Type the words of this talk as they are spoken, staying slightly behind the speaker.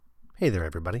Hey there,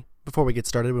 everybody. Before we get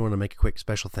started, we want to make a quick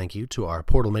special thank you to our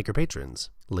Portal Maker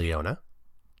patrons, Leona,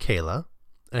 Kayla,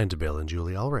 and Bill and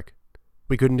Julie Ulrich.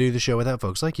 We couldn't do the show without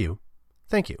folks like you.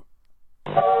 Thank you.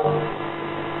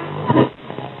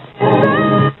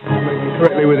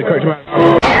 Correctly with the correct amount.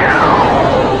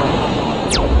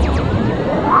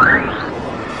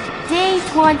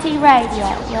 D20 Radio,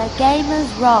 where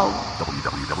gamers roll.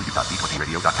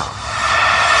 www.d20radio.com.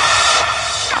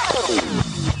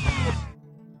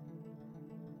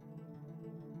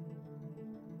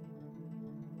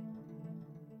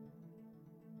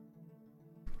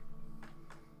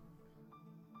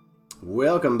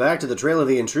 Welcome back to the Trail of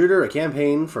the Intruder, a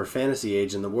campaign for Fantasy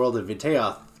Age in the world of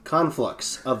Vitaeoth,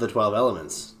 Conflux of the 12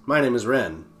 Elements. My name is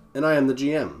Ren, and I am the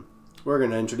GM. We're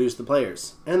going to introduce the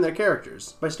players and their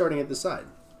characters by starting at this side.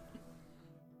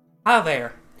 Hi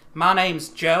there, my name's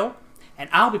Joe, and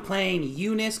I'll be playing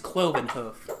Eunice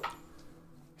Clovenhoof.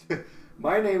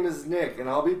 My name is Nick, and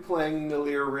I'll be playing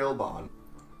Nalir Rilbon.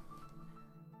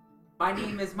 My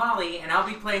name is Molly, and I'll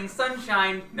be playing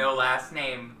Sunshine, no last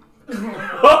name.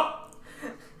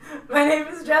 My name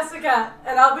is Jessica,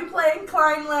 and I'll be playing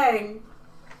Klein Lang.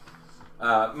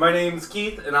 My name's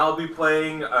Keith, and I'll be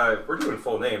playing, we're doing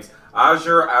full names,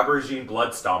 Azure Abergine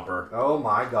Bloodstomper. Oh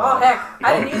my Oh god. heck,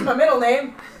 I didn't use my middle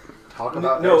name. Talk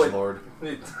about No, Edgelord.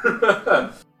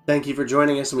 Thank you for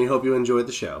joining us, and we hope you enjoyed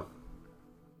the show.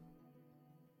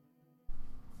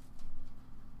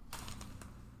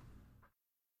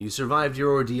 You survived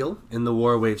your ordeal in the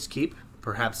Warwaves Keep,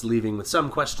 perhaps leaving with some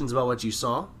questions about what you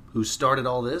saw, who started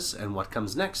all this, and what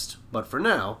comes next. But for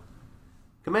now,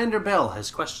 Commander Bell has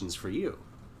questions for you.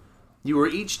 You were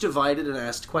each divided and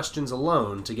asked questions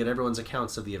alone to get everyone's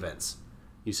accounts of the events.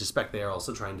 You suspect they are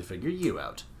also trying to figure you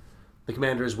out. The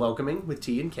commander is welcoming with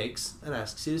tea and cakes and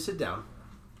asks you to sit down,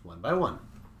 one by one.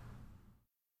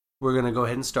 We're going to go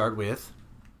ahead and start with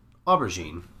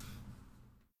Aubergine.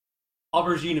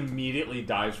 Aubergine immediately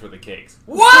dives for the cakes.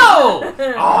 Whoa!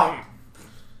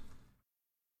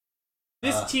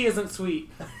 This tea isn't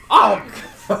sweet. You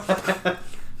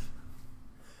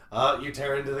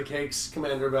tear into the cakes.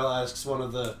 Commander Bell asks one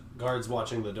of the guards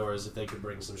watching the doors if they could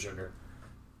bring some sugar.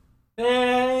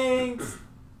 Thanks.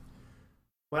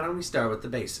 Why don't we start with the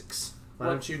basics? Why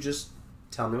don't you just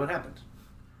tell me what happened?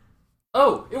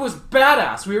 Oh, it was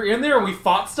badass. We were in there and we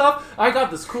fought stuff. I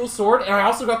got this cool sword and I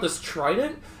also got this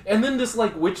trident. And then this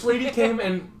witch lady came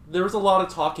and there was a lot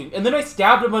of talking. And then I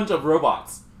stabbed a bunch of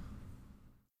robots.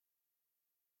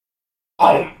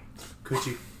 Oh! Could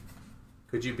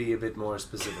you be a bit more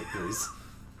specific, please?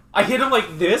 I hit him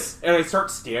like this, and I start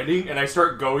standing, and I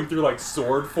start going through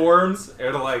sword forms,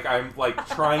 and I'm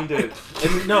trying to.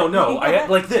 And no, I had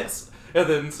like this, and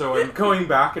then so I'm going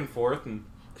back and forth, and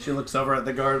She looks over at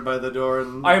the guard by the door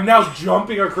and... I am now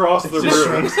jumping across the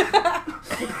room.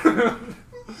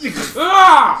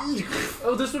 Ah!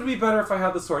 Oh, this would be better if I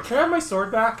had the sword. Can I have my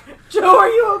sword back? Joe, are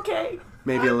you okay?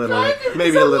 Maybe a little later.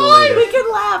 Maybe a little later. We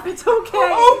can laugh. It's okay.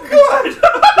 Oh,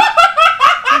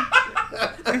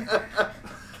 good!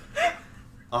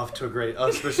 Off to a great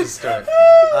auspicious start.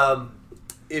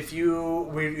 If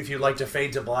you'd like to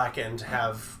fade to black and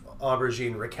have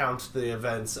Aubergine recount the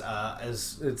events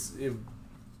to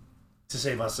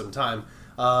save us some time,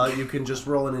 you can just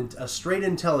roll a straight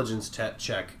intelligence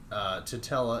check to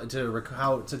tell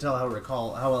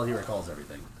how well he recalls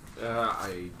everything.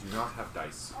 I do not have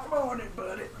dice. I'm on it,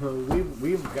 buddy.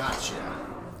 We've got you.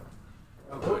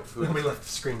 Oh, good. Let me let the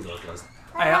screen go closed.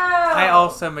 I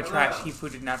also am a trash heap who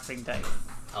did not bring dice.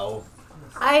 Oh.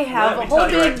 I have Let a me whole tell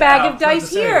you big right bag now, of dice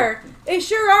it's not the here. They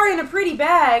sure are in a pretty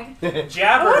bag. Jabbers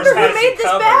I wonder has who made you this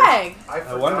covered. bag.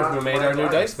 I wonder who made our new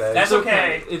dice bag. That's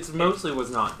okay. It's mostly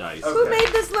was not dice. Who made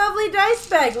this lovely dice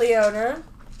bag, Leona?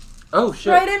 Oh,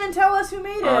 shit. Write in and tell us who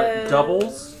made it.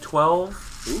 Doubles,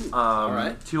 12,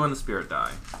 alright. 2 on the spirit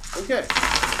die. Okay.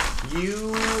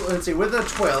 Let's see, with a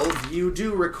 12, you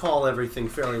do recall everything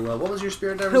fairly well. What was your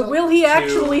spirit die result? Will he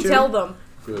actually Two. tell them?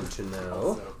 Good to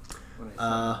know.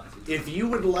 If you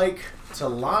would like to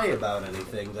lie about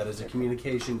anything, that is a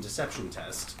communication deception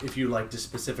test. If you'd like to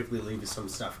specifically leave some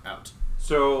stuff out.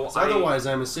 So Otherwise,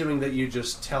 I'm assuming that you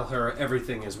just tell her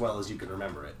everything as well as you can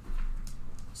remember it.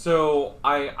 So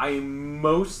I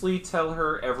mostly tell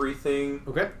her everything.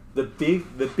 Okay. The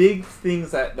big things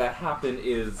that happen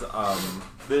is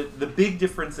the big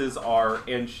differences are,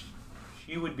 and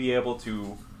she would be able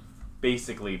to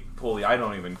basically pull the. I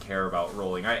don't even care about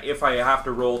rolling. If I have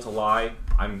to roll to lie,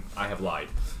 I have lied.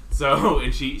 So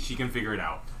and she can figure it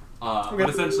out. But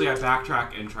essentially, I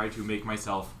backtrack and try to make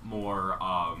myself more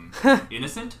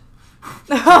innocent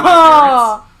to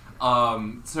my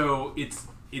parents. So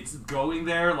it's going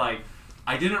there like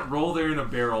I didn't roll there in a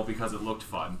barrel because it looked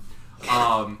fun.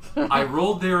 I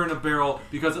rolled there in a barrel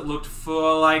because it looked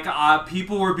like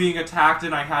people were being attacked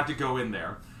and I had to go in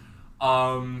there.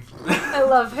 I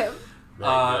love him.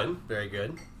 Very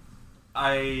good.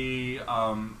 I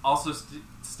also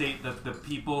state that the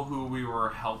people who we were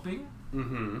helping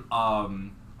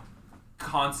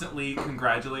constantly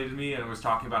congratulated me and was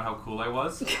talking about how cool I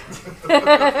was.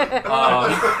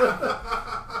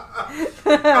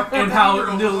 And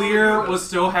how Nilir was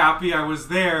so happy I was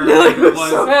there. Nilir was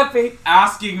so happy.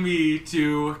 Asking me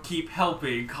to keep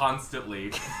helping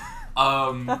constantly.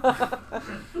 Oh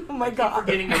my god.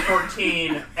 Forgetting you're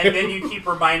 14, and then you keep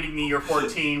reminding me you're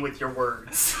 14 with your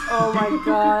words. Oh my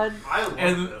god.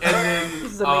 And then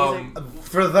This is amazing.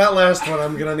 For that last one,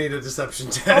 I'm gonna need a deception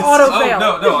test. Auto fail.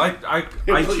 No,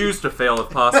 I choose to fail if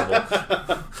possible.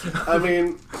 I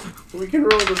mean, we can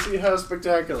roll to see how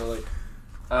spectacularly.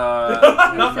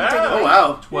 Not bad. Oh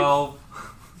wow, 12.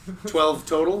 12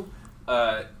 total.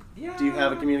 Yeah. Do you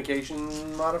have a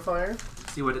communication modifier?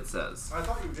 See what it says. I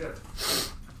thought you did.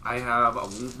 I have a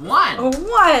 1. A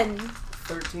 1.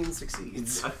 13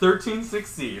 succeeds. A 13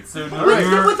 succeeds. So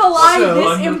With a line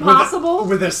this impossible?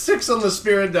 With a 6 on the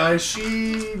spirit die,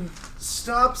 she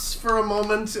stops for a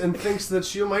moment and thinks that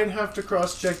she might have to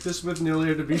cross-check this with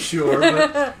Nilir to be sure,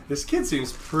 but this kid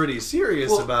seems pretty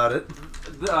serious about it.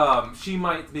 She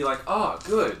might be like, oh,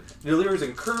 good. Nilir's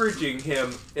encouraging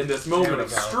him in this moment we of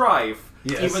go. strife,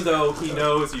 Yes. even though he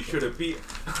knows he shouldn't be...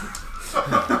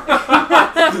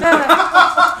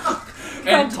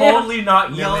 and totally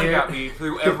not yelling at me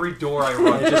through every door I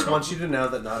run. I just want you to know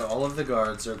that not all of the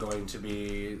guards are going to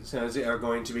be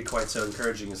quite so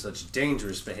encouraging in such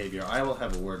dangerous behavior. I will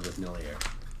have a word with Nilir.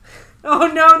 Oh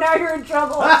no, now you're in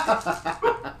trouble.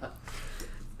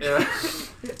 Yeah.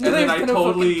 And then I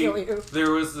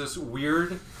there was this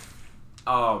weird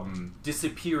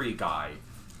disappeary guy,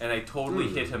 and I totally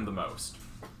hit him the most.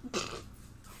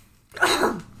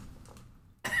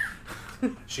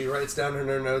 She writes down in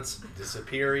her notes,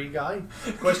 disappeary guy?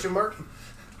 Question mark?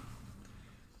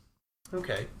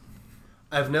 Okay.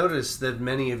 I've noticed that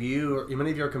many of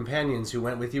your companions who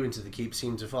went with you into the keep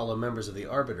seem to follow members of the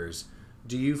Arbiters.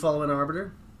 Do you follow an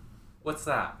Arbiter? What's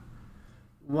that?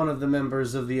 One of the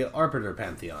members of the Arbiter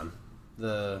Pantheon.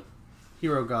 The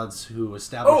hero gods who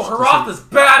established... Oh, Hroth is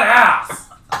badass!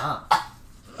 Ah.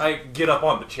 I get up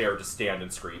on the chair to stand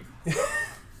and scream.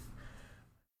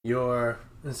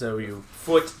 So you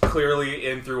Foot clearly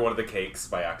in through one of the cakes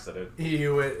by accident.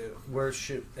 You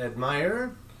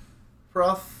admire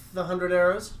Hroth the 100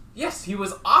 Arrows? Yes, he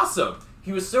was awesome.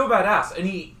 He was so badass, and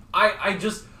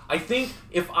I think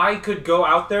if I could go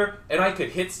out there and I could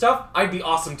hit stuff, I'd be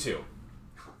awesome too.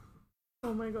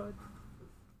 Oh my god.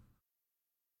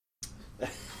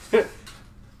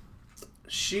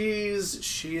 She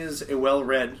is a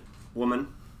well-read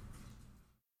woman.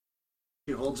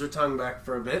 She holds her tongue back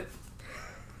for a bit.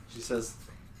 She says,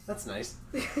 "That's nice."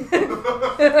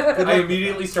 I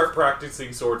immediately start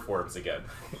practicing sword forms again.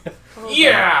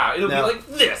 Yeah! It'll be like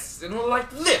this, and like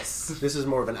this. This is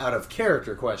more of an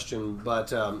out-of-character question,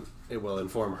 but it will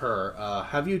inform her.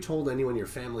 Have you told anyone your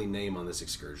family name on this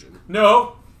excursion?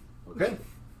 No. Okay.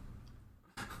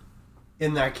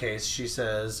 In that case, she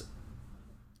says,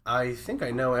 "I think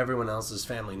I know everyone else's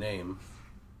family name.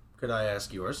 Could I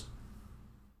ask yours?"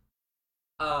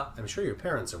 I'm sure your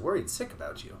parents are worried sick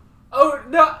about you. Oh,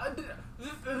 no.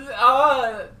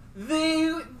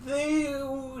 They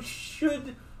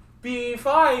should be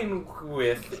fine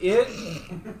with it.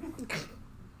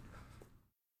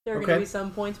 There are going to be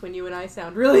some points when you and I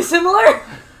sound really similar.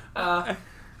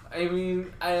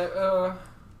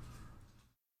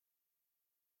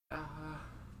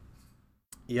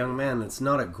 Young man, it's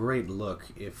not a great look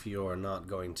if you're not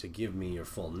going to give me your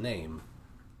full name.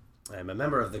 I'm a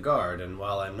member of the Guard, and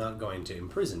while I'm not going to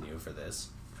imprison you for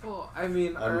this... Well, I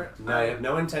mean... I have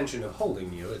no intention of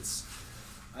holding you.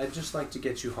 I'd just like to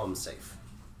get you home safe.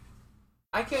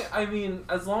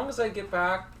 As long as I get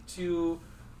back to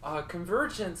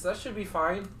Convergence, that should be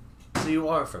fine. So you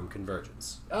are from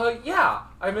Convergence? Yeah.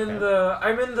 I'm in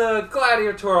the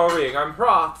gladiatorial ring. I'm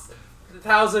Hroth's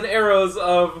 1,000 arrows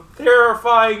of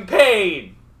terrifying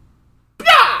pain.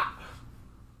 Pah!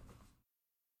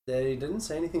 They didn't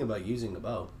say anything about using a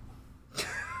bow.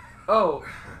 Oh,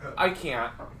 I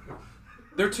can't.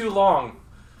 They're too long.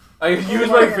 I use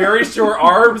my very short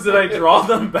arms and I draw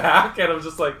them back, and I'm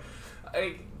just like,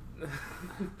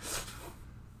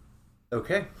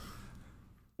 Okay.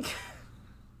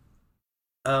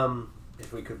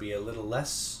 If we could be a little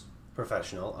less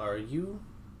professional, are you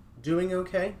doing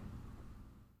okay?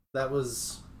 That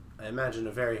was, I imagine,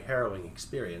 a very harrowing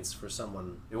experience for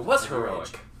someone. It was your heroic.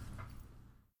 age.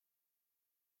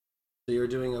 So you're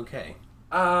doing okay.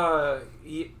 I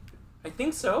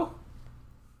think so.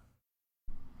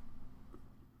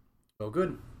 Well,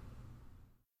 good.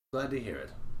 Glad to hear it.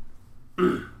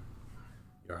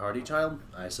 You're a hardy child.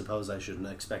 I suppose I shouldn't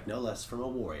expect no less from a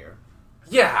warrior.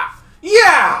 Yeah!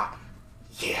 Yeah!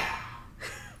 Yeah!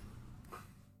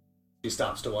 She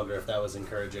stops to wonder if that was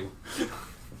encouraging.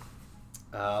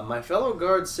 My fellow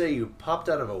guards say you popped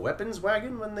out of a weapons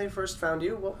wagon when they first found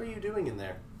you. What were you doing in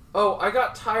there? Oh, I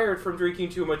got tired from drinking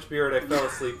too much beer and I fell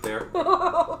asleep there.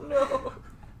 Oh, no.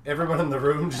 Everyone in the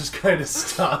room just kind of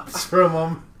stops for a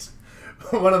moment.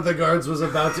 One of the guards was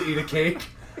about to eat a cake.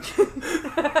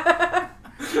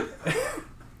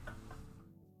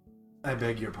 I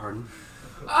beg your pardon.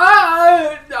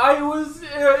 I was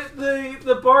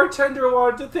the bartender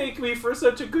wanted to thank me for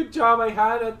such a good job I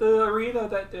had at the arena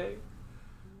that day.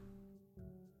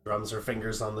 Drums her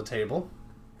fingers on the table,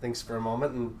 thinks for a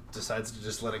moment, and decides to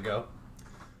just let it go.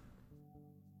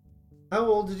 How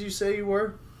old did you say you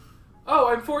were? Oh,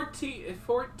 I'm 14.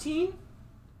 14? Is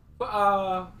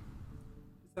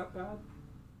that bad?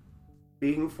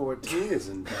 Being 14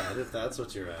 isn't bad, if that's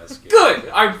what you're asking. Good!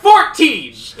 I'm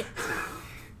 14!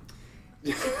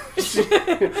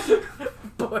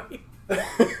 Boy.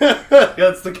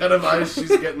 That's the kind of eyes she's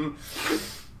getting.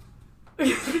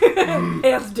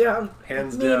 Hands down.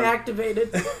 Hands Meme down.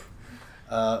 activated.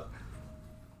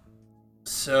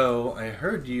 So, I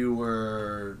heard you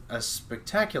were a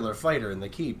spectacular fighter in the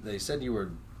keep. They said you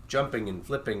were jumping and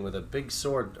flipping with a big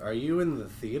sword. Are you in the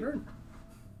theater?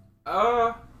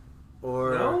 Or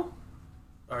No?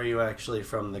 are you actually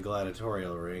from the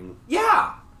gladiatorial ring?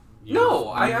 Yeah!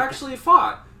 I actually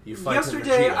fought. You fight in the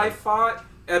Yesterday, Cheetah. I fought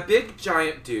a big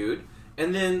giant dude,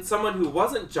 and then someone who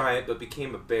wasn't giant but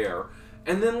became a bear,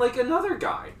 and then, like, another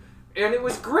guy. And it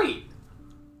was great.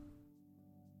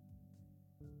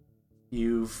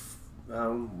 You've...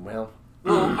 well...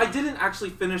 Well, I didn't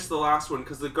actually finish the last one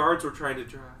because the guards were trying to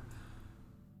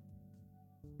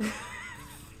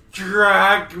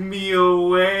drag me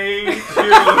away to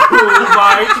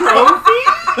my trophy.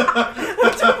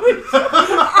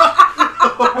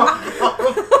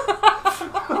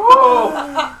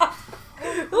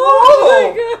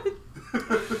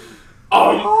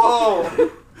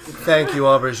 Thank you,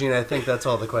 Aubergine. I think that's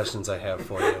all the questions I have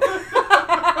for you.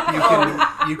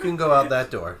 You can go out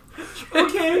that door.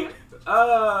 Okay.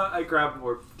 I grab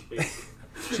more cake.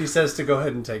 She says to go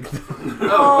ahead and take them.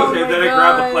 Oh, okay. my Then I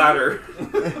grab the platter.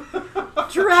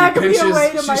 Drag me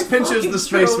away to my She pinches fucking the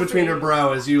space trophy. between her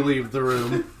brow as you leave the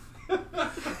room.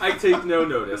 I take no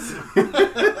notice.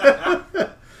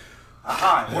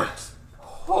 Aha, it works.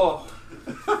 Oh,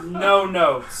 no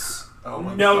notes. Oh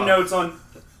my No God. notes on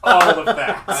all of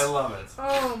that. I love it.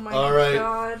 Oh my All right.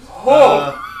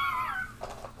 god.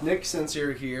 Nick, since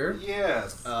you're here,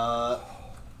 Yes.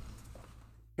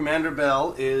 Commander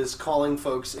Bell is calling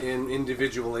folks in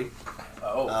individually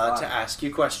to ask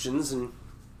you questions and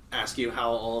ask you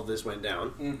how all of this went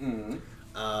down. Mm-hmm.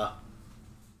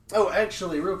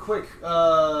 Actually, real quick,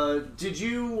 would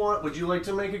you like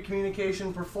to make a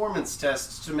communication performance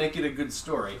test to make it a good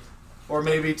story? Or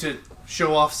maybe to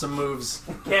show off some moves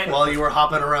while you were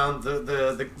hopping around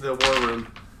the war room?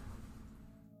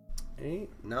 8,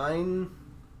 9...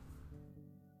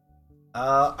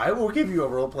 I will give you a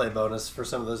roleplay bonus for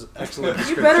some of those excellent You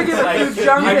descriptions. better give it to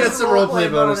Jungus. You get some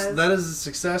roleplay bonus. That is a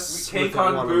success. Take with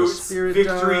one on the boots. spirit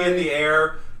Victory die. in the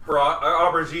air.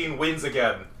 Aubergine wins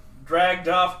again. Dragged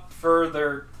off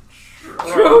further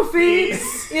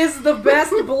Trophies is the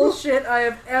best bullshit I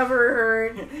have ever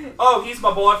heard. Oh, he's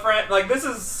my boyfriend. Like, this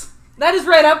is... That is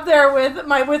right up there with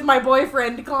my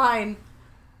boyfriend Klein.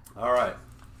 All right.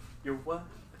 Your what?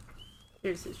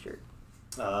 Here's his shirt.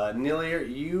 Nilier,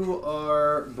 you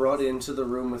are brought into the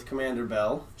room with Commander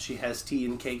Bell. She has tea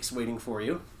and cakes waiting for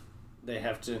you. They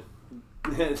have to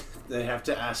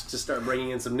ask to start bringing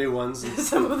in some new ones.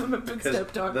 Some of them have been Because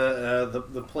stepped on.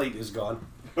 the plate is gone.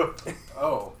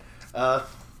 Oh.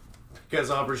 Because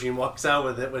Aubergine walks out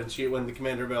with it when the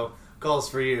Commander Bell calls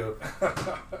for you.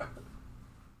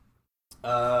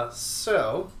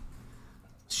 So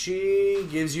she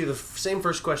gives you the same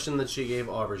first question that she gave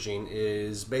Aubergine,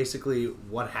 is basically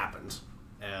what happened,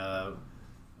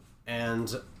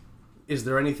 and is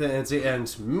there anything?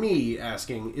 And me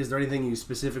asking, is there anything you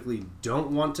specifically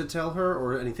don't want to tell her,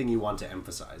 or anything you want to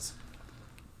emphasize?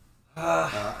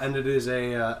 And it is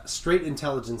a straight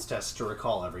intelligence test to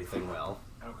recall everything well.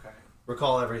 Okay.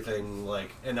 Recall everything,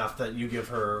 like, enough that you give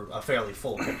her a fairly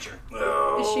full picture.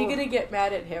 Is she gonna get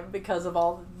mad at him because of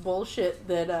all the bullshit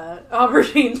that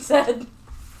Aubergine said?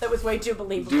 That was way too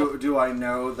believable. Do I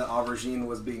know that Aubergine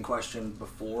was being questioned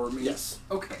before me? Yes.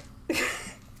 Okay.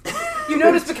 You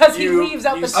notice because he leaves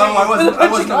out the see- chain. Oh, I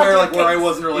wasn't aware like where I was.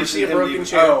 wasn't You related see to a him broken leaving.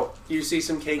 chair. Oh, You see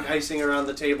some cake icing around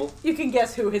the table. You can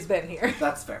guess who has been here.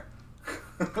 that's fair.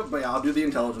 But yeah, I'll do the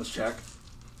intelligence check.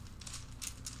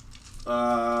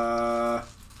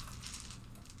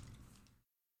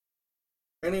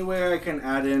 Anyway, I can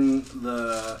add in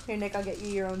Here, Nick, I'll get you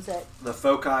your own set. the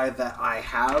foci that I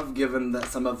have, given that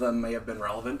some of them may have been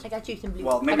relevant. I got you some blue.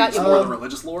 Well, I maybe got it's you more blue. the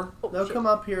religious lore. Oh, They'll shit. come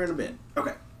up here in a bit.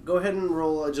 Okay. Go ahead and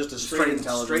roll just a straight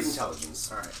intelligence.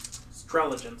 intelligence. All right.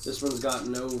 Intelligence. This one's got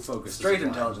no focus. Straight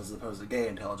intelligence as opposed to gay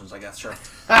intelligence, I guess. Sure.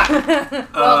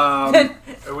 Well, can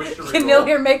I wish to Neil re-roll.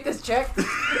 here make this check?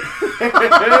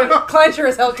 Klein sure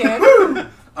as hell can.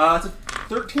 It's a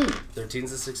 13.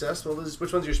 13's a success. Well,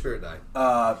 which one's your spirit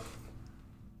die?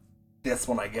 This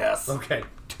one, I guess. Okay,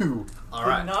 2. All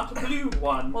right. Not the blue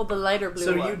one. Well, the lighter blue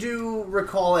So one. you do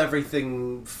recall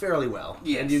everything fairly well,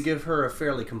 Yes. and you give her a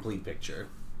fairly complete picture.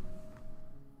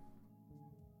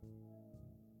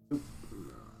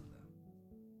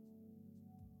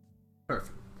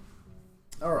 Perfect.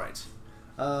 All right.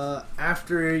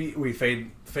 After we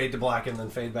fade to black and then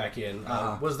fade back in,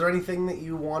 was there anything that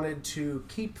you wanted to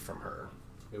keep from her?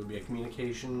 It would be a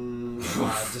communication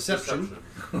deception.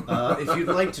 If you'd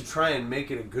like to try and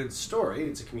make it a good story,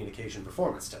 it's a communication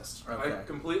performance test. Okay. I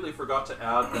completely forgot to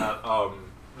add that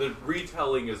the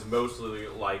retelling is mostly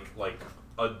like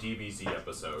a DBZ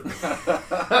episode.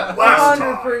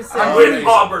 100%. With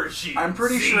aubergine. I'm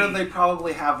pretty sure they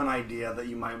probably have an idea that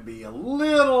you might be a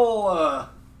little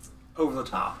over the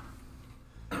top.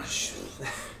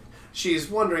 She's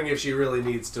wondering if she really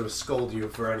needs to scold you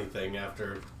for anything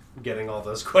after getting all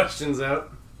those questions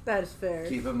out. That is fair.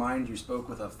 Keep in mind you spoke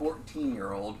with a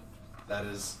 14-year-old. That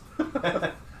is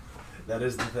that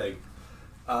is the thing.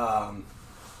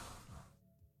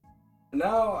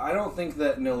 No, I don't think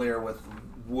that Nilir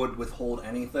would withhold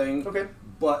anything. Okay.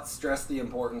 But stress the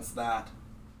importance that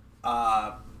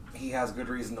he has good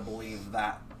reason to believe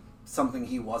that something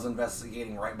he was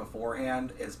investigating right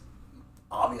beforehand is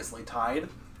obviously tied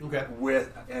Okay.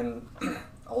 with, and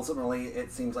ultimately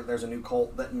it seems like there's a new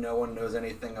cult that no one knows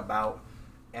anything about,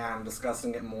 and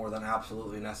discussing it more than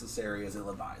absolutely necessary is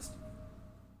ill-advised.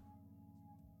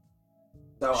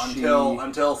 So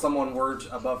until someone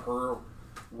above her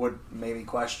would maybe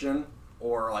question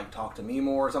or like talk to me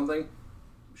more or something,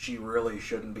 she really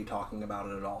shouldn't be talking about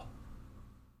it at all.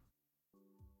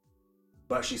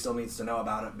 But she still needs to know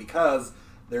about it because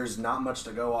there's not much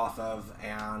to go off of,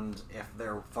 and if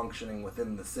they're functioning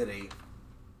within the city,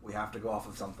 we have to go off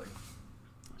of something.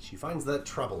 She finds that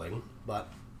troubling, but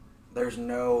There's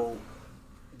no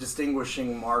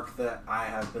distinguishing mark that I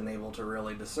have been able to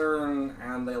really discern,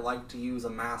 and they like to use a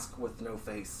mask with no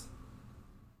face.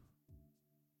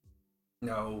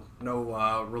 No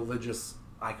religious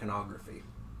iconography.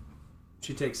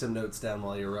 she takes some notes down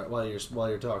while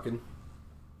you're talking.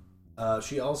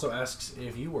 She also asks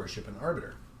if you worship an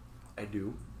arbiter. I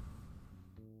do.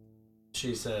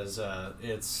 She says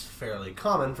it's fairly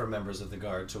common for members of the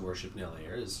guard to worship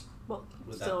Nilir. Well,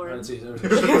 Was still that right. Damn it!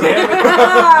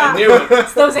 I knew it.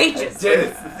 It's those H's. Did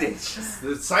it?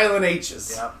 The silent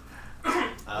H's. Yep.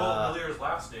 Well, Nalir's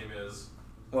last name is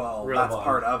Well, Real that's bond.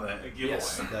 part of a it. giveaway.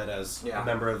 Yes, that as Yeah. a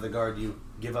member of the guard, you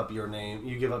give up your name.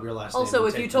 You give up your last name. Also, and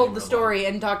if take you the told name the Real story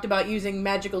and talked about using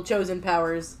magical chosen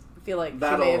powers, I feel like she may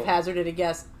That'll- have hazarded a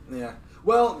guess. Yeah.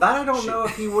 Well, that I don't know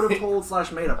if he would have told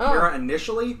 / made apparent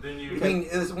initially. Then you- I mean,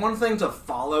 it's one thing to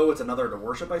follow; it's another to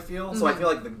worship. I feel so. I feel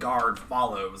like the guard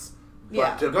follows, but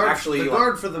Yeah. to The guard, actually, the like,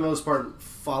 guard for the most part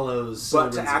follows. but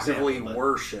to Silver's actively example, but-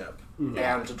 worship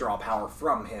and to draw power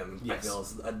from him, Yes. I feel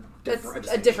is a That's different,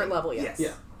 a different level, yeah. Yes.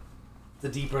 Yeah, the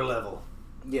deeper level.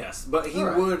 Yes, but he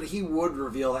Alright. would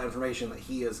reveal that information that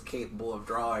he is capable of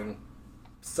drawing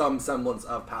some semblance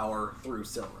of power through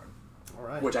Silren. All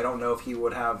right. Which I don't know if he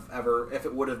would have ever, if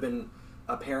it would have been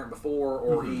apparent before,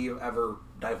 or he ever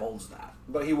divulged that.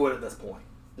 But he would at this point,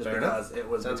 just Fair because enough. it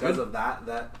was Sounds because good. of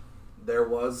that there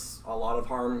was a lot of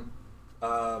harm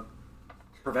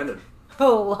prevented. A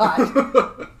lot.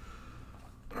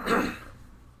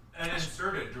 And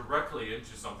insert it directly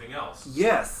into something else.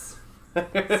 Yes,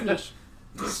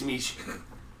 Smeesh.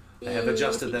 I have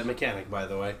adjusted that mechanic, by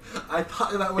the way. I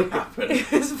thought that would happen.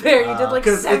 It's fair. You did like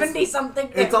 'cause it's-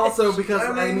 70-something. It's also because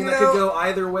I mean, you that know, could go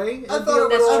either way. I thought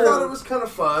That's true. it was kind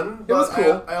of fun. It was but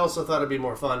cool. I also thought it'd be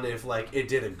more fun if like it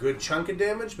did a good chunk of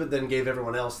damage, but then gave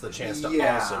everyone else the chance to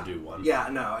also do one. Yeah,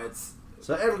 no, it's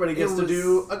So everybody gets to was-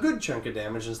 do a good chunk of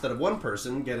damage instead of one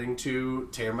person getting to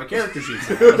tear my character sheets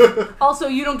in half. Also,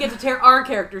 you don't get to tear our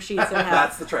character sheets in half.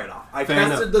 that's the trade-off. I Fair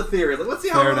tested enough. the theory. Like, let's see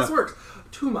Fair how enough. this works.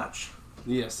 Too much.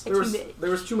 Yes. There was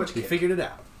too much. You kick. figured it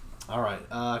out. All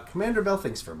right. Commander Bell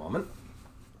thinks for a moment.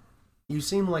 You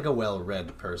seem like a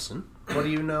well-read person. What do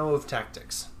you know of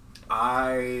tactics?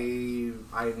 I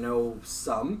know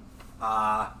some.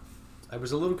 I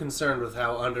was a little concerned with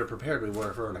how underprepared we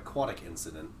were for an aquatic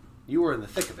incident. You were in the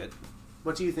thick of it.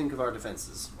 What do you think of our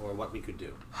defenses, or what we could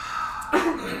do?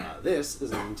 This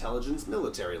is an intelligence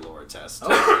military lore test.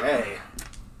 Okay.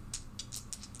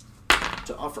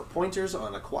 To offer pointers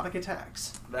on aquatic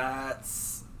attacks.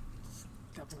 That's...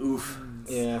 Oof.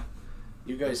 Yeah.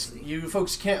 You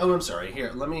folks can't... Oh, I'm sorry.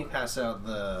 Here, let me pass out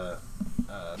the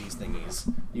these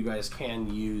thingies. You guys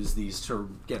can use these to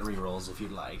get rerolls if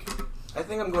you'd like. I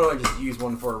think I'm going to just use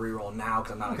one for a reroll now,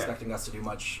 because I'm not expecting us to do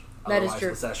much That is otherwise true.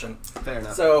 in the session. Fair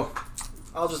enough. So,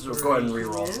 I'll just go ahead and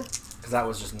reroll, because that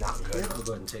was just not good. I'll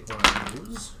go ahead and take one of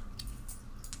those.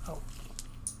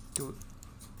 Do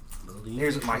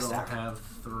Here's my We'll stack. have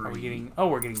three. Are we getting? Oh,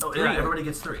 we're getting. Oh, three. yeah, everybody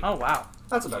gets three. Oh, wow.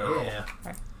 That's a better roll. Yeah.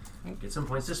 Okay. Get some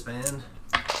points to spend.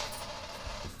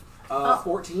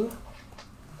 14.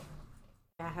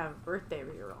 I have a birthday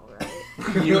reroll,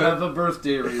 right? You have a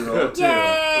birthday reroll, too.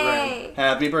 Yay!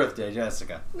 Happy birthday,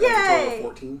 Jessica. That's a total of Yay!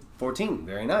 14. 14.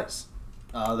 Very nice.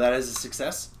 That is a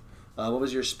success. What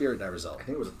was your spirit die result? I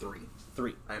think it was a 3.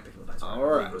 3. I have to pick the dice. All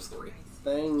right. It was 3.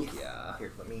 Thank ya.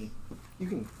 Here, let me... You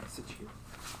can sit here.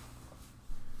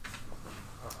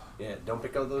 Yeah, don't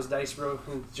pick out those dice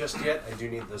just yet. I do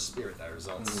need the spirit die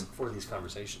results for these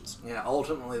conversations. Yeah,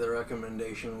 ultimately the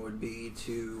recommendation would be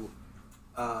to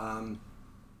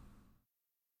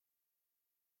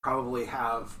probably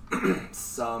have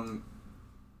some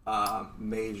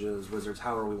mages, wizards,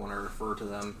 however we want to refer to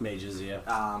them, Mages, yeah.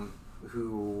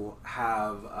 who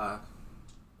have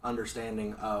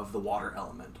understanding of the water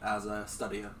element as a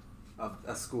study of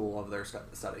a school of their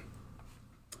study.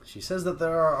 She says that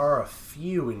there are a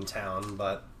few in town,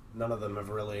 but none of them have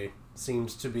really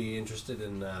seems to be interested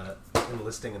in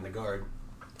enlisting in the guard.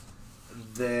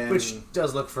 Then Which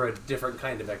does look for a different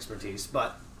kind of expertise,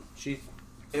 but it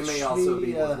may also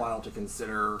be worthwhile to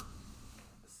consider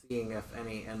seeing if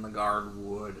any in the guard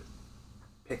would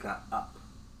pick that up.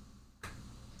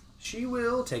 She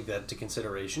will take that into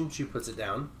consideration. She puts it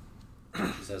down.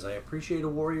 She says, I appreciate a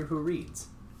warrior who reads.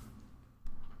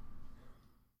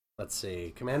 Let's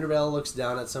see. Commander Bell looks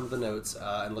down at some of the notes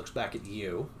and looks back at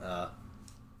you.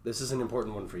 This is an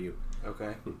important one for you.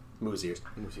 Okay. Moose ears.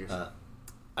 Moose ears.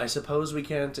 I suppose we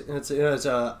can't...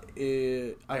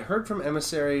 I heard from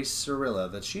Emissary Cyrilla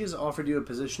that she has offered you a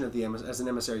position at as an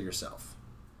emissary yourself.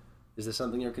 Is this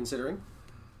something you're considering?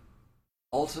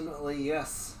 Ultimately,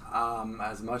 yes.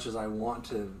 As much as I want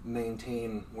to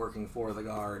maintain working for the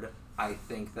guard, I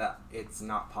think that it's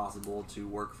not possible to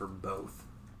work for both.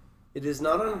 It is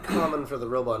not uncommon for the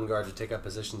Robon Guard to take up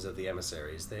positions of the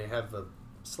emissaries. They have a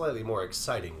slightly more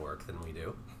exciting work than we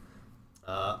do.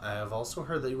 I have also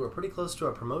heard that you were pretty close to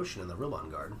a promotion in the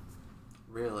Robon Guard.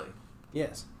 Really?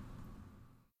 Yes.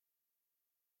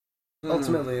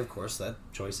 Ultimately, of course, that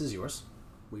choice is yours.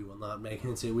 We will not make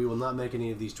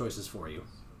any of these choices for you.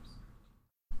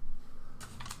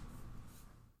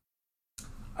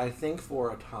 I think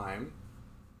for a time,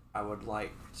 I would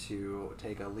like to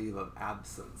take a leave of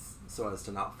absence so as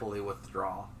to not fully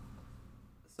withdraw,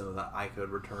 so that I could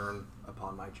return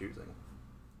upon my choosing.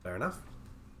 Fair enough.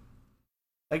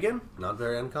 Again, not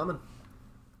very uncommon.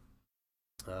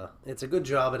 It's a good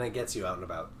job and it gets you out and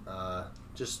about.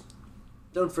 Just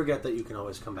don't forget that you can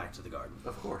always come back to the guard.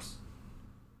 Of course.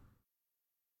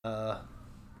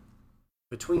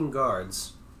 Between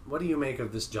guards, what do you make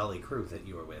of this jolly crew that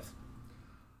you were with?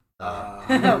 What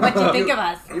do you think of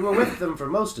us? You were with them for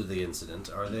most of the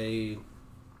incident. Are they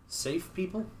safe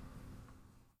people?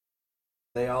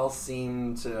 They all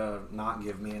seem to not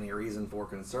give me any reason for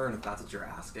concern, if that's what you're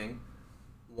asking.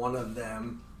 One of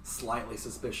them slightly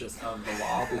suspicious of the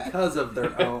law because of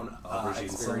their own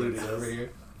experiences. over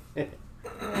here.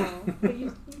 But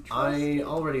you I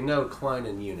already know Klein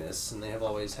and Eunice, and they have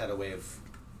always had a way of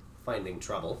finding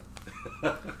trouble.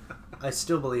 I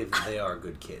still believe that they are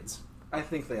good kids. I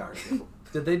think they are too.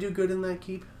 Did they do good in that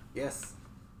keep? Yes.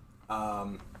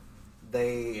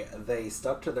 They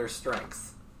stuck to their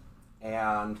strengths,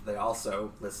 and they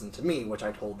also listened to me, which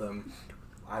I told them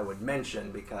I would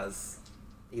mention because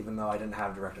even though I didn't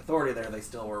have direct authority there, they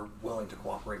still were willing to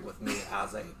cooperate with me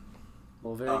as a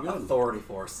Very good. authority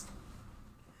force.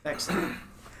 Excellent.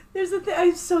 There's the thing.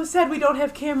 I'm so sad we don't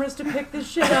have cameras to pick this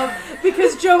shit up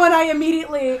because Joe and I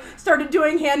immediately started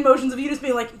doing hand motions of you just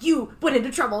being like, "You went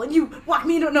into trouble and you walked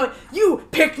me into no, you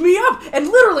picked me up and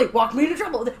literally walked me into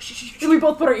trouble." And we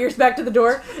both put our ears back to the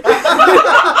door.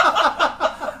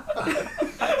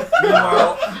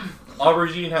 Meanwhile,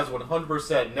 Aubergine has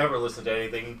 100% never listened to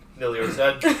anything Nilio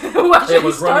said. What, should It we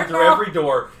was running start through now? every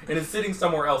door and is sitting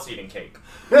somewhere else eating cake.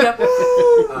 Yep.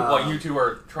 While you two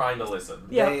are trying to listen.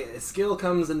 Yeah. Skill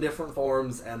comes in different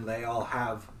forms, and they all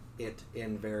have it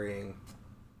in varying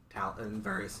talent in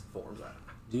various forms.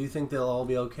 Do you think they'll all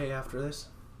be okay after this?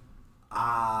 No.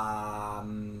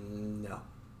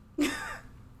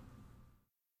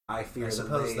 I fear I that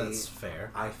suppose that's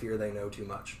fair. I fear they know too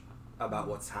much about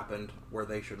what's happened where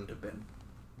they shouldn't have been,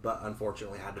 but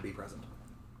unfortunately had to be present.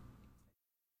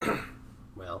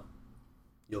 Well,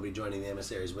 you'll be joining the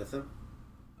emissaries with them?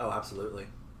 Oh, absolutely.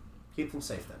 Keep them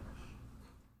safe then.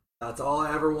 That's all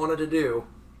I ever wanted to do.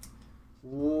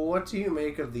 What do you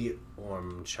make of the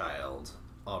Orm child,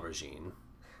 Aubergine?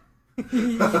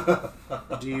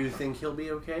 Do you think he'll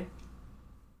be okay?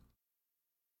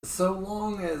 So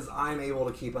long as I'm able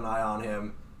to keep an eye on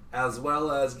him, as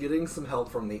well as getting some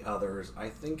help from the others, I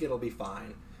think it'll be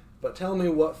fine. But tell me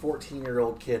what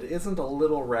 14-year-old kid isn't a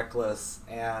little reckless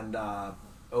and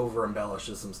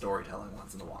over-embellishes some storytelling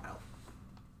once in a while.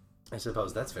 I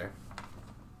suppose that's fair.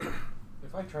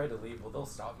 If I try to leave, will they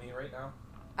stop me right now?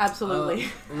 Absolutely.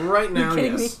 Right now,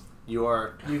 kidding yes.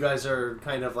 You guys are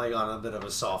kind of like on a bit of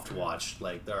a soft watch.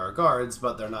 Like, there are guards,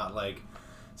 but they're not like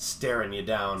staring you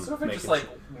down. So if I just like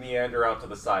meander out to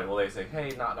the side, will they say,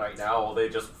 "Hey, not right now"? Or will they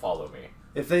just follow me?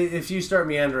 If you start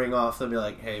meandering off, they'll be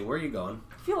like, "Hey, where are you going?"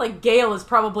 I feel like Gale is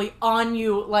probably on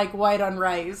you like white on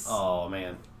rice. Oh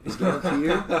man, is Gale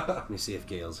here? Let me see if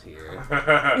Gale's here.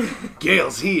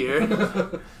 Gale's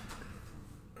here.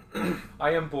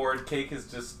 I am bored. Cake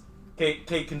is just cake.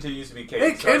 Cake continues to be cake.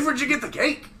 Hey kid, where'd you get the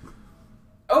cake?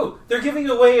 Oh, they're giving it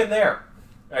away in there.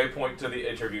 I point to the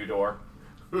interview door.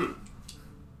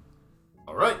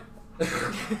 All right.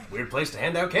 Weird place to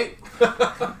hand out cake.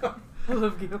 I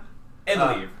love you. And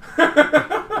leave.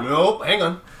 Nope. Hang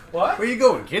on. What? Where you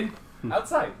going, kid?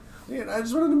 Outside. Man, I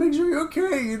just wanted to make sure you're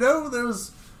okay. You know, there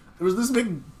was this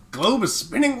big globe of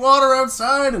spinning water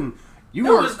outside, and you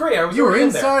No, were it was great. I was you were already in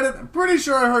there. inside it. I'm pretty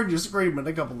sure I heard you screaming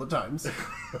a couple of times.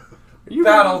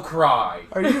 Battle cry.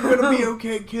 Are you gonna be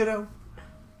okay, kiddo?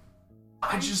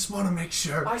 I just want to make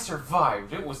sure. I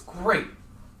survived. It was great.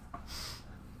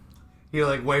 He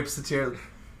like wipes the tear.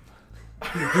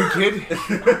 You good, kid?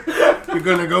 You're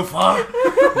gonna go far.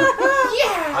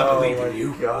 Yeah. I believe in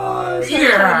you. God.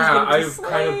 Yeah. I've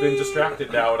kind of been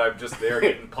distracted now, and I'm just there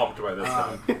getting pumped by this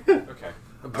time. Okay.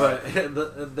 But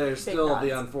there's Big still gods.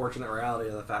 the unfortunate reality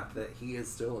of the fact that he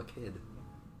is still a kid.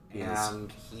 He is.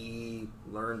 And he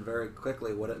learned very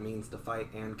quickly what it means to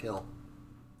fight and kill.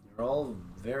 You're all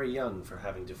very young for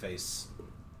having to face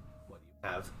what you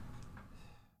have.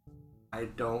 I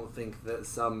don't think that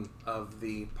some of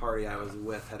the party I was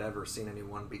with had ever seen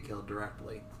anyone be killed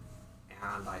directly.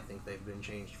 And I think they've been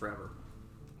changed forever.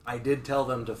 I did tell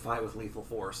them to fight with lethal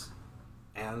force.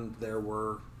 And there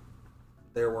were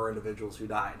individuals who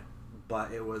died.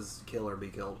 But it was kill or be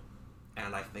killed.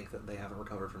 And I think that they haven't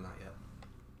recovered from that yet.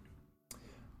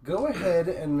 Go ahead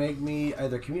and make me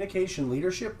either communication,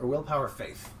 leadership, or willpower,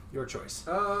 faith. Your choice.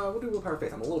 We'll do willpower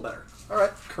faith. I'm a little better. All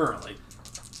right. Currently.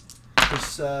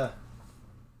 This,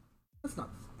 That's not...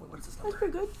 What is this That's number?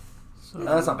 pretty good.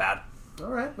 That's not bad. all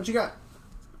right. What you got?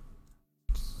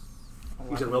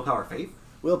 You said willpower faith?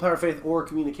 Willpower, faith, or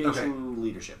communication,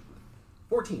 leadership.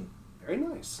 14. Very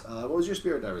nice. What was your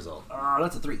spirit die result?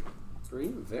 That's a 3. 3.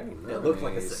 Very nice. It looked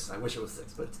like a 6. I wish it was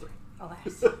 6, but it's 3.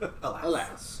 Alas. Alas.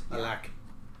 Alas. Alack.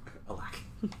 Alack.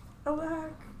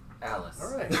 Alack. Alice.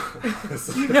 All right.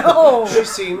 No. She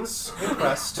seems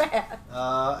impressed. Bad.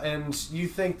 And you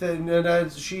think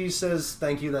that she says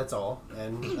thank you, that's all.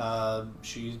 And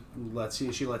she lets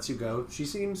you go. She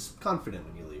seems confident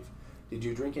when you leave. Did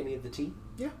you drink any of the tea?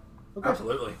 Yeah. Okay.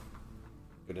 Absolutely.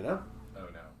 Good to know. Oh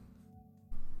no.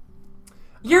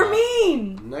 You're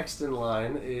mean. Next in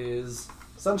line is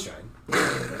Sunshine.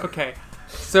 Okay,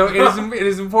 so it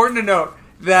is important to note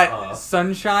that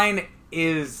Sunshine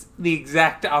is the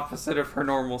exact opposite of her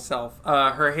normal self.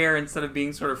 Her hair, instead of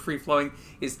being sort of free-flowing,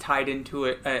 is tied into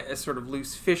a sort of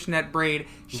loose fishnet braid.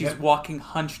 She's Okay. walking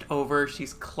hunched over.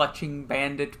 She's clutching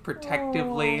Bandit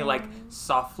protectively, like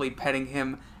softly petting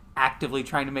him, actively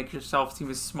trying to make herself seem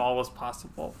as small as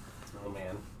possible. Oh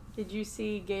man. Did you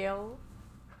see Gale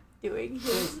doing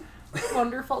his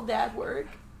wonderful dad work?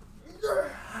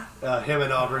 Him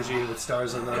and Aubergine with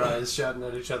stars in their eyes shouting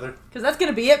at each other. Because that's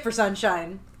going to be it for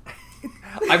Sunshine.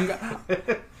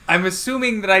 I'm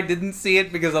assuming that I didn't see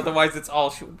it because otherwise it's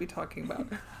all she would be talking about.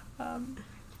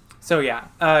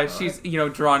 She's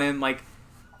drawn in, like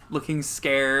looking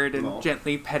scared and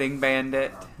gently petting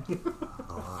Bandit.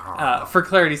 For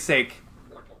clarity's sake,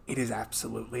 it is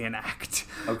absolutely an act.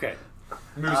 Okay.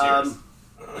 Moose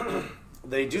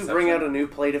They do bring out a new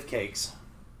plate of cakes.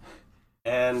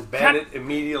 And Bandit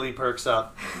immediately perks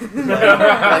up.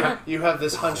 Like, you have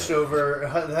this hunched over,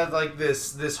 have like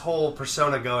this whole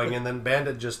persona going, and then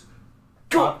Bandit just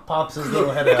pops his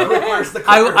little head out.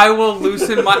 I will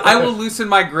loosen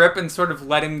my grip and sort of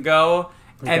let him go.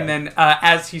 Okay. And then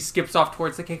as he skips off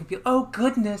towards the cake, I'll be, oh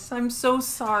goodness, I'm so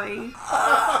sorry.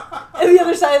 And the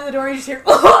other side of the door, you just hear.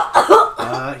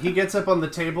 He gets up on the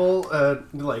table,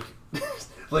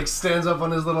 like stands up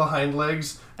on his little hind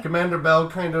legs. Commander Bell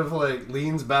kind of like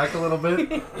leans back a little bit,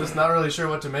 just not really sure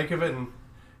what to make of it, and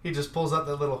he just pulls out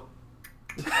that little.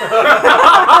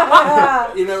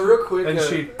 Real quick. And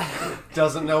she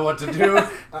doesn't know what to do.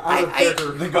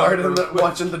 The guard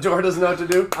watching the door doesn't know what to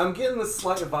do. I'm getting the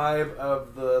slight vibe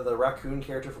of the raccoon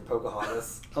character from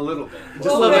Pocahontas. A little bit. Just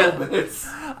a little bit.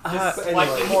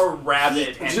 Slightly more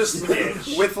rabid and just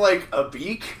fish. with like a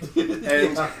beak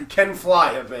and can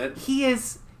fly a bit. He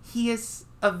is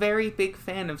a very big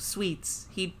fan of sweets.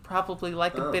 He'd probably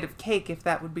like a bit of cake if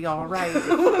that would be all right.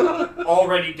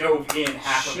 Already dove in,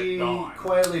 half of it She gone.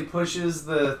 quietly pushes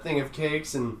the thing of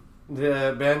cakes, and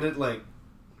the bandit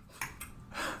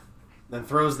then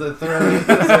throws the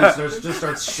just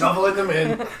starts shoveling them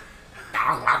in. It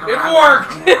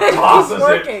worked! It's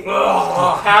working.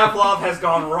 Pavlov has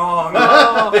gone wrong.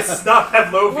 This is not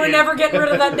Pavlovian. We're never getting rid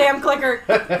of that damn clicker.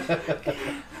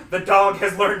 The dog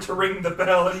has learned to ring the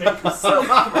bell and make a sound.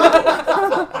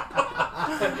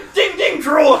 Ding ding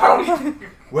drool hound.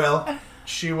 Well,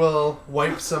 she will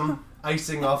wipe some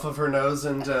icing off of her nose,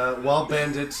 and while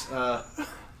Bandit...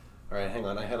 Alright, hang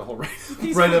on, I had a whole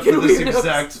right up for this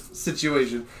exact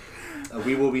situation.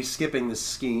 We will be skipping this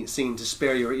scene to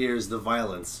spare your ears the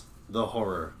violence, the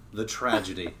horror, the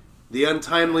tragedy, the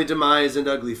untimely demise and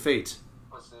ugly fate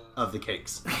of the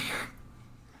cakes.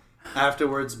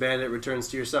 Afterwards, Bandit returns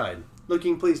to your side,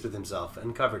 looking pleased with himself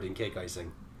and covered in cake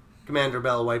icing. Commander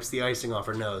Bell wipes the icing off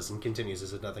her nose and continues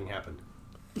as if nothing happened.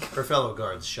 Her fellow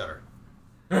guards shudder.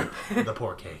 The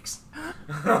poor cakes.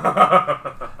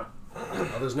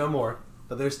 Well, there's no more,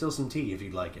 but there's still some tea if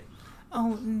you'd like it.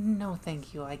 Oh, no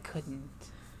thank you, I couldn't.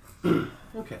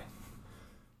 Okay.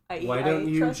 Why don't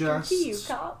you trust your just tea, you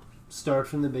cop? start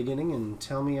from the beginning and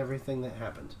tell me everything that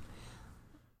happened?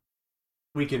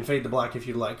 We can fade to black if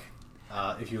you'd like.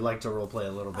 If you'd like to roleplay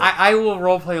a little bit. I will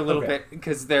roleplay a little bit,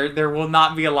 because there will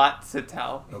not be a lot to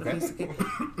tell. Okay.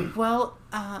 Well,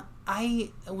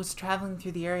 I was traveling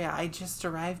through the area. I just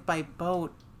arrived by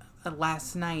boat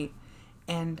last night,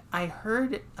 and I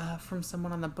heard from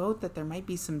someone on the boat that there might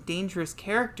be some dangerous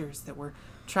characters that were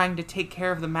trying to take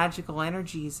care of the magical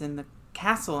energies in the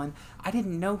castle, and I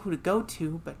didn't know who to go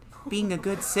to, but being a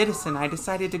good citizen, I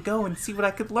decided to go and see what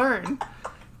I could learn.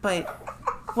 But,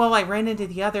 well, I ran into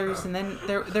the others, and then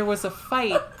there was a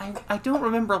fight. I don't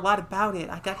remember a lot about it.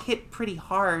 I got hit pretty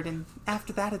hard, and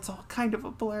after that, it's all kind of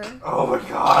a blur. Oh my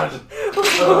god!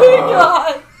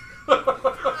 Oh my god!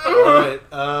 Alright,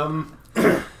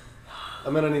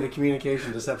 I'm gonna need a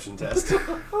communication deception test.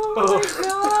 Oh my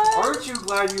god! Aren't you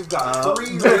glad you've got 3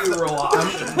 reroll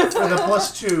options? And a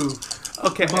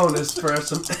 +2 bonus for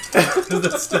some...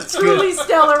 that's Truly good.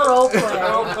 stellar roleplay.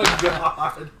 Oh my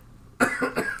god.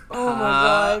 Oh my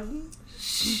god.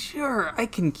 Sure, I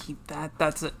can keep that.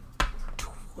 That's a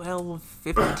 12,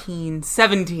 15,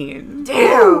 17.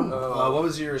 Damn! What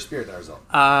was your spirit die result?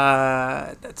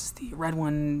 That's the red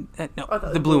one. No,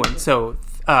 the blue one. So,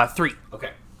 3.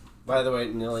 Okay. By the way,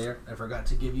 Nilier, I forgot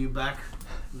to give you back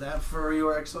that for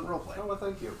your excellent roleplay. Oh, well,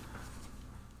 thank you.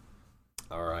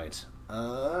 Alright.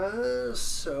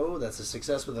 So that's a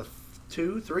success with a 3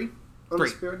 on the 3.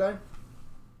 spirit die?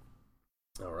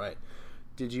 Alright.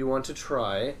 Did you want to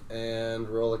try and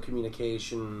roll a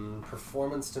communication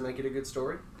performance to make it a good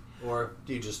story? Or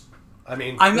do you just... I'm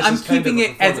keeping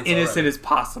it as innocent as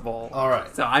possible.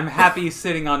 Alright. So I'm happy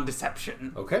sitting on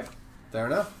deception. Okay. Fair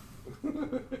enough.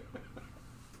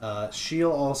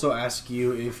 She'll also ask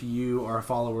you if you are a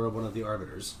follower of one of the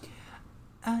Arbiters.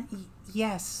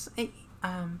 Yes.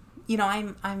 I'm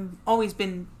always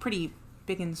been pretty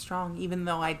big and strong, even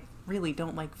though I really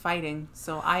don't like fighting.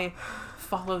 So I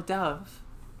follow Dove.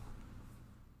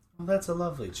 Well, that's a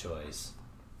lovely choice.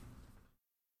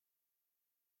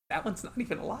 That one's not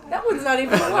even alive. That one's not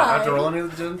even I don't have to roll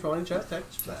alive. any chat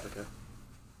text for that. Okay.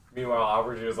 Meanwhile,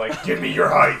 Albert is like, give me your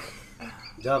hike.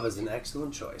 Dove is an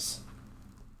excellent choice.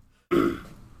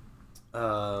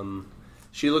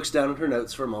 She looks down at her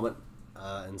notes for a moment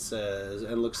and says,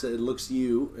 and looks at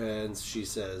you, and she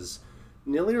says,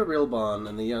 Nilia Rilbon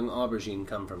and the young Aubergine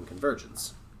come from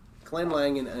Convergence. Clan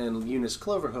Lang and Eunice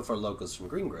Cloverhoof are locals from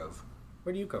Greengrove.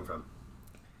 Where do you come from?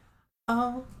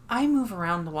 Oh, I move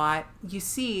around a lot. You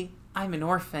see, I'm an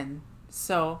orphan,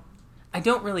 so I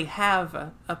don't really have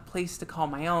a place to call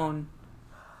my own.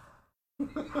 Go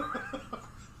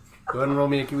ahead and roll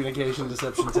me a communication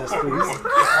deception test, please.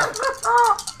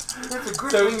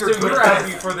 So you're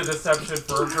asking for the deception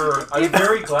for her. I'm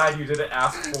very glad you didn't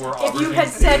ask for. If you had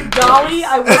said Dolly,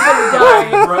 I would have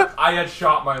died. I had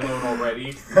shot my load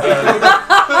already.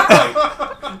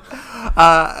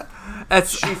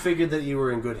 She figured that you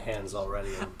were in good hands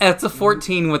already. That's a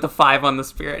 14 with a 5 on the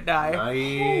spirit die.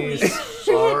 Nice.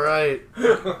 All right.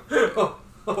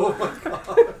 Oh my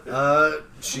god.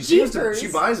 She Jeepers. she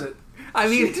buys it. I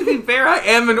mean, to be fair, I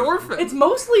am an orphan. It's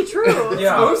mostly true.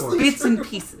 Yeah. Mostly. Bits and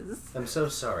pieces. I'm so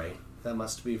sorry. That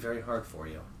must be very hard for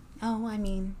you. Oh, I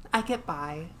mean, I get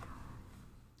by.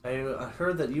 I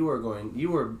heard that you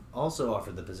were also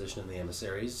offered the position in the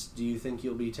emissaries. Do you think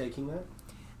you'll be taking that?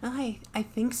 I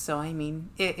think so. I mean,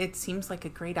 it seems like a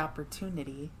great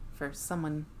opportunity for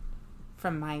someone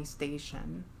from my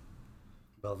station.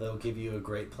 Well, they'll give you a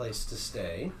great place to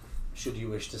stay, should you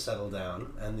wish to settle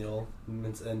down, and you'll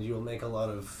make a lot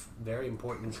of very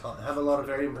important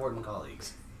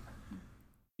colleagues.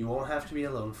 You won't have to be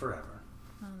alone forever.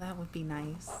 Oh, that would be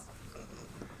nice.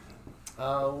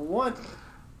 What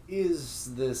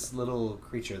is this little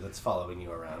creature that's following you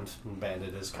around?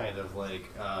 Bandit is kind of like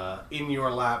in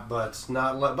your lap, but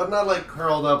not like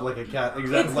curled up like a cat.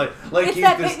 Exactly,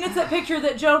 It's that picture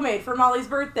that Joe made for Molly's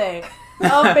birthday.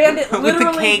 Of Bandit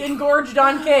literally engorged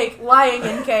on cake, lying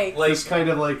in cake. Just kind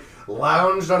of like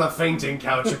lounged on a fainting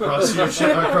couch across your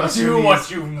across your Do knees. what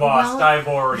you must. Well- I've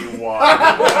already won.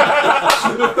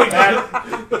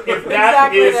 If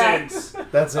that Exactly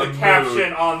isn't That's a mood.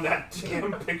 caption on that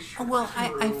damn picture. Well,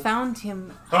 I found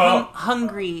him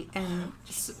hungry and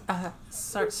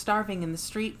starving in the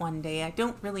street one day. I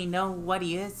don't really know what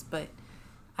he is, but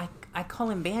I call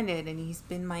him Bandit, and he's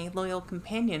been my loyal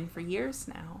companion for years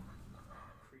now.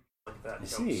 Like that, I don't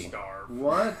see. starve.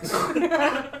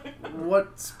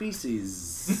 What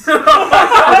species is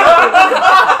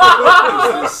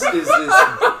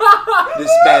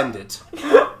this bandit?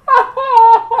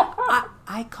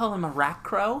 I call him a rat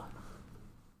crow.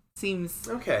 Seems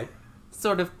Okay,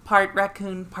 sort of part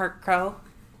raccoon, part crow.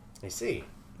 I see.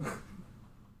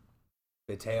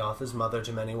 Beteoth is mother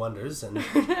to many wonders and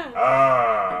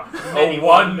Many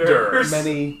wonders.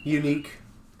 many unique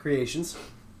creations.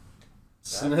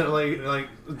 So, like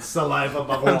saliva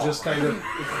bubble just kind of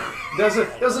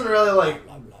doesn't really like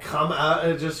come out.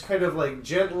 It just kind of like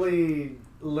gently,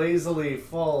 lazily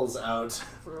falls out.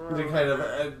 It kind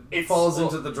of falls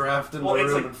into the draft in the it's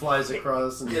room like- and flies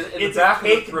across. And In It's the back a of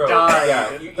the cake throat, dye.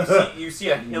 yeah, you see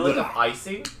a hillock of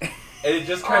icing, and it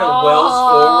just kind of wells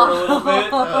forward a little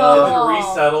bit, and then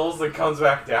resettles and comes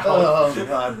back down. oh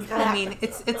god! I mean,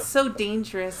 it's so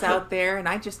dangerous out there, and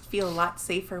I just feel a lot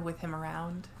safer with him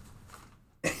around.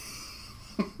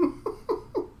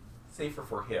 Safer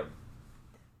for him.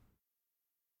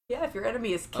 Yeah, if your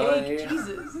enemy is cake, I-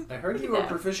 Jesus. I heard you were Yeah.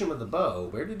 proficient with the bow.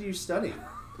 Where did you study?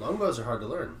 Longbows are hard to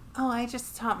learn. Oh, I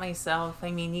just taught myself.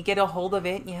 I mean, you get a hold of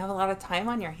it, and you have a lot of time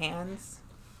on your hands.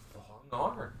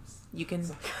 Long arms. You can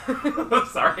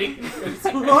Sorry.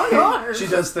 Long arms. She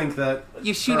does think that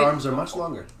you shoot her it. arms are much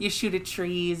longer. You shoot at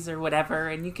trees or whatever,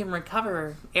 and you can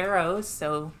recover arrows,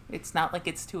 so it's not like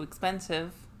it's too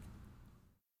expensive.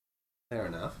 Fair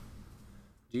enough.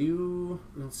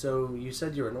 So you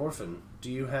said you're an orphan.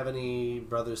 Do you have any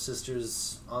brothers,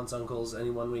 sisters, aunts, uncles,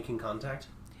 anyone we can contact?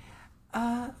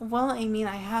 Well, I mean,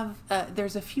 I have.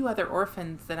 There's a few other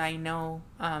orphans that I know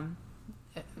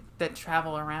that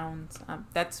travel around.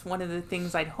 That's one of the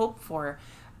things I'd hope for.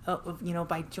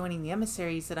 By joining the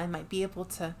emissaries, that I might be able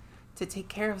to take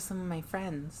care of some of my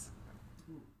friends.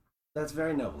 That's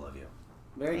very noble of you.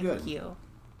 Very good. Thank you.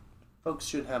 Folks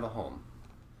should have a home.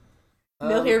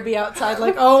 They'll hear be outside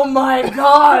like, oh my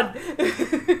god!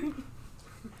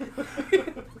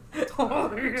 Oh,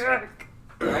 yuck.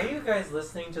 Why are you guys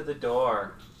listening to the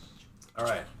door? All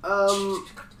right.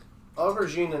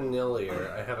 Aubergine and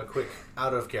Nilier, I have a quick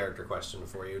out-of-character question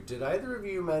for you. Did either of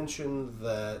you mention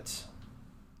that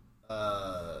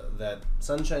that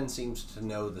Sunshine seems to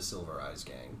know the Silver Eyes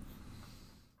gang?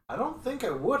 I don't think I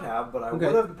would have, but I Okay.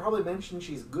 would have probably mentioned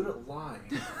she's good at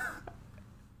lying.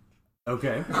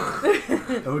 Okay.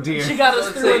 Oh dear. She got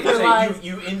us through with her lies.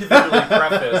 You individually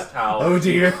prefaced how Oh,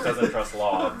 dear. he doesn't trust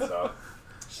law, so.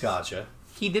 Gotcha.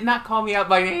 He did not call me out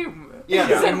by name. Yeah.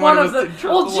 He said And one one of was them. to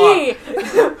Well, trust the law.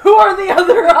 gee, who are the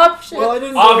other options? Well, I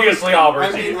didn't. Obviously, I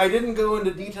Aubergine. mean, I didn't go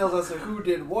into details as to who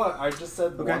did what. I just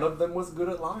said Okay. one of them was good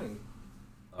at lying,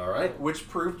 All right. which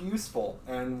proved useful,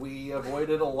 and we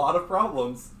avoided a lot of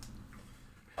problems.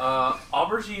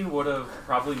 Aubergine would have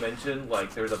probably mentioned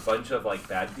like there's a bunch of like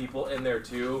bad people in there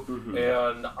too,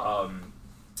 and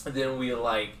then we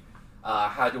like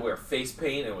had to wear face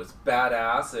paint. It was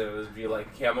badass. It would be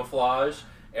like camouflage,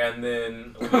 and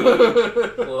then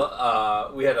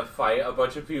we had to fight a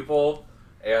bunch of people,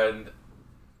 and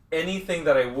anything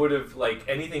that I would have like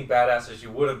anything badass that she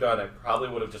would have done, I probably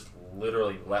would have just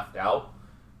literally left out.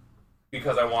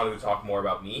 Because I wanted to talk more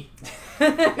about me.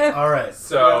 All right.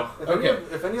 So If any of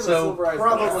the so silver eyes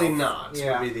probably got not out,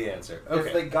 yeah. would be the answer. If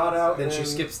Okay. they got out, Then she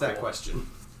skips that question.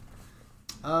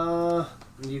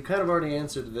 You kind of already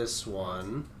answered this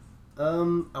one.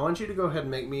 I want you to go ahead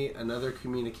and make me another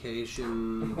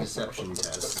communication deception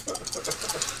test.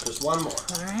 Just one more.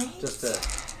 All right. Just to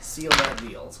seal that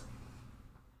deal.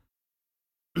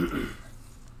 I'm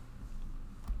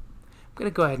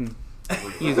gonna go ahead and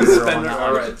use a roll on that one.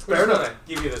 Alright, fair enough.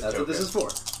 Give you this That's token, what this is for.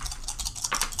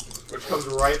 which comes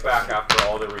right back after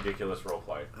all the ridiculous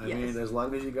roleplay. I mean, as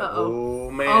long as you got... Uh-oh.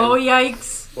 Oh, man. Oh,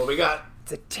 yikes. What we got?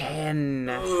 It's a 10.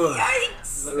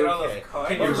 Yikes. Look at all those Okay. coins.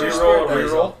 Can you reroll a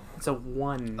reroll? It's a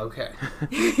 1. Okay.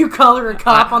 You call her a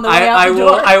cop on the way out I the will.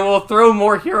 door. I will throw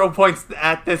more hero points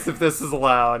at this if this is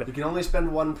allowed. You can only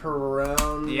spend one per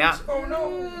round. Yeah. Oh no.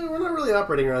 We're not really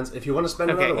operating rounds. If you want to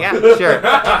spend Okay. another Yeah. one. Sure.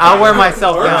 I'll wear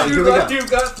myself Alright, down. here we go. You've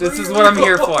got This three is what I'm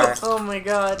here for. rerolls. Oh my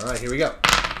god. All right, here we go.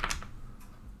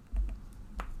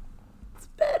 It's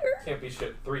better. Can't be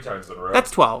shit 3 times in a row. That's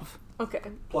 12. Okay.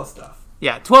 plus stuff.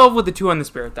 Yeah, 12 with the 2 on the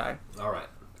spirit die. All right.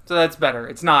 So that's better.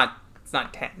 It's not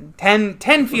 10.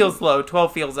 10 feels low.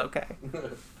 12 feels okay.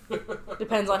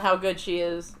 Depends on how good she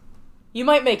is. You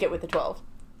might make it with the 12.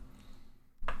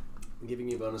 I'm giving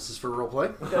you bonuses for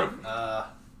roleplay.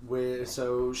 Good.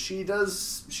 So she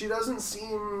doesn't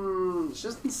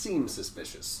seem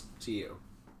suspicious to you.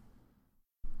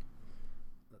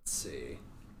 Let's see.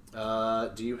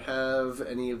 Do you have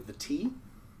any of the tea?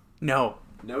 No,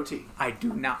 No tea. I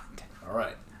do not. All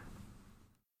right.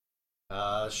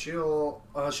 She'll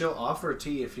offer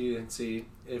tea if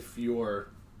you're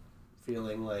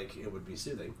feeling like it would be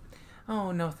soothing.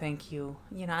 Oh no, thank you.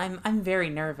 You know, I'm very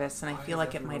nervous, and I feel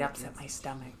like it might upset my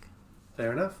stomach.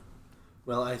 Fair enough.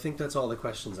 Well, I think that's all the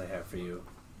questions I have for you.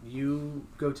 You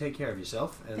go take care of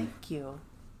yourself, and Thank you.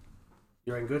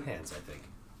 you're in good hands, I think.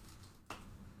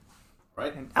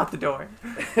 Right? And out the door.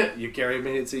 You carry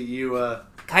me to you.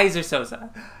 Kaiser Sosa.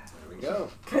 There we go.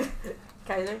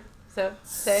 Kaiser.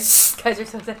 Kaiser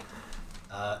Soze.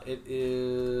 It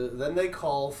is. Then they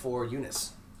call for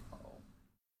Eunice.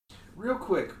 Real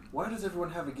quick, why does everyone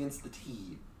have against the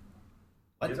tea?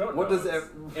 You don't What know. does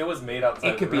It was made outside.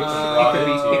 It could the be. restaurant.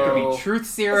 It could be truth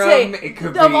serum. Say, It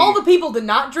could be. of all the people to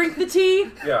not drink the tea,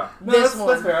 Yeah. this one.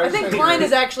 that's fair. I think just Klein figured.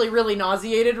 is actually really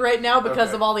nauseated right now because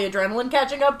Okay. of all the adrenaline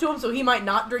catching up to him, so he might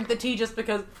not drink the tea just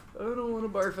because I don't want to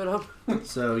barf it up.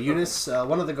 So Eunice,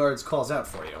 one of the guards calls out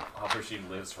for you. Aubergine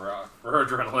lives for her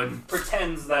adrenaline.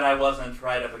 Pretends that I wasn't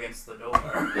right up against the door.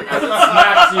 As it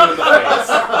smacks you in the face.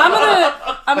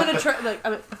 I'm gonna try.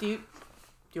 Like, do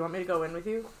you want me to go in with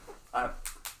you?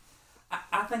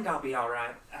 I think I'll be all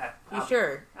right. You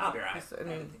sure? I'll be right. I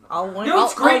mean, I'll whine, No,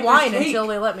 it's great, I'll whine there's cake. until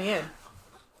they let me in.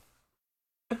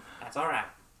 That's all right.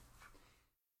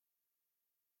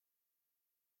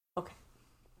 Okay.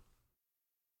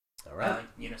 All right.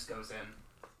 Eunice goes in.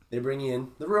 They bring you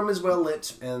in. The room is well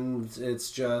lit, and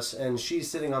and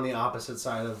she's sitting on the opposite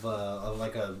side of a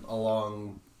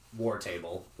long war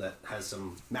table that has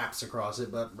some maps across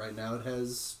it, but right now it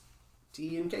has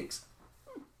tea and cakes.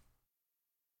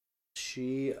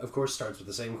 She, of course, starts with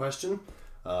the same question.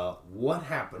 What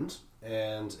happened?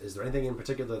 And is there anything in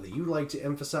particular that you'd like to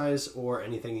emphasize, or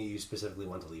anything that you specifically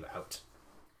want to leave out?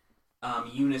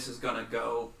 Eunice is gonna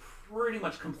go pretty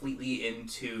much completely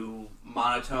into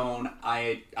monotone.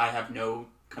 I have no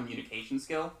communication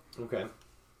skill. Okay.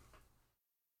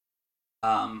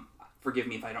 Forgive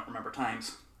me if I don't remember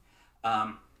times.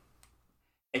 At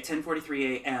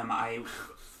 10:43 a.m., I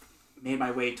made my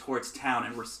way towards town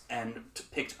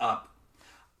picked up.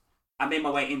 I made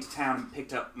my way into town and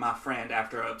picked up my friend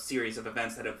after a series of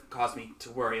events that have caused me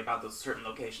to worry about the certain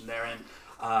location there. And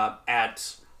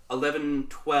at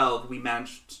 11:12, we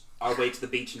managed our way to the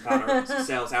beach and found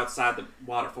ourselves outside the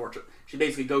water fortress. She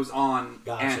basically goes on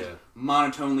and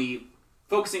monotonely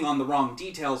focusing on the wrong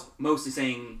details, mostly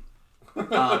saying,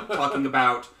 talking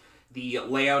about the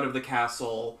layout of the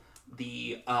castle,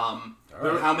 the how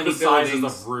many The sizes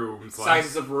buildings, of rooms,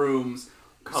 sizes of rooms,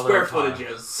 color square of tile.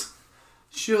 footages.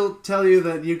 She'll tell you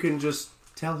that you can just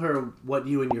tell her what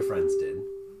you and your friends did.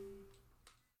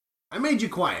 I made you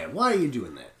quiet. Why are you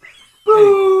doing that?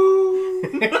 Boom!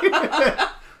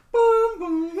 Boom,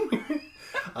 boom.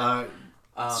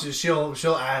 So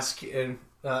she'll ask you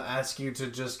to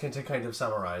just to kind of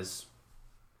summarize.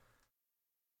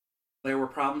 There were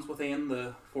problems within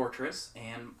the fortress,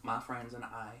 and my friends and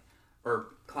I, or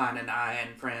Klein and I,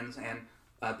 and friends, and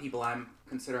people I'm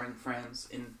considering friends,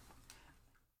 in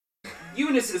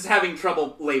Eunice is having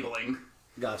trouble labeling.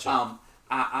 Gotcha.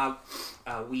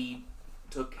 We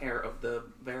took care of the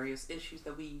various issues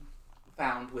that we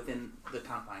found within the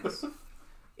confines,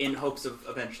 in hopes of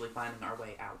eventually finding our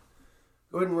way out.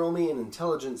 Go ahead and roll me an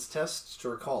intelligence test to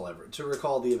recall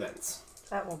the events.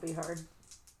 That won't be hard.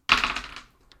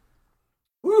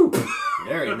 Woo!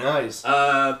 Very nice.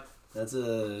 That's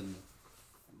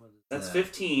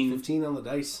 15. 15 on the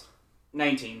dice.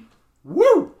 19.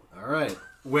 Woo! All right.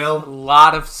 Well, A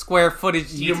lot of square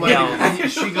footage you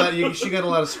details. she got a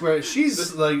lot of square.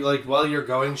 She's like while you're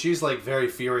going, she's like very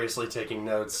furiously taking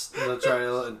notes.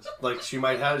 Like she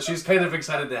might have. She's kind of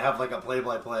excited to have like a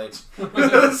play-by-play. I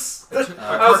was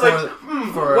like,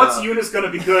 what's Eunice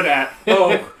gonna be good at?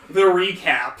 Oh, the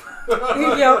recap.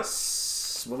 Yep.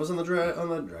 What was on the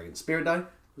dragon? Spirit die?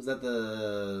 Was that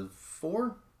the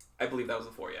 4? I believe that was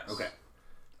a 4, yes. Okay.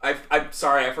 I'm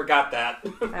sorry, I forgot that. I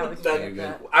always You're forget good.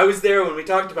 that. I was there when we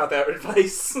talked about that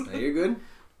advice. Now you're good.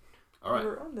 All right. We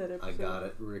were on that I episode. got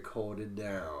it recorded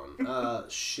down.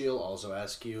 She'll also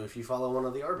ask you if you follow one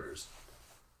of the arbiters.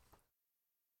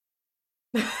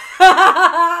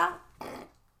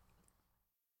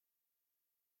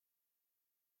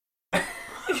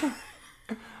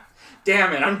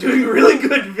 Damn it, I'm doing really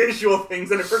good visual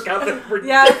things and I forgot that we're...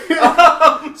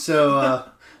 Yeah. So,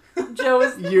 Joe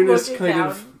is Eunice looking kind down.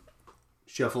 of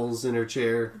shuffles in her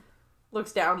chair.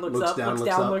 Looks down, looks Looks up, down, looks looks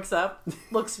down, up. looks up.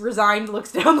 Looks resigned,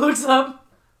 looks down, looks up.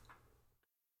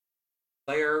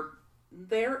 There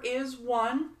is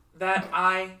one that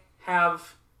I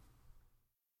have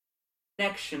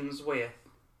connections with.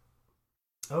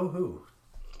 Oh, who?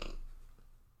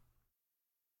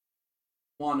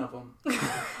 One of them.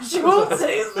 She won't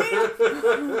say his name.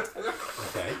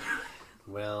 Okay.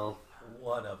 Well,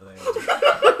 One of them.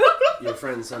 your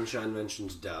friend Sunshine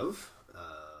mentioned Dove.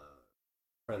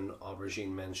 Friend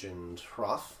Aubergine mentioned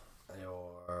Hroth.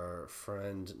 Your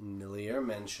friend Nilier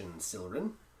mentioned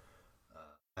Silrin.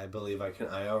 I believe I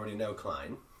already know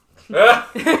Klein. Not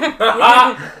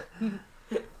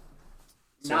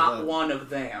one of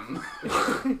them.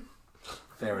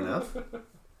 Fair enough.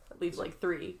 That leaves like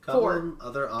 3. Couple 4.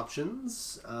 other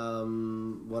options.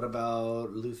 What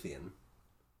about Luthien?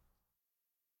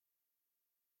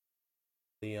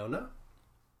 Leona?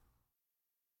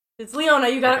 It's Leona,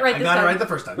 you got it right I this got time. it right the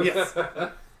first time. Yes.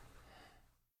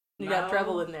 You got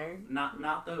Treble in there.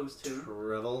 Not those two.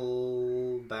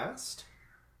 Trevel Bast?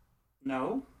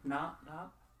 No, not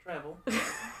Treble.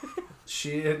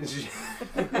 She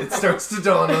it starts to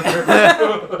dawn on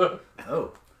her.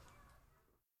 Oh.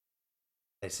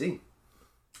 I see.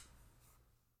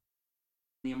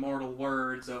 The immortal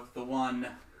words of the one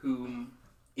whom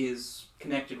is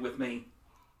connected with me.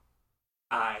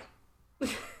 I.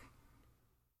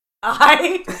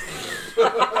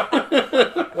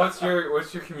 What's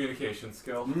your communication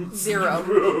skill?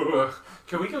 0.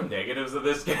 Can we go negatives of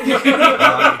this game? You can,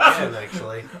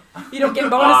 actually. You don't get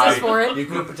bonuses for it. You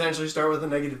could potentially start with a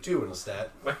 -2 in a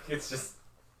stat. Like, it's just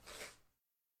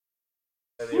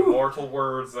the immortal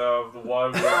words of the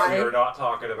one we are not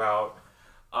talking about.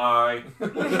 I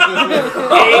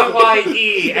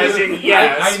AYE, as in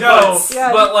yes. I know,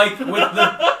 Yes. but like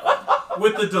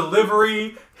with the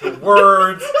delivery, the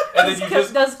words, and then you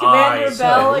just Does Commander I.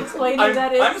 Bell explain who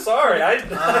that is? I'm sorry. I'm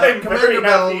very Commander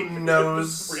Bell happy.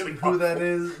 knows Really who that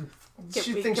is. Can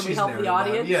She we- thinks can we she's help the narrowed it down.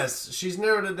 audience? Yes, she's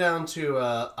narrowed it down to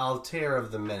Altair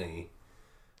of the Many,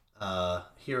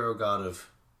 hero god of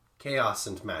chaos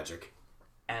and magic,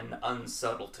 And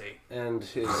unsubtlety. and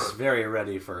is very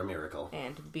ready for a miracle.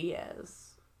 And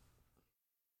BS.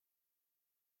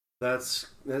 That's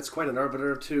quite an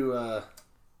arbiter to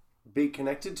be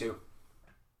connected to.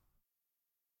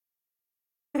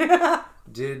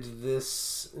 Did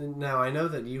this now? I know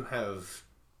that you have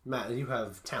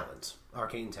talent,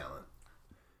 arcane talent.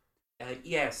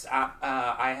 Yes,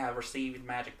 I have received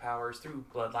magic powers through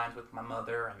bloodlines with my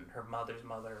mother and her mother's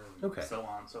mother, and Okay. so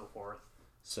on and so forth.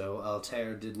 So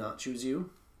Altair did not choose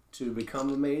you to become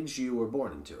a mage. You were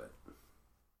born into it.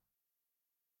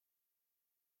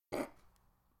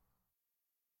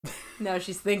 Now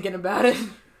she's thinking about it.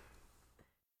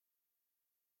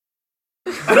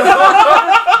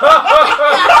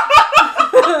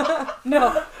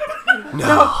 No.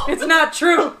 No, it's not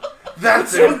true.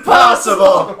 That's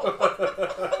impossible.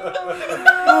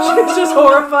 She's just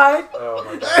horrified. Oh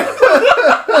my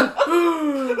god.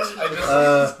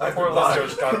 Poor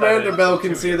listeners got Commander that Bell in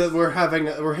can 2 see years. that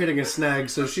we're hitting a snag,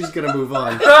 so she's gonna move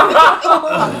on.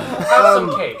 Have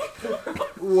some cake.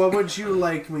 What would you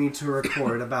like me to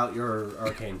report about your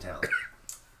arcane talent?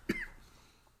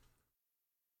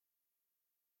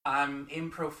 I'm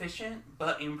improficient,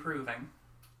 but improving.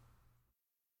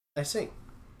 I see.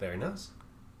 Very nice.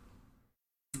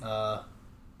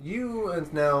 You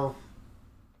and now,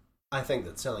 I think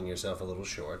that selling yourself a little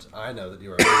short. I know that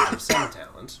you are a mage of some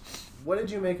talent. What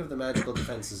did you make of the magical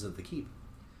defenses of the keep? Is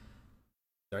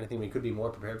there anything we could be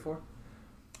more prepared for?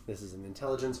 This is an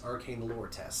intelligence arcane lore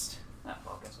test. Oh,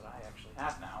 well, guess what I actually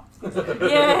have now.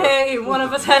 Yay! One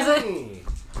of us has it.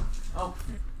 Oh.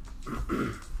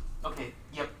 Okay,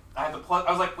 yep. I have the plus.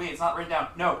 I was like, wait, it's not written down.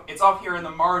 No, it's off here in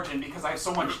the margin because I have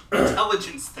so much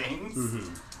intelligence things.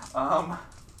 Mm-hmm.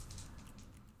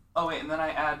 Oh, wait, and then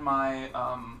I add my,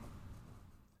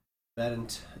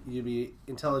 That you'd be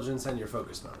intelligence and your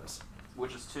focus bonus.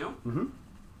 which is 2. Mm-hmm.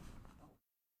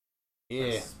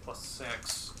 Yeah. That's plus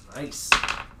 6. Nice.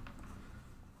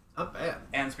 Not bad.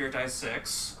 And Spirit Die is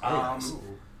 6. Very nice.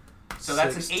 So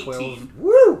that's 6, an 18. 12.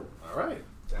 Woo! Alright.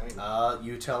 Dang.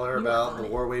 You tell her about the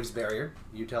War Waves barrier.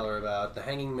 You tell her about the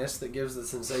hanging mist that gives the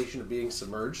sensation of being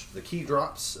submerged. The key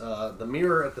drops. The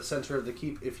mirror at the center of the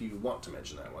keep, if you want to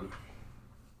mention that one.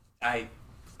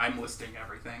 I'm listing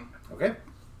everything. Okay.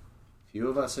 Few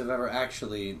of us have ever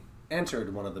actually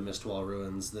entered one of the Mistwall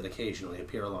ruins that occasionally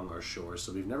appear along our shores,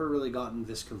 so we've never really gotten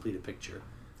this complete a picture.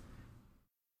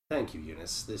 Thank you,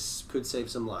 Eunice. This could save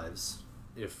some lives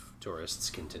if tourists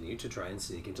continue to try and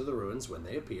sneak into the ruins when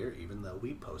they appear, even though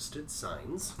we posted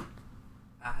signs.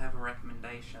 I have a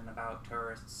recommendation about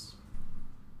tourists.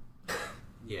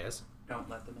 Yes. Don't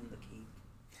let them in the keep.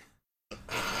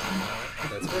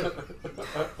 That's good.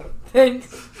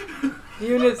 Thanks.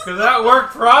 Eunice. Because that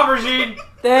worked for Aubergine!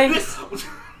 Thanks.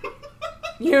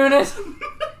 Eunice.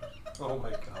 Oh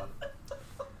my god.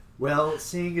 Well,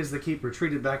 seeing as the keep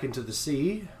retreated back into the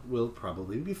sea, we'll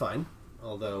probably be fine.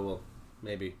 Although, well,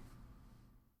 maybe.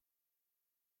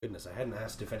 Goodness, I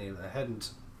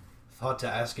hadn't thought to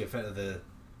ask if any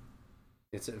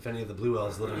of the blue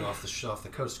elves living off the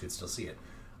coast could still see it.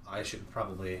 I should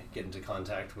probably get into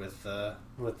contact with the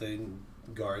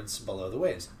guards below the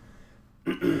waves.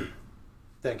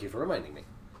 Thank you for reminding me.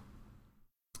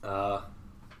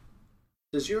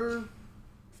 Does your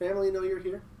family know you're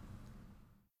here?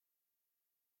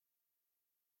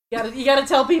 You gotta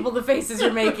tell people the faces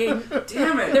you're making.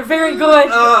 Damn it! They're very good.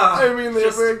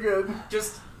 They're very good.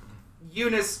 Just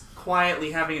Eunice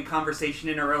quietly having a conversation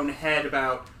in her own head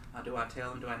about, do I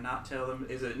tell them? Do I not tell them?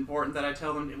 Is it important that I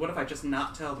tell them? What if I just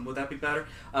not tell them? Would that be better?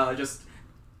 Like...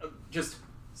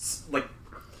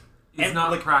 It's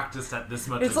not practiced at this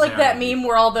much. It's like that meme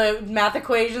where all the math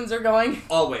equations are going.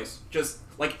 Always. Just,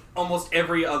 like, almost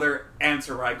every other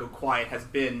answer where I go quiet has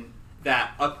been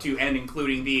that, up to and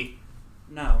including the,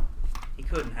 no, he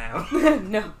couldn't have.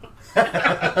 No.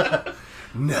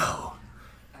 No.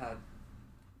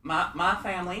 My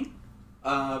family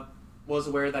was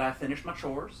aware that I finished my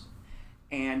chores,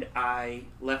 and I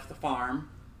left the farm.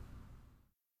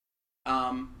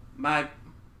 My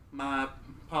pa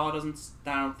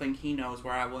I don't think he knows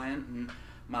where I went, and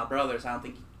my brothers, I don't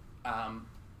think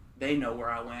they know where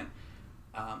I went.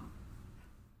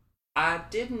 I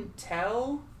didn't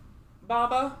tell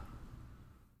Baba,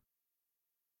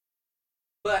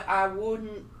 but I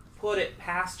wouldn't put it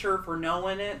past her for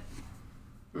knowing it.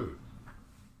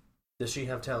 Does she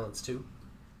have talents too?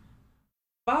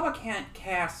 Baba can't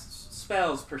cast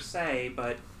spells per se,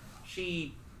 but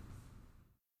she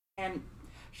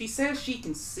says she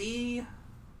can see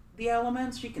the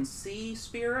elements, she can see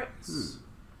spirits.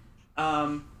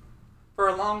 For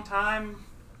a long time,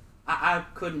 I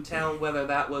couldn't tell whether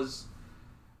that was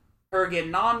her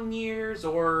getting on in years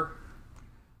or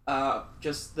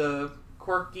just the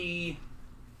quirky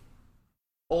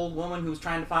old woman who's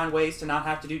trying to find ways to not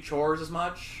have to do chores as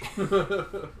much.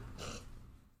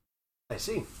 I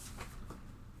see.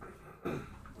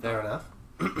 Fair enough.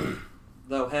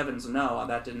 Though heavens no,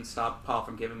 that didn't stop Pa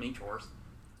from giving me chores.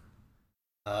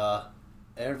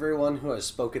 Everyone who has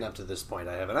spoken up to this point,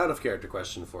 I have an out-of-character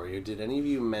question for you. Did any of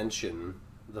you mention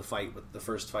the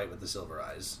first fight with the Silver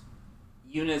Eyes?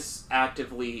 Eunice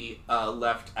actively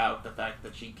left out the fact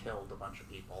that she killed a bunch of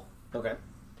people. Okay.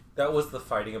 That was the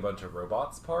fighting a bunch of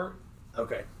robots part.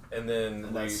 Okay. And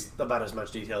then That's about as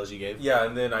much detail as you gave? Yeah,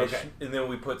 and then Okay. and then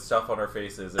we put stuff on our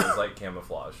faces. It was like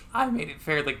camouflage. I made it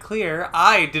fairly clear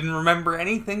I didn't remember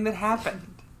anything that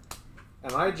happened.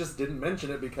 And I just didn't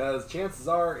mention it because chances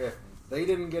are, if they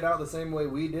didn't get out the same way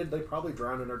we did, they probably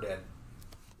drowned and are dead.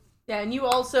 Yeah, and you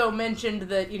also mentioned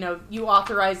that, you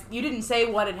authorized... You didn't say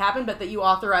what had happened, but that you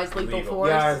authorized lethal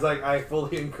force. Yeah, I was like, I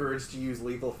fully encourage to use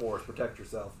lethal force. Protect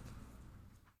yourself.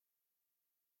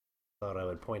 Thought I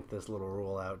would point this little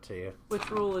rule out to you. Which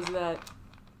rule is that?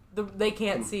 They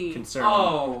can't see. Concern.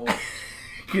 Oh.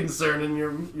 Concerning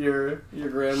your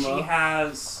grandma. She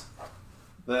has...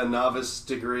 The novice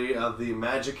degree of the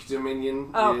Magic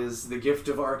Dominion is the gift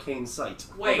of arcane sight.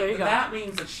 Wait, there you go. that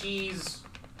means that she's...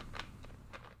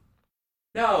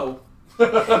 No. This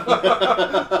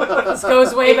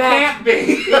goes way It back. can't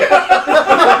be.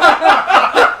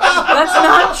 That's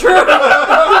not true.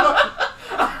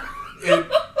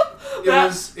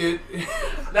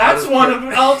 That's one of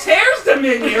Altair's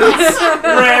dominions.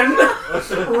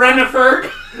 Renneferg.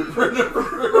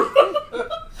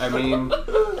 I mean,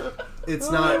 it's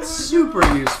not super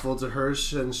useful to her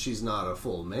since she's not a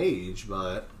full mage,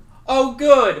 but... Oh,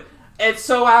 good. It's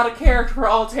so out of character for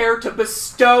Altair to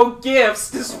bestow gifts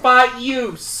despite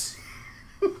use.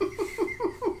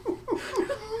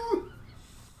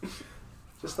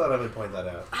 Just thought I would point that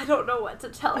out. I don't know what to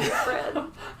tell you, Fred.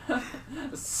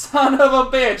 Son of a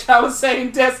bitch! I was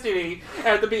saying Destiny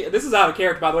at the This is out of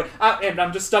character, by the way, and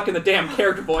I'm just stuck in the damn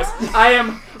character voice.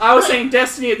 I was saying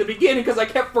Destiny at the beginning because I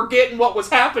kept forgetting what was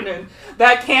happening.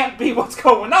 That can't be what's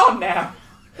going on now.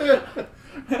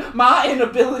 My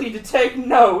inability to take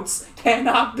notes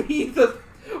cannot be the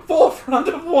forefront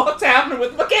of what's happening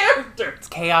with my character. It's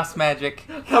chaos magic.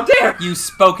 How dare you!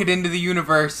 Spoke it into the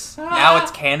universe. Now it's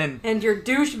canon. And your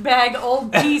douchebag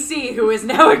old PC, who is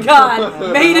now a god,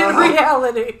 made it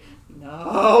reality.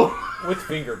 No. With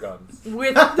finger guns.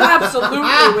 Absolutely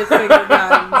with finger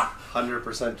guns.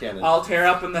 100% canon. I'll tear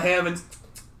up in the heavens.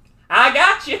 I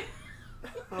got you.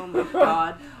 Oh my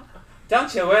god.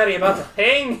 Don't you worry about a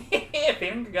thing.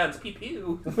 Finger guns, pew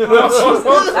pew. That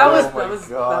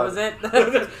was it.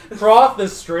 Proth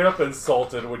is straight up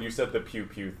insulted when you said the pew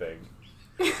pew thing.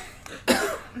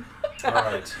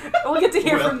 Alright. We'll get to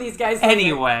hear from these guys later.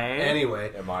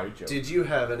 Anyway. Am I joking? Did you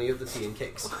have any of the tea and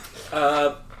cakes?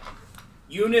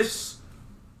 Eunice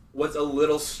was a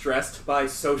little stressed by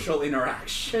social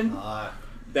interaction.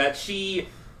 That she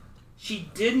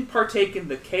didn't partake in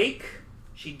the cake.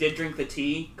 She did drink the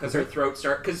tea because her throat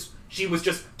started... Because she was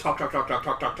just talk.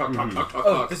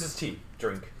 Oh, this is tea.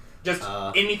 Drink. Just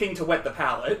anything to wet the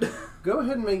palate. Go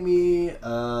ahead and make me...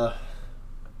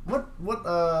 What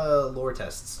lore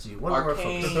tests do you want?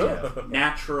 Arcane,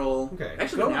 natural... Okay.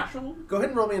 Actually, natural? Go ahead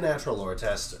and roll me a natural lore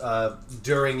test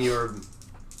during your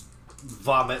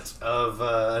vomit of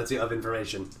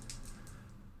information.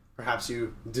 Perhaps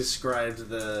you described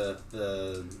the...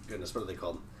 Goodness, what are they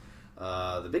called?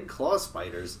 The big claw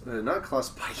spiders. Not claw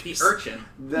spiders. The urchin.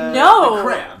 The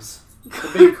crabs. The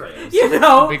big crabs.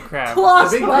 Big crab. Claw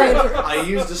The big spider. crab. I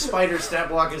used a spider stat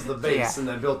block as the base, and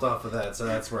I built off of that, so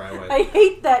that's where I went. I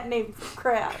hate that name for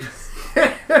crabs.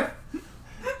 They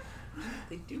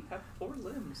do have 4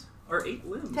 limbs. Or 8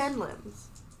 limbs. 10 limbs.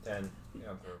 10.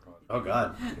 Yeah, Oh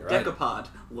god, you're right. Decapod.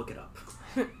 Look it up.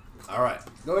 Alright,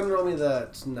 go ahead and roll me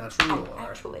that natural lore.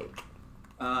 Actually.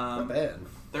 Not bad.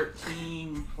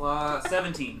 13 plus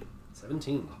 17.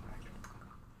 17.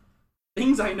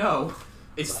 Things I know.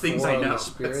 It's things I know. The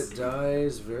spirit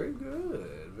dies. Very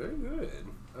good. Very good.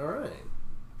 Alright.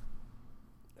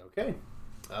 Okay.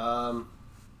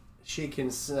 She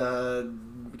can...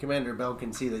 Commander Bell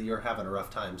can see that you're having a rough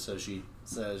time, so she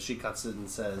says... She cuts it and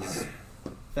says,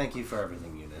 "Thank you for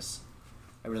everything, Eunice.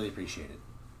 I really appreciate it.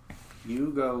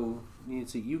 You go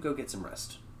get some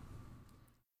rest.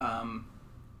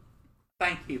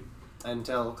 Thank you. And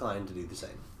tell Klein to do the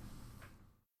same.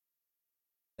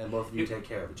 And both of you take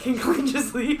care of each Can other." we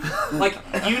just leave? Like,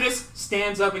 Eunice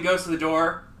stands up and goes to the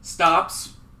door,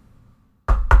 stops.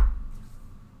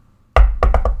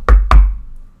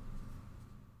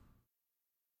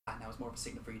 That was more of a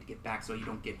signal for you to get back so you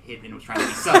don't get hit and it was trying to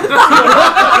be sudden. I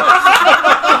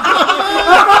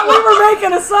thought we were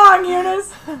making a song,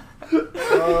 Eunice.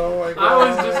 Oh my god. I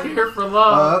was just here for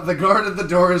love. The guard at the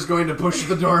door is going to push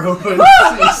the door open.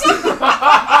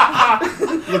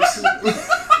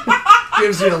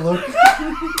 Gives you a look.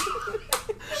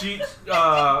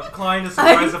 Klein is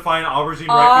surprised to find Aubergine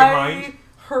right behind. I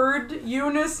heard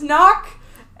Eunice knock,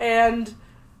 and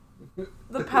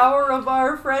the power of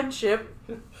our friendship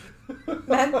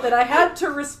meant that I had to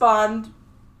respond.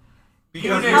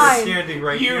 Because Eunice- you're standing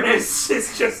right here. Eunice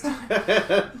is just...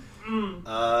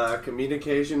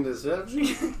 Communication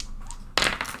deception.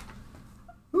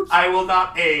 I will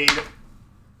not aid.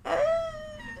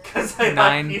 Because I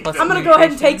 9 plus I'm gonna go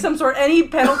ahead and take any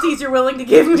penalties you're willing to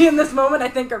give me in this moment. I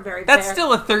think are very That's fair.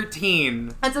 still a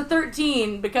 13. That's a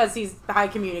 13 because he's high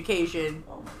communication.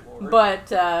 Oh my lord.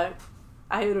 But I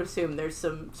would assume there's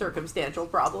some circumstantial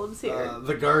problems here.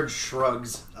 The guard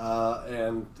shrugs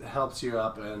and helps you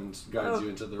up and guides you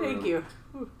into the room. Thank you.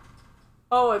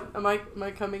 Oh, am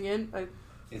I coming in?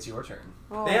 It's your turn.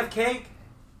 Oh. They have cake.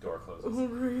 Door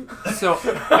closes. So,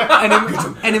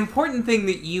 an important thing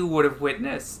that you would have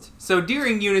witnessed. So,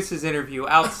 during Eunice's interview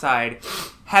outside,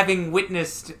 having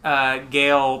witnessed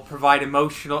Gale provide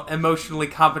emotionally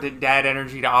competent dad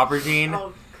energy to Aubergine,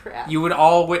 Oh, crap. you would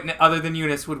all witness, other than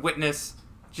Eunice, would witness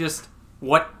just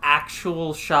what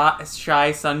actual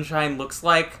shy Sunshine looks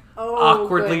like,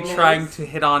 awkwardly goodness. trying to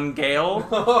hit on Gale.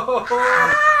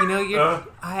 You know, you're.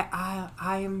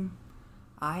 I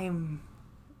am.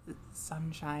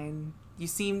 Sunshine. You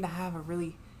seem to have a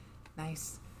really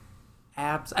nice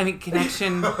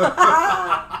connection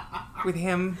with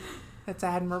him. That's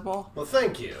admirable. Well,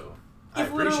 thank you. I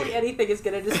If literally appreciate it. anything is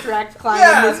going to distract Klein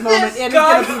in this moment, it is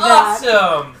going to be that.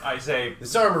 Awesome. I say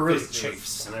This armor really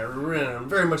chafes, and I'm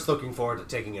very much looking forward to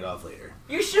taking it off later.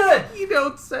 you should. You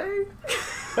don't say.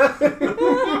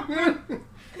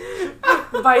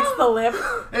 Bites the lip.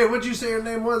 Hey, what'd you say your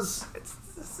name was?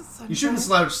 You shouldn't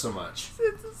slouch so much.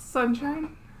 It's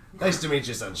Sunshine. Nice to meet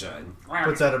you, Sunshine.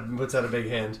 Puts out a big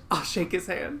hand. I'll shake his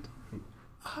hand.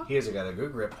 He hasn't got a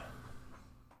good grip.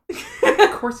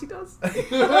 Of course he does.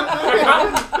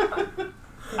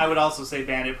 I would also say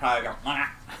Bandit probably got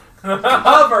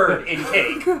covered in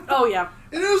cake. Oh, yeah.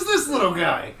 And who's this little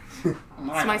guy?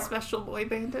 It's my special boy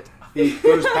Bandit. He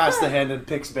goes past the hand and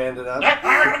picks Bandit up.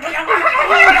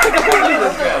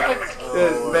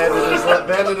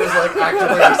 Bandit is like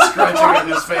actively scratching at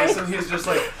his face, and he's just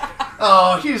like,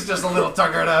 oh, he's just a little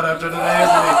tuckered out after today,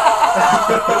 isn't he?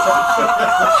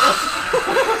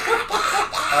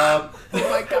 Oh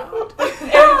my god.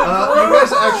 You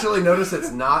guys actually notice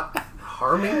it's not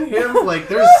harming him. Like,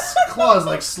 there's claws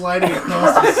like sliding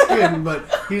across his skin, but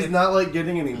he's not like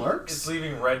getting any marks. It's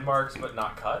leaving red marks, but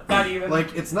not cut. Not even.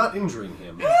 Like, it's not injuring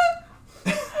him.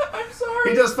 I'm sorry.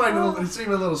 He does find it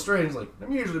seem a little strange. Like,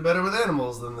 I'm usually better with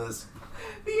animals than this.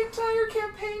 The entire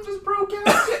campaign just broke out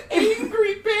to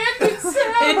angry bandit sound.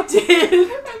 It did. And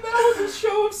that was a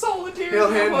show of solidarity. He'll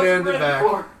hand I wasn't Bandit ready back.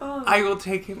 for. I will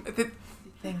take him.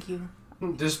 Thank you.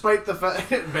 Despite the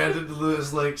fact Bandit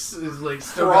is like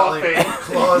still got like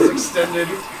claws extended,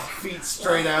 feet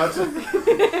straight out.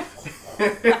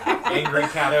 Angry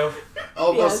Cato.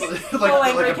 Almost Yes. like, Full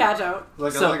angry like, cat out.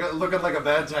 looking like a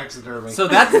bad taxidermy. So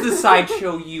that's the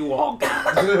sideshow you all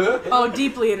got. Oh,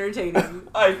 deeply entertaining.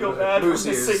 I feel bad for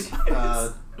Boosier's,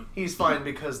 missing. he's fine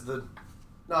because the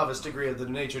novice degree of the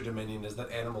nature dominion is that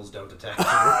animals don't attack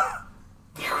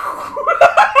you.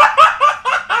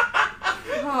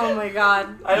 Oh my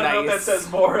god. I don't know if that Nice. says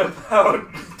more about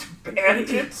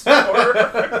bandits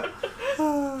or...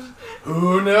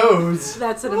 Who knows?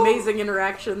 That's an amazing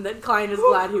interaction that Klein is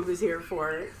glad he was here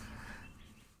for.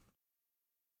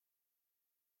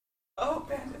 Oh,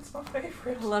 bandits, my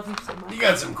favorite. I love him so much. You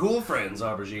got some cool friends,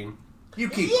 Aubergine. You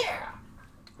keep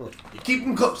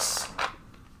them close.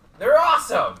 They're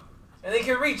awesome, and they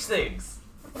can reach things.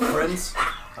 Friends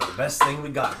are the best thing we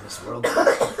got in this world.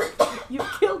 You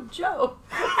killed Joe.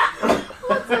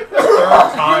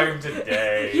 Time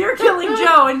today. You're killing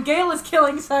Joe, and Gale is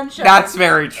killing Sunshine. That's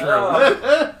very true.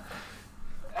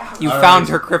 You All found right.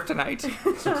 her kryptonite,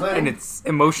 So and Klein, it's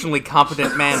emotionally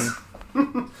competent men.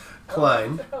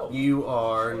 Klein, you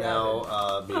are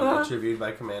now being interviewed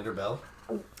by Commander Bell.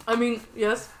 I mean,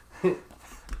 yes. Eunice,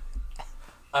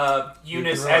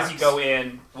 can as you relax. go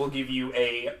in, will give you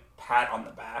a pat on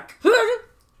the back.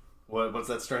 What's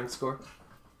that strength score?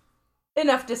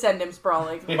 Enough to send him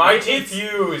sprawling. Mighty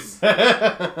Fuse.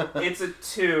 It's a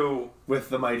 2 With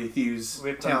the Mighty Thews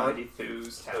with the talent. Mighty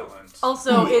Thews talent.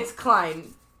 Also, it's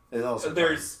Klein. It's also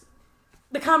There's...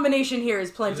 The combination here is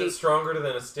Is plenty. it stronger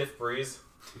than a stiff breeze?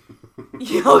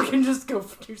 Y'all can just go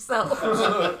for yourself.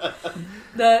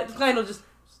 The Klein will just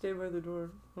stay by the door.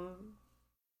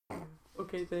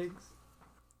 Okay, thanks.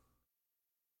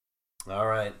 All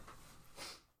right.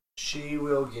 She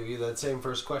will give you that same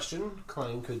first question.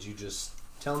 Klein, could you just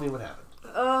tell me what happened?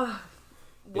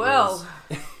 Well,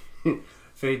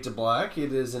 Fade to Black.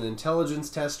 It is an intelligence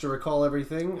test to recall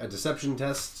everything, a deception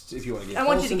test if you want to get I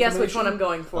want false you to guess which one I'm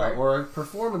information, going for. or a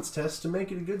performance test to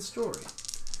make it a good story.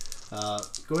 Go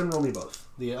ahead and roll me both.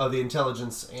 The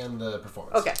intelligence and the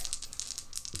performance. Okay.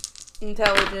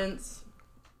 Intelligence.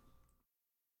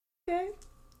 Okay.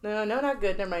 No, not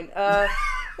good. Never mind. No,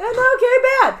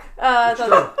 okay,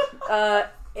 bad.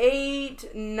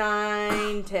 8,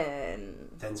 9, 10.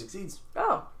 10 succeeds.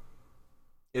 Oh.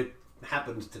 It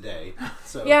happened today.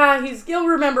 So Yeah, he'll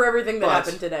remember everything that But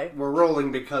happened today. We're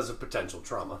rolling because of potential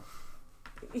trauma.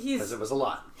 Because it was a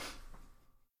lot.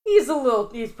 He's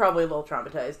probably a little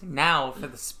traumatized. Now for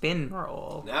the spin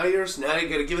roll. Now you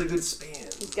gotta give it a good spin.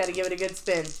 He's got to give it a good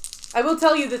spin. I will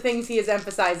tell you the things he is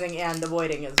emphasizing and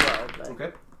avoiding as well. But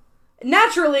Okay.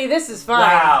 naturally, this is fine.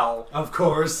 Wow. Of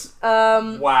course.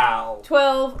 Wow.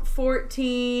 12,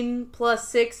 14 plus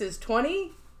 6 is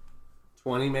 20.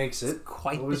 20 makes it.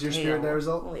 Quite What was the your spirit tale. die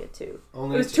result? Only a 2.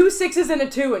 Only It was a 2. 2 6s and a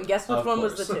 2, and guess which Of one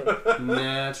was the course. 2?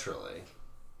 Naturally.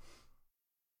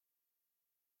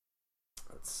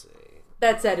 Let's see.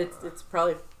 That said, it's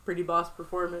probably a pretty boss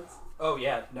performance. Oh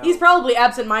yeah, no. He's probably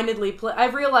absentmindedly.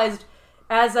 I've realized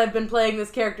as I've been playing this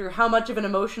character how much of an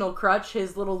emotional crutch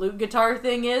his little lute guitar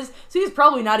thing is. So he's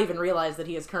probably not even realized that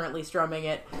he is currently strumming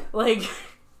it. Like,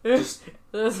 this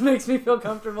makes me feel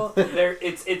comfortable.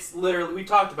 It's literally, we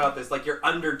talked about this, like your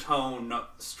undertone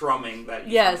strumming that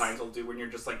you Yes. sometimes will do when you're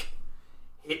just like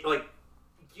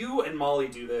you and Molly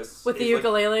do this With the It's like-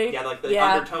 ukulele? yeah, like the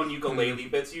Yeah. undertone ukulele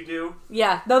bits you do.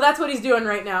 Yeah, no, that's what he's doing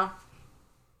right now.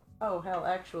 Oh hell,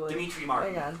 actually. Dimitri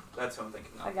Martin. Hang on, That's who I'm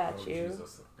thinking of. I got Oh, you.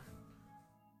 Jesus.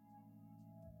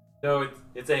 No,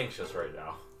 it's anxious right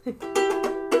now.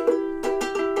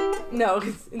 No,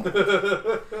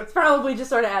 it's probably just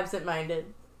sort of absent-minded.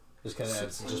 Just kind of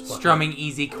just pluck Strumming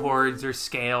easy chords or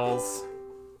scales.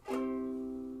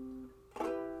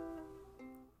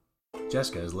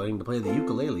 Jessica is learning to play the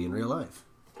ukulele in real life.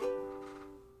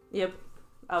 Yep.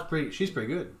 She's pretty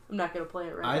good. I'm not gonna play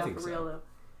it right I now think for so. real though.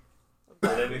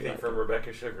 And anything from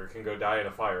Rebecca Sugar can go die in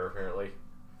a fire, apparently.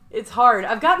 It's hard.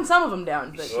 I've gotten some of them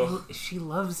down, but She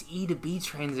loves E to B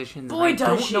transitions. Boy, and I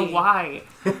does don't know she. why.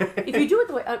 if you do it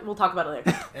the way we'll talk about it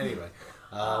later. Anyway,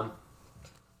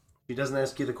 she doesn't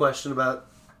ask you the question about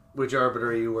which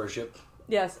arbiter you worship.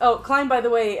 Yes. Oh, Klein, by the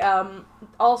way,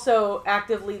 also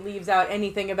actively leaves out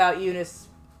anything about Eunice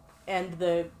and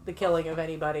the killing of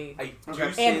anybody, I do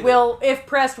Okay. say and that- will, if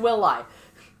pressed, will lie.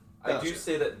 I do Gotcha.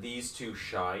 say that these two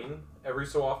shine every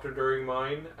so often during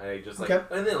mine. I just like,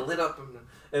 Okay. and then it lit up,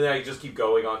 and then I just keep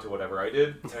going on to whatever I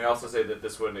did. And I also say that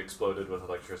this one exploded with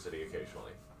electricity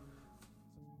occasionally.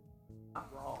 Not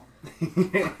wrong.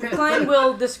 Klein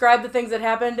will describe the things that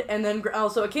happened, and then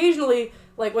also occasionally,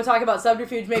 like, we'll talk about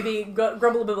subterfuge, maybe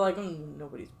grumble a bit like,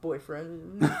 nobody's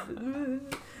boyfriend.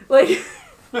 Like,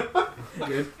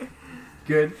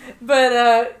 Good.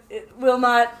 but it will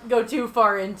not go too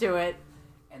far into it.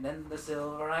 And then the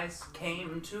Silver Eyes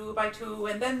came 2 by 2,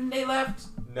 and then they left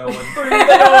No one. through the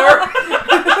door.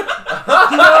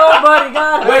 Nobody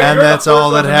got her. And that's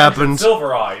all that happened.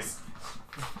 Silver Eyes.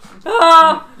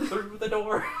 Ah! Through the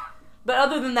door. But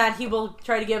other than that, he will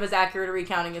try to give as accurate a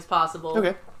recounting as possible.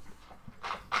 Okay.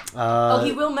 Oh,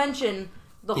 he will mention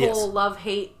the yes. whole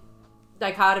love-hate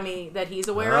dichotomy that he's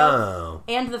aware of,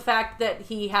 and the fact that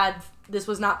this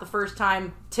was not the first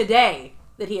time today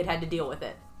that he had to deal with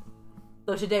it.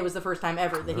 Though today was the first time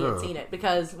ever that he had seen it,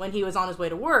 because when he was on his way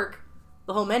to work,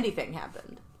 the whole Mendy thing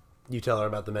happened. You tell her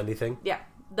about the Mendy thing? Yeah.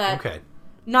 That, Okay.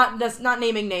 Not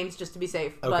naming names just to be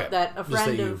safe, Okay. but that a Just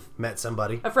friend that of you met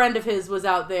somebody. a friend of his was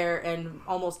out there and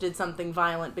almost did something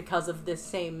violent because of this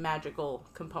same magical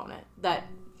component that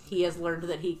he has learned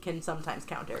that he can sometimes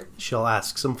counter. She'll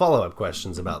ask some follow-up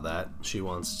questions about that. She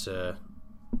wants to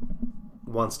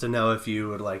know if you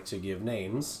would like to give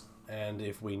names, and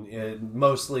if we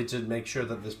mostly to make sure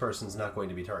that this person's not going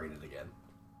to be targeted again.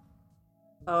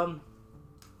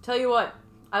 Tell you what,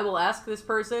 I will ask this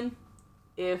person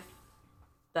if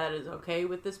that is okay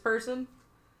with this person,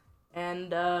 and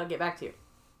get back to you.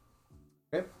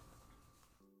 Okay.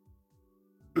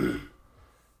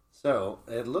 So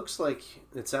it looks like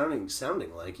it's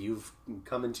sounding like you've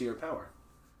come into your power.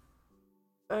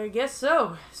 I guess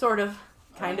so, sort of,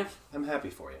 kind of. I'm happy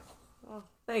for you. Well,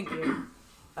 thank you.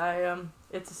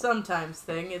 It's a sometimes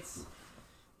thing. It's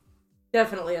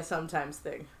definitely a sometimes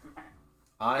thing.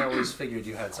 I always figured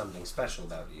you had something special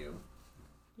about you.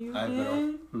 You I've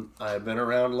did? I've been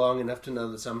around long enough to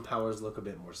know that some powers look a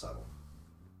bit more subtle.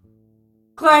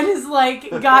 Klein is like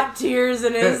got tears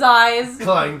in his eyes.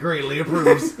 Klein greatly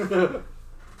approves.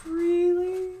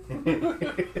 Really?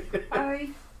 I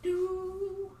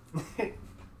do.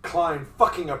 Klein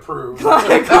fucking approves.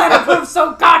 Klein approves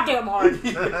so goddamn hard.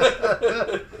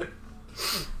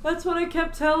 That's what I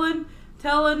kept telling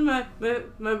my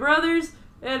brothers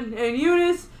and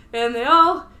Eunice, and they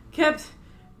all kept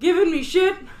giving me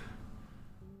shit.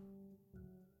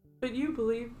 But you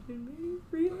believed in me,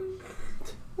 really?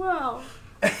 Wow.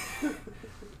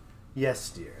 Yes,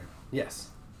 dear. Yes.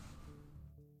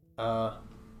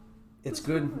 It's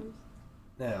good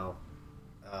now.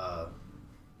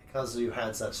 Because you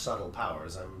had such subtle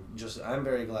powers, I'm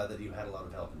very glad that you had a lot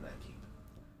of help in that keep.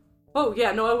 Oh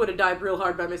yeah, no, I would have died real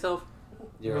hard by myself.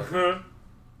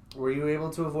 Were you able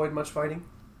to avoid much fighting?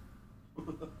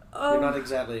 You're not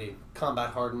exactly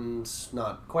combat hardened,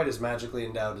 not quite as magically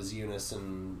endowed as Eunice,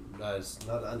 and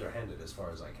not underhanded as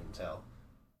far as I can tell.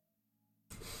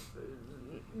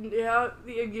 Yeah,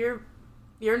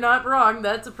 you're not wrong.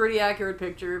 That's a pretty accurate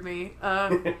picture of me.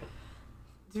 To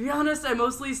be honest, I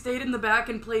mostly stayed in the back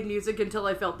and played music until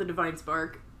I felt the divine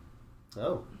spark.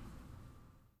 Oh.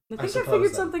 I think I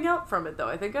figured something out from it, though.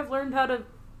 I think I've learned how to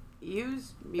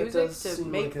use music to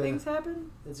make things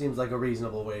happen. It seems like a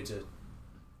reasonable way to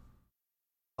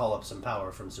call up some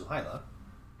power from Suhaila,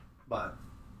 but...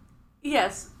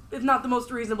 Yes, it's not the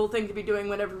most reasonable thing to be doing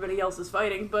when everybody else is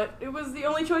fighting, but it was the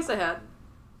only choice I had.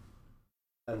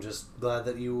 I'm just glad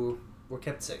that you were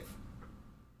kept safe.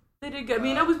 They did good. I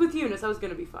mean, I was with Eunice. I was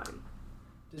going to be fine.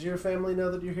 Does your family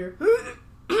know that you're here?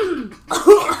 Glenn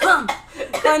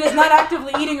is not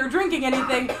actively eating or drinking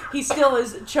anything. He still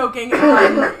is choking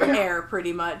on air,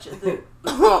 pretty much. And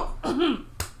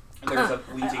there's a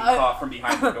bleating cough from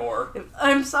behind the door.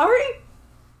 I'm sorry?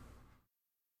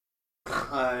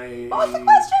 What was the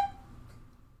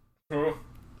question?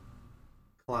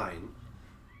 Klein.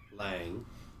 Lang.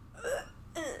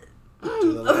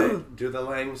 Do the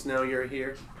Langs know you're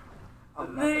here?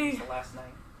 It's the last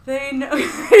night. They know.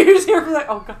 You're just here for like,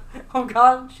 oh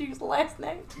god, she's the last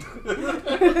night.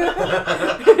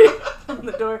 On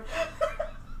the door.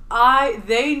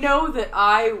 They know that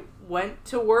I went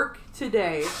to work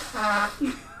today.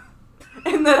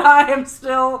 And that I am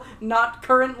still not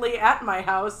currently at my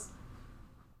house.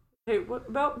 Hey, what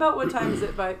about what time is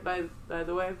it? By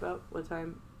the way, about what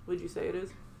time would you say it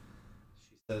is?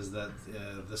 She says that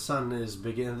the sun is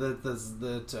goodness,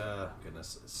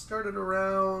 it started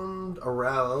around a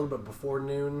little bit before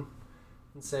noon,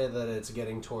 and say that it's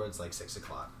getting towards like 6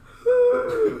 o'clock.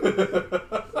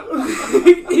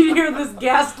 You hear this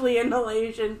ghastly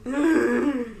inhalation.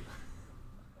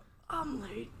 I'm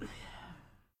late.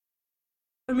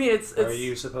 I mean, it's. Are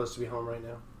you supposed to be home right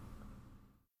now?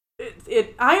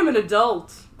 I am an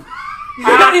adult.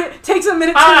 It takes a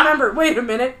minute to remember. Wait a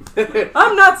minute.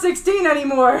 I'm not 16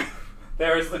 anymore.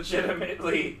 There is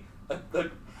legitimately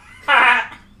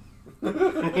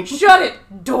Shut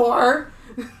it, door.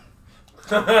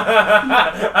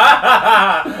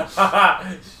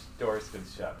 Doors can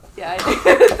shut. Yeah,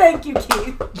 thank you,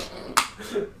 Keith.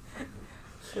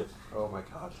 Oh my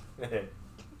god.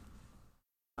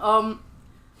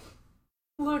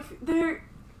 Look, there.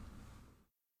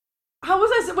 How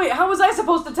was I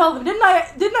supposed to tell them? Didn't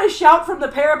I shout from the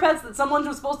parapets that someone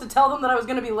was supposed to tell them that I was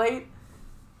going to be late?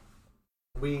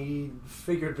 We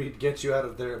figured we'd get you out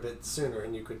of there a bit sooner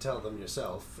and you could tell them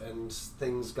yourself, and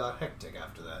things got hectic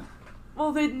after that.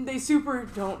 Well, they super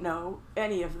don't know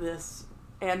any of this,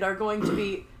 and are going to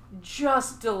be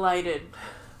just delighted.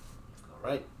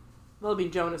 Alright. Well, I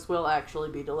mean, Jonas will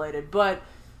actually be delighted, but...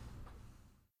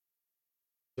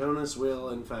 Jonas will,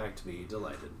 in fact, be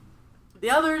delighted. The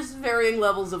others, varying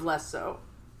levels of less so.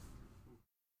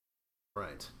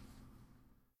 Right.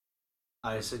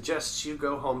 I suggest you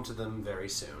go home to them very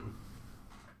soon.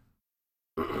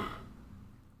 Do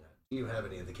you have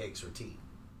any of the cakes or tea?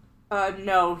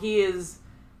 No, he is...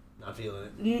 Not feeling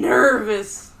it?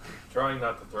 Nervous. Trying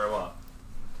not to throw up.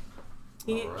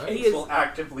 He Cakes is... will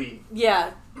actively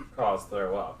cause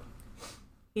throw up.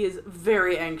 He is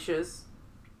very anxious.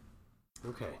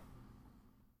 Okay.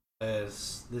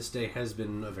 As this day has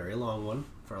been a very long one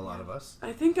for a lot of us.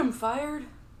 I think I'm fired.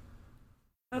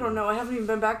 I don't know, I haven't even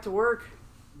been back to work.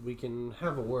 We can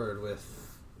have a word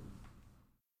with...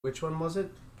 Which one was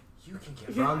it? You can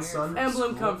get Bronze Sun?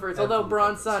 Emblem Comforts, although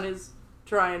Bronze Sun is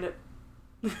trying to...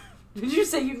 Did you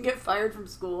say you can get fired from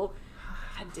school?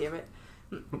 God damn it.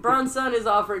 Bronze Sun is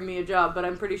offering me a job, but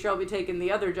I'm pretty sure I'll be taking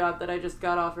the other job that I just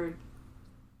got offered.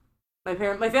 My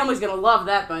family's gonna love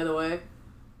that, by the way.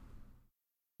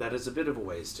 That is a bit of a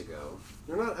ways to go.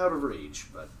 You're not out of reach,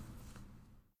 but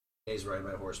days riding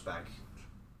by horseback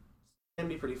can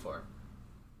be pretty far.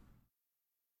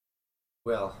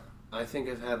 Well, I think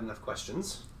I've had enough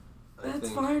questions.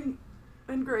 That's fine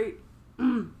and great.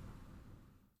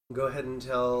 Go ahead and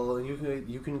tell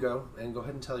you can go and go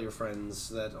ahead and tell your friends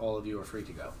that all of you are free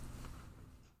to go.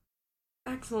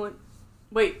 Excellent.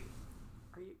 Wait,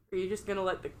 are you just gonna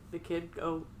let the kid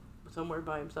go somewhere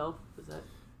by himself? Is that?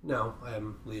 No, I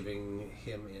am leaving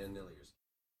him in Nilir's.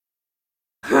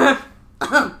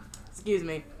 Excuse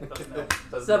me.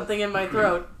 Does Something in my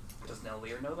throat. Does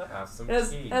Nelir know that? Have some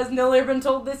Has tea. Nilir been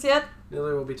told this yet?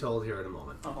 Nilir will be told here in a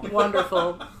moment. Oh.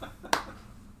 Wonderful.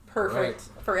 Perfect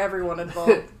for everyone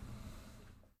involved.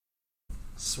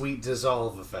 Sweet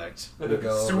dissolve effect. We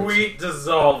go Sweet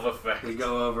dissolve effect. We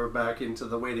go over back into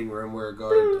the waiting room where a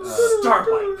guard, Star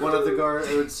wipe. one of the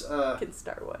guards, Can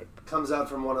star wipe. comes out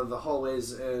from one of the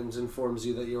hallways and informs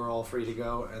you that you're all free to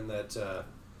go and that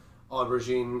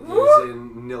Aubergine is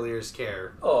in Nilir's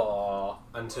care Aww.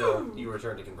 until you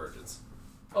return to Convergence.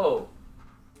 Oh.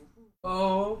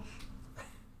 Oh.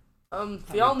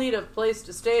 If y'all need a place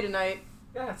to stay tonight,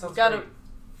 Yeah, it sounds got great. a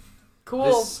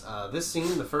cool. This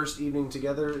scene, the first evening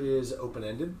together, is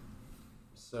open-ended.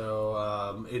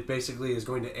 So it basically is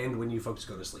going to end when you folks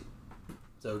go to sleep.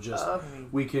 So just,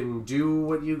 we can do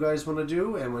what you guys want to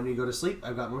do, and when you go to sleep,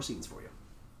 I've got more scenes for you.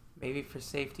 Maybe for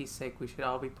safety's sake, we should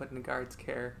all be put in a guard's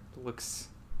care. Looks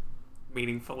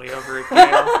meaningfully over at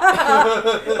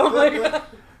Kale. Oh my god.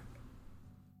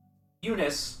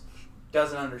 Eunice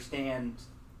doesn't understand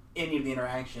any of the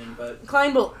interaction, but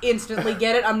Klein will instantly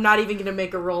get it. I'm not even going to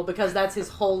make a roll because that's his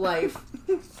whole life.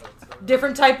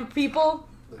 Different type of people.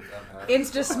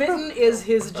 Insta smitten is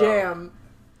his jam.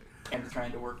 and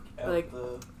trying to work out Like-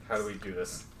 the. How do we do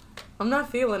this? I'm not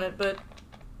feeling it, but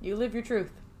you live your truth.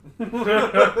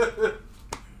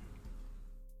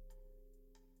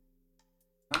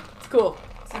 It's cool.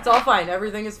 It's all fine.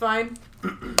 Everything is fine.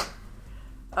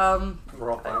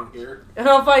 We're all fine here.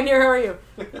 I'm fine here. How are you?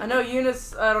 I know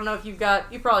Eunice. I don't know if you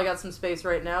probably got some space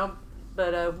right now,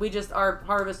 but our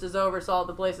harvest is over, so all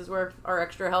the places where our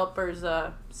extra helpers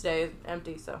stay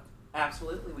empty. So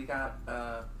Absolutely, we got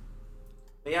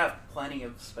plenty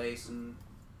of space, and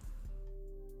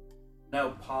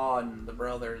no, Pa and the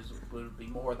brothers would be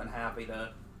more than happy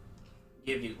to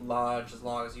give you lodge as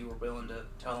long as you were willing to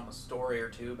tell them a story or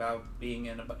two about being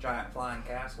in a giant flying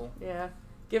castle. yeah,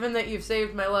 given that you've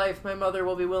saved my life, my mother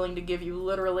will be willing to give you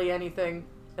literally anything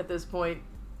at this point,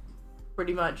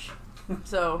 pretty much.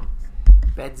 So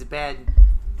Bed's a bed.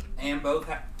 And both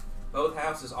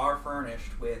houses are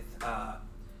furnished with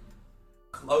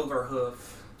clover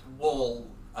hoof wool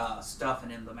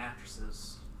stuffing in the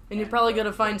mattresses. And you're probably going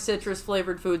to find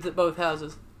citrus-flavored foods at both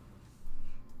houses.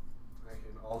 I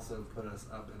can also put us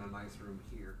up in a nice room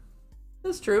here.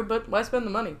 That's true, but why spend the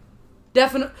money?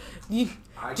 Definitely.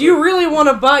 I Do you get- really want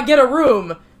to get a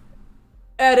room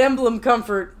at Emblem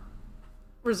Comfort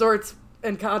Resorts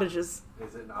and Cottages?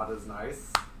 Is it not as nice?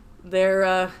 They're,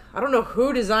 I don't know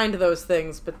who designed those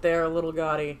things, but they're a little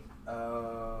gaudy.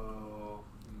 Oh.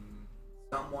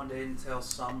 Someone didn't tell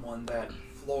someone that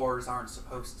floors aren't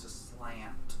supposed to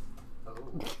slant.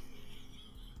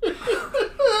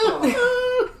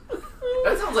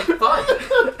 That sounds like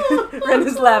fun. Ren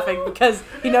is laughing because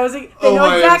he knows they Oh, know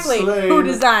I am exactly slain. who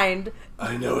designed.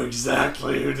 I know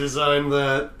exactly who designed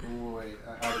that. Wait,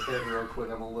 out of character real quick,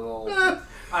 I'm a little...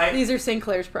 These are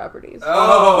Sinclair's properties.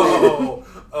 Oh.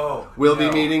 We'll no.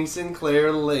 be meeting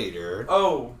Sinclair later.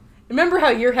 Oh. Remember how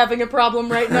you're having a problem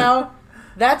right now?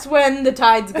 That's when the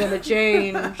tide's gonna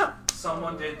change.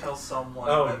 Someone did tell someone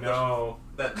Oh that, no.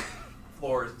 that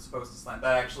floor isn't supposed to slant.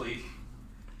 That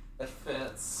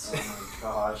fits. Oh my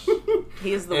gosh.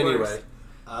 He is the Anyway, worst.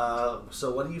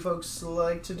 so what do you folks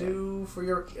like to do for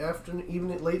your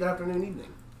late afternoon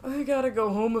evening? I gotta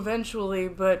go home eventually,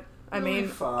 but I mean,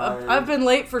 fine. I've been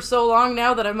late for so long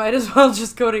now that I might as well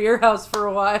just go to your house for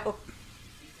a while.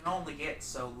 You can only get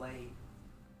so late.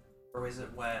 Or is it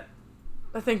wet?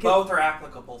 I think Both are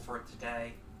applicable for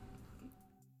today.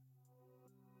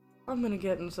 I'm gonna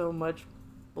get in so much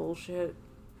bullshit.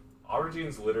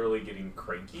 Aubergine's literally getting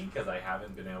cranky because I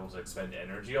haven't been able to expend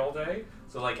energy all day.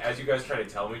 So, like, as you guys try to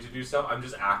tell me to do stuff, I'm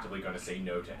just actively going to say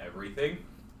no to everything.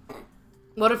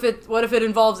 What if it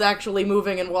involves actually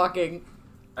moving and walking?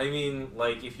 I mean,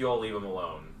 like, if you all leave him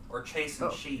alone, Or chasing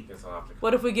sheep. I guess I'll have to.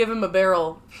 What if we give him a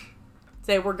barrel?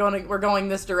 Say we're going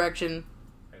this direction.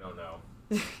 I don't know.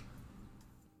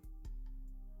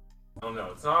 I don't know.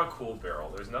 It's not a cool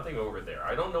barrel. There's nothing over there.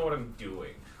 I don't know what I'm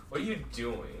doing. What are you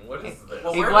doing? What is this?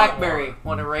 Well, Hey, we're Blackberry,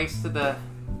 want to race to the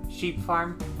sheep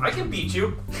farm? I can beat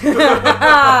you.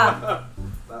 That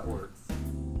works.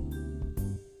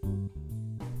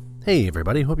 Hey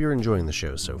everybody, hope you're enjoying the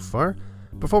show so far.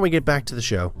 Before we get back to the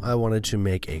show, I wanted to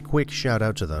make a quick shout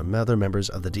out to the other members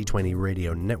of the D20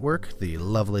 Radio Network, the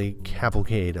lovely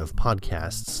cavalcade of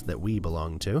podcasts that we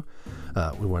belong to.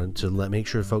 We wanted to make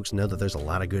sure folks know that there's a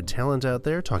lot of good talent out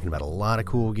there talking about a lot of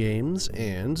cool games,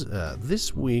 and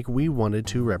this week we wanted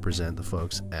to represent the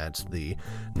folks at the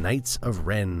Knights of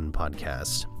Ren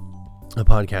podcast, a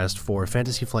podcast for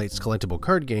Fantasy Flight's collectible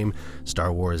card game,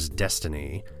 Star Wars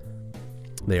Destiny.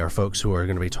 They are folks who are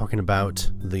going to be talking about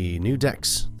the new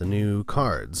decks, the new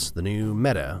cards, the new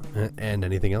meta, and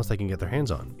anything else they can get their hands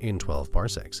on in 12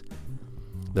 parsecs.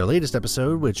 their latest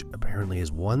episode, which apparently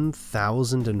is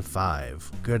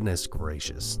 1005. Goodness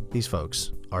gracious. These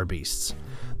folks are beasts.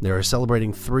 They're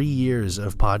celebrating 3 years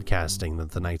of podcasting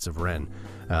at the Knights of Ren,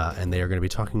 and they are going to be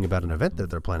talking about an event that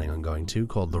they're planning on going to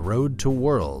called The Road to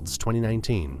Worlds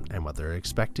 2019 and what they're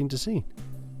expecting to see.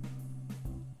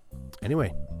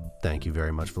 Anyway, thank you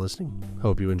very much for listening.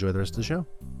 Hope you enjoy the rest of the show.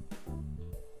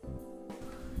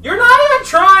 You're not even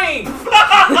trying.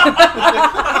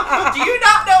 Do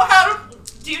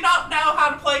you not know how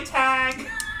to play tag?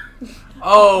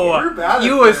 Oh, You're bad at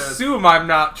you this. assume I'm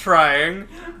not trying.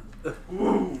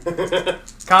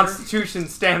 Constitution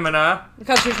stamina.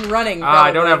 Constitution running.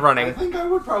 I don't have I running. think I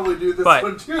would probably do this But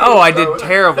one too. I did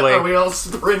terribly. Are we all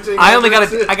sprinting? I got a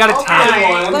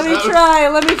 10. Let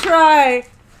me try.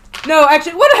 No,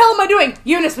 actually, what the hell am I doing?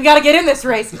 Eunice, we gotta get in this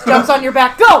race. Jumps on your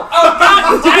back. Go! Oh,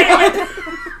 God damn it!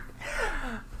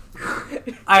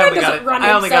 I only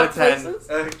got a 10.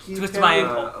 Twist my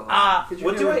ankle.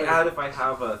 What do I add if I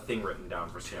have a thing written down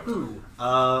for stamina?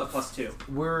 +2.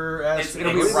 We're asking,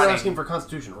 It'll be we're running. asking for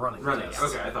Constitution running. Running. Yes.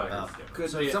 Okay, I thought it was stamina. Could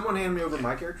So, yeah. someone hand me over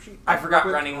my character sheet? I forgot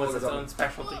Quick? running was Oh, its it's own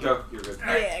specialty. Go, you're good.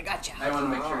 Yeah, gotcha. I want to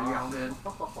make sure you're all good.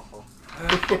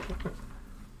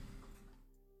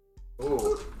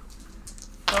 Oh.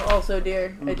 Oh, also,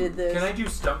 dear, I did this. Can I do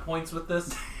stunt points with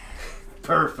this?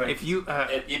 Perfect. If you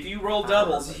If you roll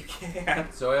doubles, you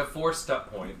can. So I have 4 stunt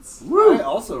points, I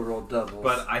also rolled doubles.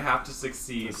 but I have to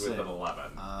succeed Let's with see. an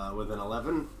 11. With an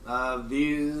 11,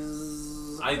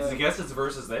 these... I guess it's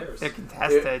versus theirs. they're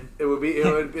contested.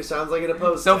 It sounds like an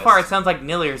opposed So far, it test. sounds like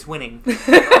Nillier's winning.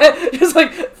 Just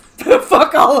like,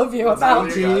 fuck all of you. I'm out.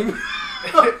 Team.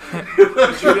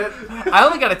 Shoot it. I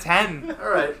only got a 10. All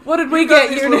right. What did we You've got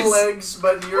get, these little Eunice? legs,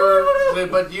 but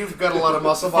you've got a lot of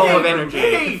muscle. Full of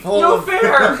energy. Full of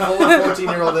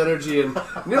 14-year-old energy, and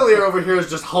Nearly over here is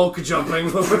just Hulk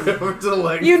jumping over to the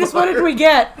leg. Eunice, what did we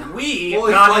get? We Well,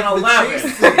 it's got like an the 11.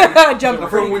 chase thing. Jump From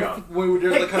free. when we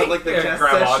did kind of like the Yeah, chess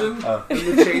grab on. session and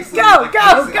the chase. Go, and the go,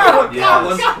 chasing. go, Yeah,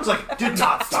 go, it's like did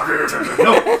not stop.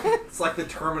 No, it's like the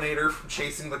Terminator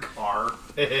chasing the car.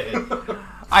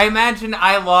 I imagine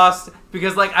I lost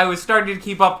because, I was starting to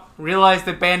keep up, realized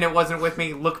that Bandit wasn't with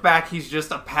me, look back, he's just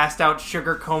a passed out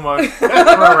sugar coma for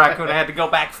a raccoon. I had to go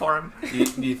back for him.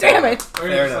 Damn it. Or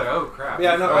you're Fair just enough. like, oh crap.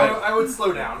 Yeah, no, Right. I would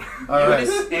slow down. All right.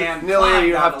 And Nearly, Klein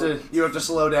you got have to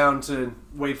slow down to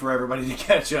wait for everybody to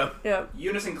catch up. Yeah.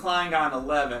 Eunice and Klein got an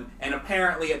 11, and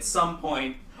apparently at some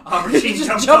point, Aubergine Just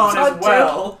jumped jumps on on as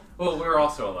well. Well, we were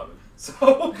also 11.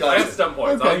 So, I have stunt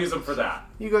points. Okay. I'll use them for that.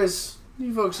 You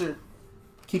folks are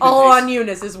keeping All pace. on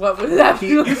Eunice is what was that.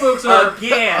 You folks are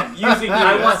again, using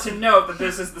I Eunice. want to note that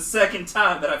this is the second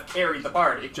time that I've carried the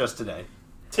party. Just today.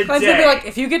 Clint's gonna be Today. like,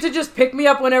 if you get to just pick me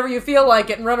up whenever you feel like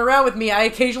it and run around with me, I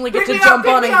occasionally get to jump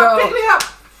on and go. Pick me up!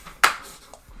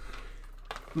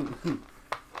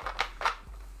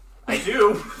 I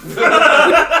do.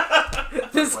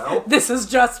 This is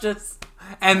justice.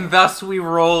 And thus we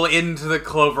roll into the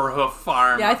Cloverhoof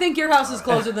farm. Yeah, I think your house is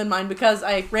closer than mine because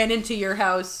I ran into your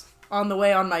house on the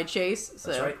way on my chase.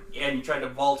 So. That's right. Yeah, and you tried to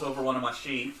vault over one of my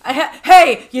sheep.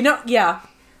 Hey, yeah.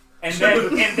 And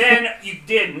then you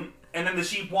didn't, and then the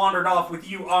sheep wandered off with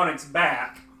you on its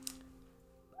back.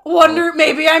 Wonder,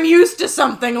 maybe I'm used to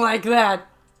something like that.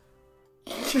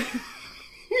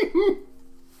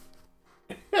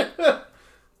 I'm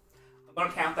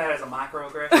gonna count that as a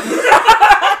microaggression.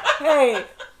 Hey.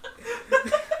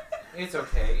 It's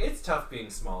okay. It's tough being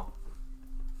small.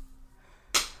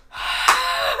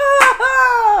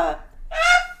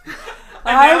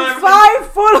 I'm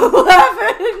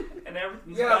 5'11". And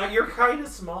everything's Yeah, back. but you're kind of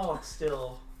small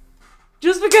still.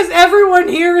 Just because everyone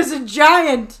here is a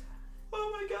giant.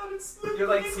 Oh my god, it's You're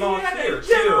like small Indiana here in too.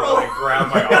 general. I grab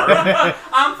my arm.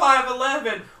 I'm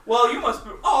 5'11". Well, you must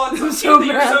be. Oh, it's so I'm cute so that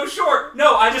you're mad. so short.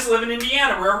 No, I just live in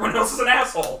Indiana where everyone else is an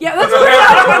asshole. Yeah, that's what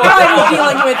I'm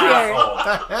dealing with here.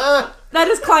 Asshole. That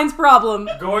is Klein's problem.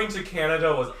 Going to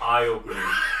Canada was eye-opening.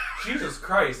 Jesus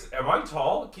Christ, am I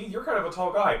tall? Keith, you're kind of a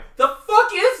tall guy. The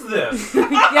fuck is this?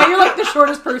 Yeah, you're like the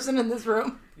shortest person in this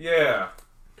room. Yeah.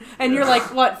 And you're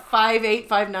like, what, 5'8",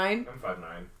 5'9"? I'm 5'9".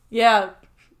 Yeah.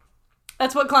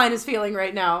 That's what Klein is feeling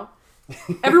right now.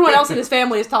 Everyone else in his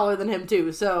family is taller than him,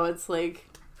 too, so it's like...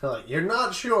 You're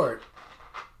not short,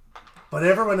 but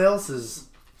everyone else is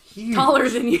huge. Taller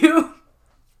than you.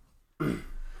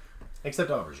 Except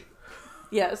Aubergine.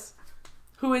 Yes.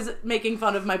 Who is making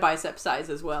fun of my bicep size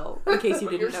as well, in case you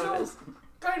didn't notice.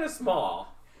 Kind of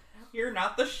small. You're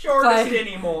not the shortest Klein-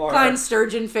 anymore. Klein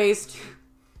sturgeon-faced.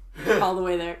 All the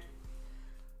way there.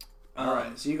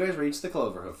 Alright, so you guys reached the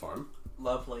Cloverhoof farm.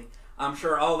 Lovely. I'm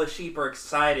sure all the sheep are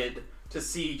excited to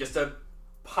see just a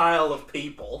pile of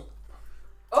people.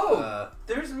 Oh,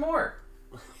 there's more.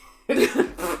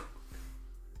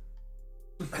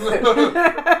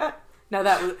 Now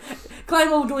that was... Klein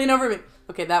will lean over me.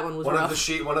 Okay, that one was One rough.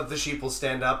 of the sheep will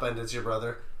stand up, and it's your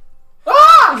brother.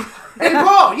 Ah! Hey,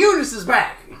 Paul, Eunice is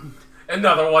back.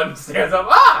 Another one stands up.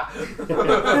 Ah!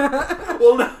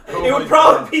 Well, no, it would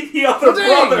probably be the other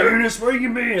brother. Eunice, where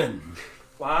you been?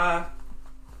 Why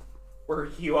were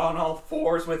you on all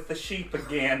fours with the sheep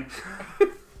again?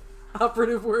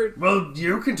 Operative word. Well,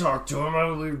 you can talk to him.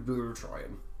 We were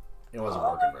trying. It wasn't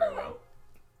working very well.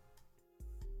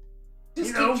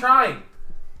 Just keep trying.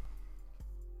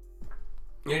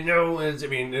 You know, I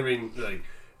mean, like,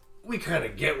 we kind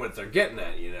of get what they're getting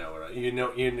at. You know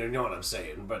what I'm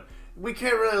saying. But we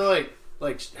can't really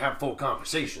like have full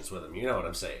conversations with them. You know what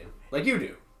I'm saying? Like you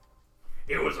do.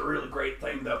 It was a really great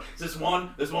thing, though. This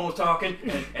one was talking,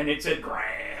 and it said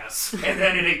grass, and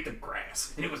then it ate the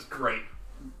grass, and it was great.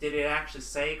 Did it actually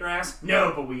say grass?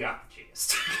 No, but we got the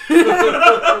gist.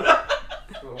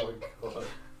 Oh my god.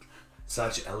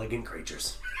 Such elegant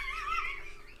creatures.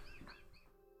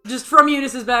 Just from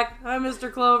Eunice's back. Hi,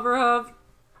 Mr. Cloverhoof.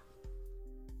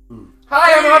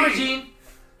 Hi, I'm Aubergine.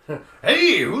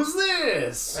 Hey, who's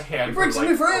this? My hand You bring some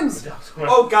like, new friends.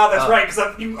 Oh god, that's right,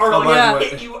 because you are by the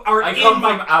way, you are I in come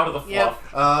my... from out of the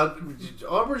fluff.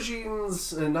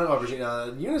 Aubergine's not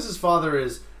Aubergine. Eunice's father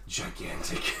is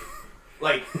gigantic.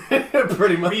 Like,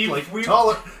 pretty much we-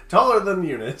 taller than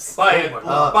Eunice. by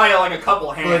like a couple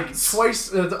Like hands.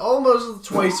 twice, almost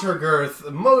twice her girth. A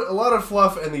lot of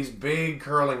fluff and these big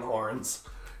curling horns.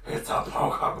 It's a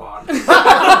Pokemon.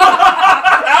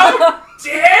 How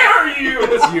dare you!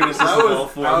 It's Eunice's That full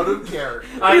was form. out of character.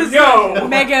 I know!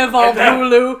 Mega evolved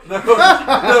Hulu.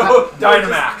 No,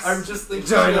 Dynamax. I'm just thinking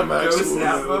Dynamax. of Ghost Ooh.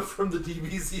 Nappa from the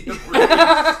DBZ.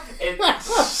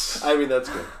 I mean, that's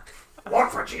good.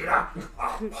 What, Vegeta? A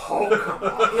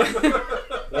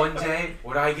Pokemon. One day,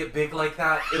 when I get big like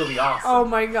that, it'll be awesome. Oh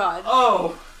my god.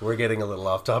 Oh, We're getting a little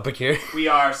off topic here. we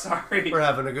are sorry. We're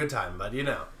having a good time, but you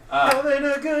know. Having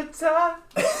a good time.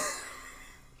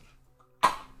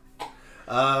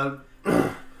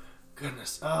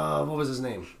 Goodness. What was his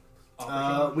name?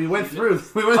 We went through the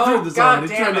song God and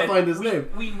damn trying to it. find his name.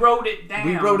 We wrote it down.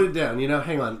 We wrote it down. You know,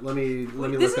 hang on. Let me This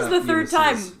look is up the third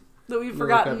Eunice's- time that we've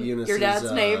forgotten look up Eunice's, your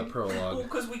dad's name. prologue.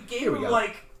 Because we gave Here we him, go.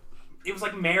 like... It was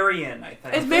like Marion, I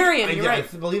think. It's Marion, you're Yeah,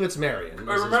 right. I believe it's Marion.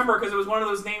 I remember, because it was one of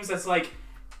those names that's like...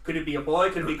 Could it be a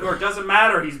boy? Could it be a girl? It doesn't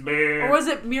matter. He's big. Or was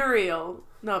it Muriel?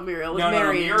 Not Muriel, it was No,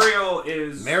 Marion. Muriel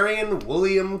is... Marion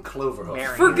William Cloverhoof.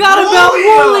 Marion. Forgot about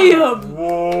William!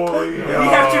 We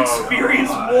have to experience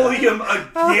William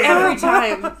again. Every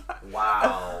time.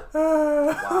 Wow.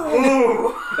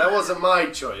 Ooh. That wasn't my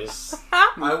choice.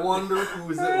 I wonder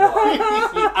whose it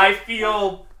was. I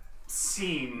feel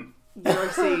seen. You are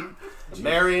seen.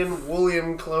 Marion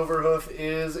William Cloverhoof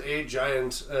is a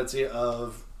giant. A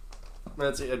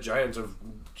giant of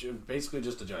basically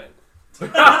just a giant.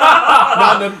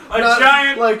 not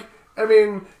giant. Like, I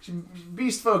mean,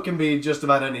 beast folk can be just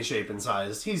about any shape and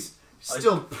size. He's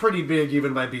still pretty big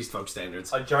even by beast folk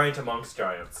standards. A giant amongst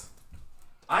giants.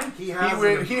 He He has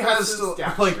has to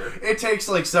like. It takes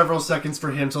like several seconds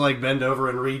for him to like bend over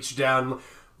and reach down.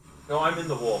 No, I'm in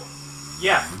the wolf.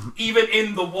 Yeah, even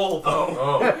in the wool though.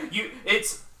 Oh.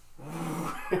 It's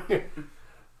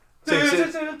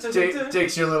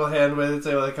Takes your little hand with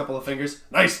it with a couple of fingers.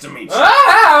 Nice to meet you.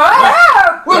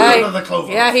 Yeah, Welcome to the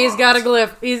Clover. yeah, he's got a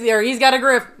glyph. He's got a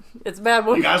griff. It's a bad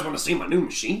You one. guys want to see my new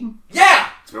machine? yeah.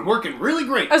 It's been working really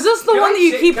great. Is this the Can one I that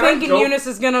you say- keep can I thinking go- Eunice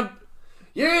is gonna...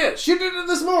 Yeah, she did it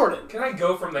this morning. Can I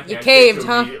go from the handshake caved, to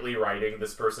huh? immediately writing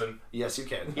this person? Yes, you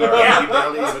can. Yeah. He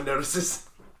barely even notices.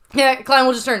 Yeah, Klein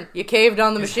will just turn. You caved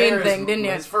on the His machine hair thing, is, didn't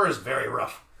you? His fur is very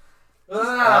rough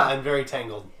Ah, and very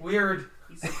tangled. weird.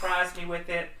 He surprised me with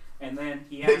it, and then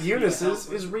he asked me to help Eunice's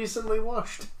with is recently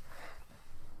washed.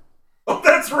 Oh,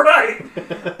 that's right.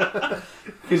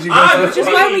 Because you guys Which is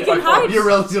why we can hide. You're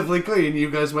relatively clean. You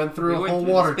guys went through We a went whole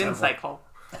through water the spin temple. cycle.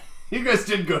 You guys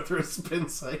did go through a spin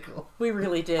cycle. We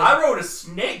really did. I rode a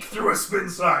snake through a spin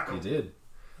cycle. You did.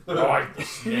 Oh, I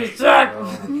snake.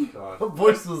 Oh, God. What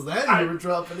voice was that you were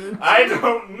dropping in? I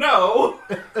don't know,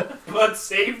 but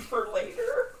saved for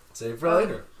later. Save for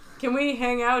later. Can we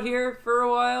hang out here for a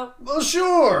while? Well,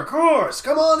 sure, of course.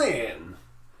 Come on in.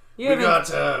 You We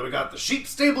haven't- got the sheep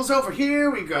stables over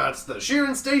here. We got the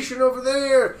shearing station over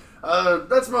there.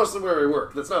 That's mostly where we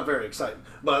work. That's not very exciting.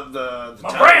 But the My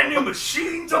town- brand new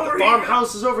machine's but over the here.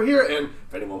 farmhouse is over here, and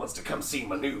if anyone wants to come see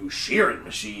my new shearing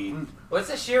machine, What's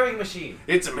a shearing machine?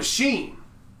 it's a machine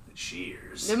that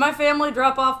shears. Did my family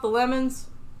drop off the lemons?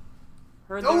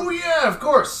 Heard Oh them. yeah, of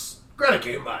course. Greta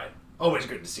came by. Always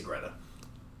good to see Greta.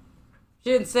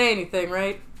 She didn't say anything,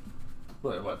 right?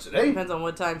 What, today? Depends on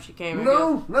what time she came. I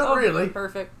No, guess. not really.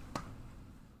 Perfect.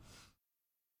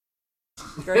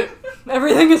 Great.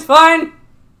 Everything is fine.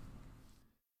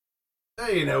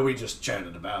 You know, we just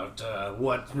chatted about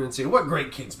what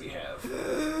great kids we have.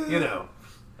 You know,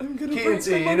 kids,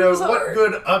 you know, what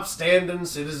good upstanding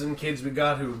citizen kids we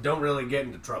got who don't really get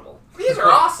into trouble. These are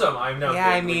awesome. I'm now Yeah,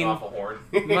 I giggling mean- off a horn.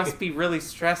 It must be really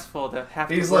stressful to have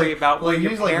to He's worry like, about what your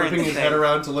he's like parents whipping his think. head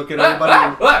around to look at everybody.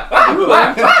 I'm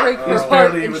going to break your He's heart,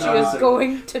 barely and even she is noticing.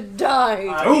 going to die.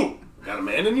 Oh, got a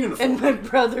man in uniform. And my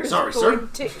brother's Sorry, going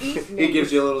sir. to eat me. He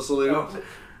gives you a little salute.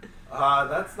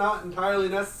 That's not entirely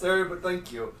necessary, but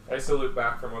thank you. I salute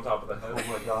back from on top of the head.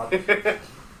 Oh my god.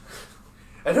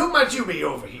 And who might you be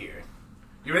over here?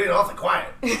 You're really awfully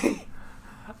quiet.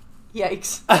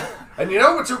 Yikes. And you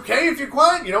know, it's okay if you're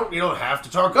quiet. You don't have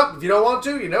to talk up if you don't want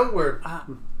to. You know, we're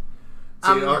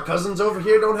our cousins over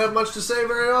here don't have much to say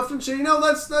very often, so you know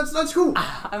that's cool.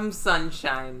 I'm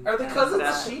Sunshine. Are the cousins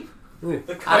the sheep? Yeah.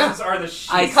 The cousins are the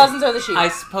sheep. The cousins are the sheep. I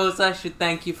suppose I should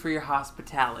thank you for your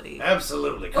hospitality.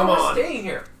 Absolutely. Come We're on. staying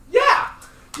here. Yeah.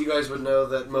 You guys would know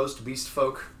that most beast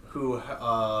folk who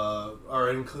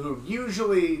who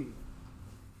usually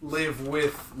live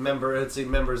with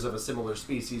members of a similar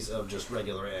species of just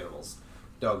regular animals.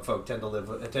 Dog folk tend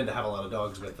to have a lot of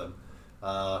dogs with them,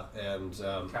 and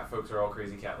Cat folks are all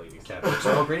crazy cat ladies. cat folks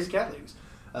are all crazy cat ladies.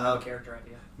 Character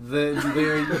idea.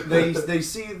 They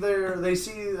see their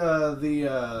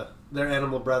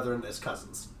animal brethren as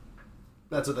cousins.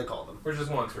 That's what they call them. We're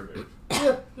just once removed.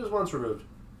 Yeah, just once removed.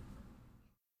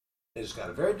 They just got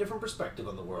a very different perspective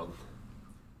on the world.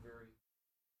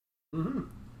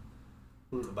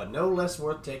 But no less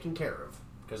worth taking care of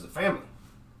because the family.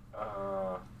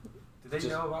 Did they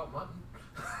know about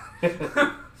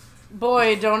mutton?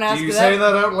 Boy, don't ask Do you that. say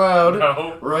that out loud?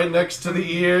 No. Right next to the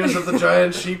ears of the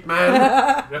giant sheep man?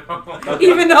 No.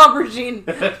 Even aubergine.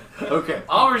 Okay.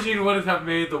 Aubergine wouldn't have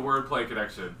made the wordplay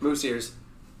connection. Moose ears.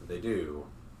 They do.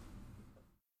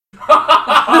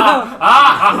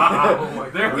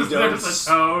 There's a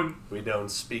tone. We don't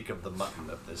speak of the mutton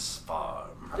of this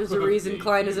farm. There's a reason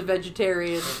Klein is a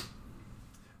vegetarian.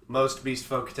 Most beast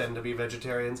folk tend to be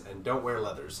vegetarians and don't wear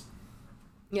leathers.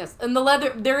 Yes, and the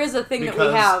leather. There is a thing that we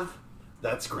Because- have.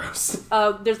 That's gross.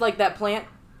 There's like that plant.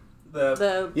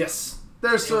 The Yes.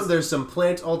 There's some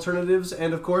plant alternatives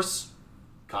and of course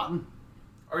cotton.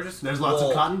 Or just There's lots of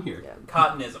wool. cotton here.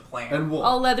 Cotton is a plant. And wool.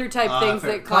 all leather type things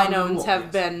fair. that Klein Cotton and owns wool, have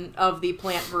yes. been of the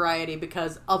plant variety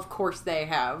because of course they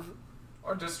have.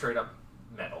 Or just straight up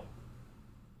metal.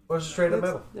 Or just straight up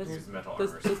metal. That's, Use metal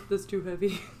that's, armors. that's too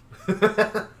heavy.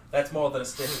 That's more than a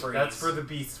stiff breeze. That's for the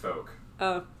beast folk.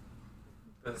 Oh,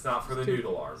 That's not for the Too-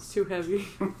 noodle arms. too heavy.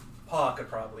 Paw could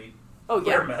probably Oh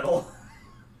wear yeah. metal.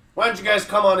 Why don't you guys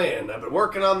come on in? I've been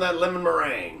working on that lemon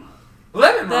meringue.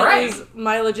 Lemon That meringue! is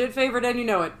my legit favorite, and you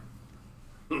know it.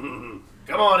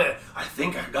 Come on in. I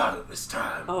think I got it this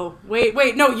time. Oh wait,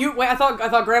 no, you wait. I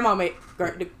thought Grandma made.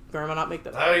 Did Grandma not make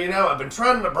that? You know, I've been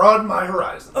trying to broaden my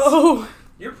horizons. Oh,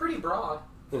 You're pretty broad.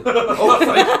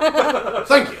 Oh,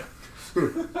 thank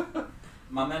you.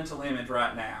 My mental image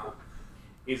right now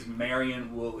is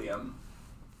Marion William,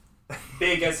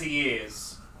 big as he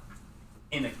is,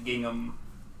 in a gingham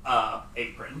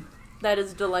apron. that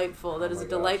is delightful. That is a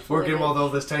delightful. Working image. with all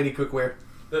this tiny cookware.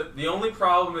 The only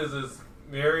problem is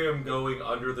Miriam going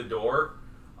under the door.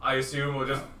 I assume will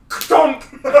just dunk.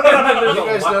 And then there's You a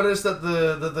guys la- notice that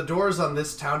the doors on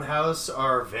this townhouse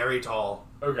are very tall.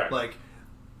 Okay. Like,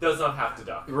 Does not have to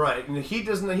duck. right, and he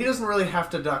doesn't really have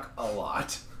to duck a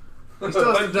lot. He still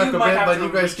has to But duck you a might bit, have but to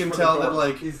you guys reach can for the tell door. that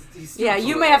like Yeah,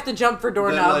 you may have to jump for that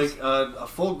doorknobs.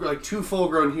 like two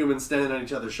full-grown humans standing on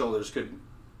each other's shoulders could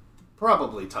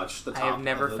probably touch the top. I have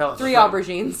never of the- felt of the Three frame.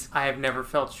 aubergines. I have never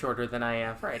felt shorter than I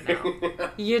have right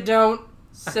now. You don't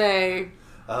say.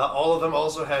 All of them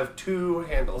also have two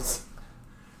handles.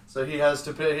 So he has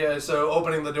to pay. So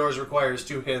opening the doors requires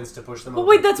two hands to push them But open.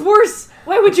 wait, that's worse.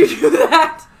 Why would you do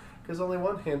that? Because only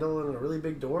one handle and a really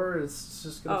big door, it's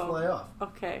just gonna Oh. fly off.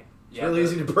 Okay. It's really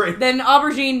easy to break. Then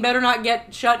aubergine better not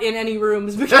get shut in any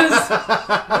rooms because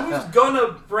Who's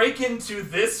gonna break into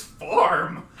this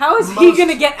farm? how is he Most-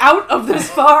 gonna get out of this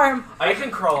farm? I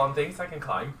can crawl on things. I can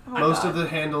climb. Most of the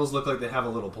handles look like they have a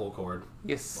little pull cord.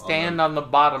 You stand on the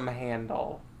bottom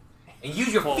handle. And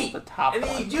use your Pull feet. the top and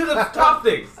then one. you do the top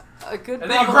things. I could And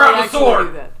then you probably grab the actually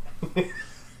sword. do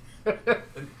that.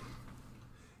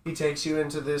 He takes you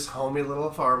into this homey little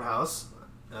farmhouse.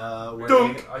 Where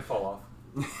Dunk. I fall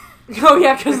off. Oh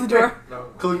yeah, because the door. No.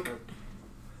 Clunk.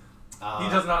 He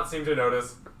does not seem to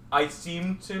notice. I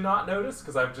seem to not notice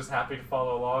because I'm just happy to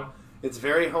follow along. It's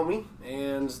very homey,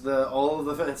 and all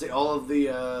of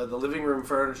the living room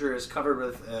furniture is covered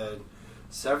with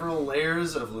several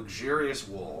layers of luxurious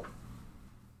wool.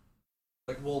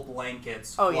 Like wool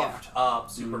blankets, Oh, fluffed up,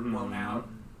 super blown out.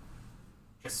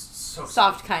 Just so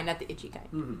Soft kind, not the itchy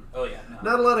kind. Oh yeah, no.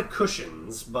 Not a lot of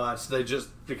cushions, but they just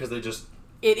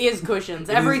It is cushions.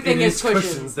 Everything is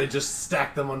cushions. They just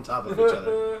stack them on top of each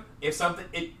other. If something,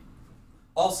 it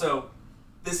also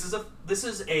this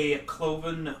is a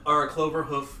cloven or a clover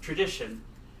hoof tradition.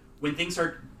 When things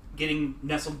are getting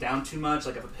nestled down too much,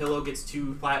 like if a pillow gets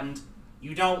too flattened,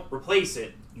 you don't replace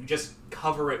it. You just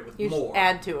cover it with You more. just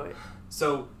add to it.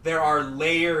 So there are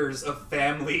layers of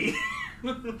family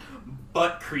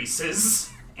butt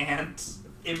creases and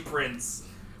imprints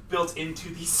built into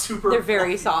these super. They're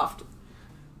very fluffy- soft.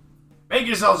 Make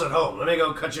yourselves at home. Let me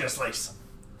go cut you a slice.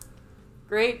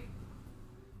 Great.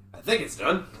 I think it's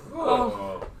done.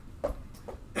 Oh.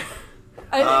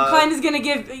 Klein is gonna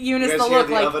give Eunice You guys the hear look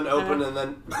the like oven open and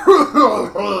then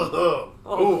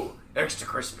ooh, extra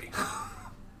crispy.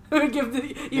 give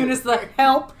Eunice the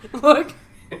help look.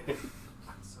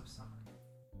 I'm so sorry.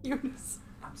 Eunice.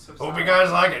 I'm so sorry. Hope you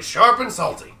guys like it sharp and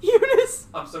salty. Eunice.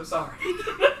 I'm so sorry.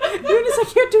 Eunice, I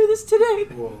can't do this today.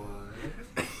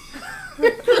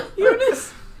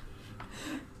 Eunice.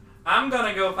 I'm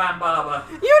gonna go find Baba.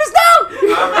 Eunice, no!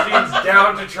 Aubergine's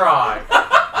down to try.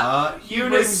 He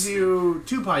Eunice. brings you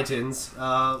 2 pie tins,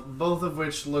 both of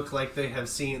which look like they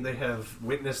have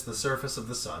witnessed the surface of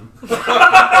the sun.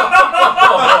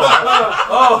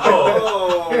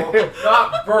 Oh,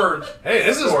 not burnt. Hey,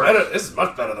 this is better. This is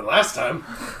much better than last time.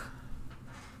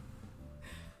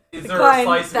 Is there Klein a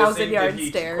slice 1,000 missing? yard Did he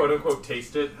stare. quote unquote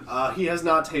taste it? He has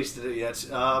not tasted it yet,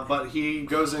 but he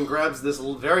goes and grabs this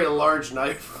very large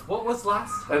knife What was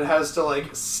last time? and has to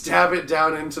stab it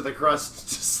down into the crust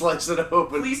to slice it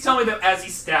open. Please tell me that as he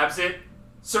stabs it,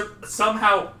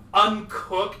 somehow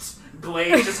uncooked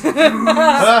blade just oozes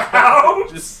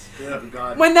out. Oh,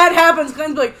 God. When that happens,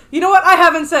 Glenn's like, you know what? I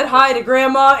haven't said hi to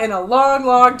Grandma in a long,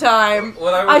 long time.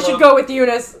 What I would I should love- go with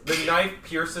Eunice. The knife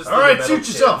pierces. All right, suit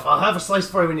yourself. I'll have a slice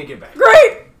for you when you get back.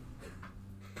 Great!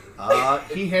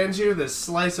 He hands you this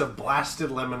slice of blasted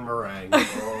lemon meringue.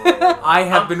 I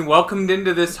have been welcomed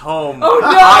into this home. Oh, no!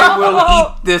 I will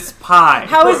eat this pie.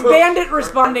 How is Bandit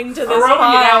responding to this Throwing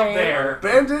pie? it out there.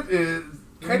 Bandit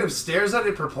kind of stares at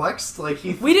it perplexed, like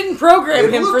he. We didn't program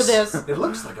It him looks- for this. It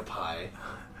looks like a pie,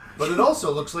 but it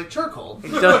also looks like charcoal.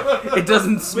 It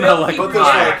doesn't smell Will like he But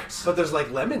pie. there's like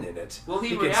lemon in it. Will he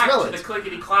can react smell to it. the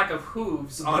clickety clack of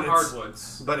hooves on But it's-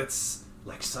 hardwoods? But it's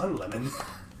like sun lemon.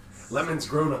 Lemon's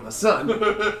grown on the sun.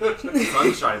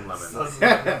 Sunshine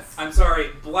lemon. I'm sorry,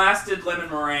 blasted lemon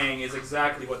meringue is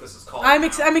exactly what this is called. I'm now.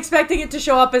 expecting it to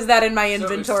show up as that in my So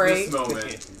inventory. it's this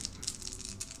moment.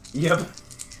 Yep.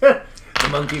 The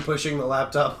monkey pushing the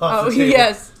laptop off Oh, the table.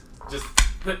 yes. Just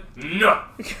no.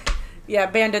 Yeah,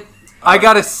 Bandit. I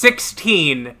got a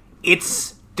 16.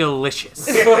 It's delicious.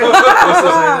 This is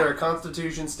either a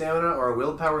constitution stamina or a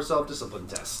willpower self-discipline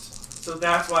test. So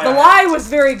that's why The lie was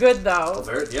very good, though.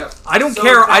 Yeah. I don't So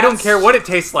care. I don't that's- care what it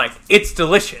tastes like. It's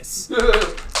delicious.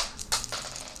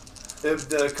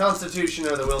 The constitution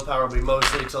or the willpower will be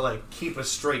mostly to keep a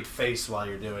straight face while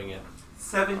you're doing it.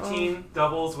 17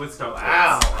 doubles with snow.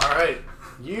 Wow. All right.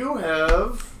 You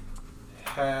have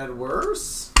had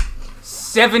worse.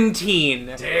 17.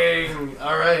 Dang.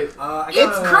 All right. it's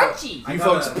crunchy. You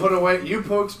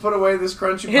folks put away this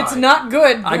crunchy pie. It's not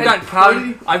good. I've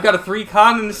got a 3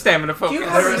 con and a stamina focus.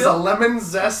 There is a lemon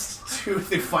zest to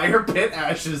the fire pit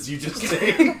ashes you just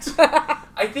ate.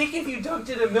 I think if you dunked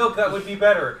it in milk, that would be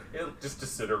better. It'll just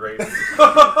disintegrate.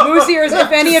 Moose ears,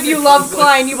 if any of you love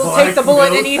Klein, you will take the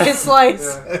bullet and eat his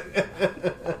slice.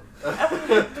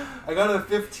 I got a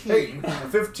 15.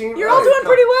 15. You're all doing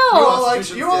pretty You well. all,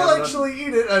 Constitution you all stamina. actually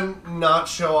eat it and not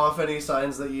show off any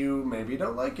signs that you maybe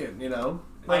don't like it, you know?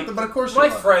 But of course My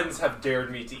you love friends have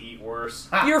dared me to eat worse.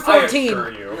 You're I 14.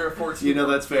 assure you. You're a 14. You know,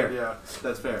 that's fair. Yeah.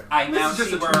 That's fair. I now This is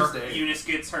see just a where Tuesday. Eunice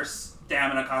gets her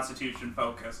stamina constitution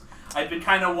focus. I've been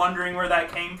kind of wondering where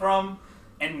that came from,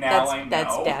 and now I know.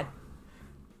 That's dad.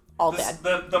 All This-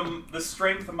 dad. The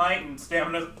strength, might, and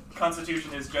stamina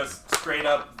constitution is just straight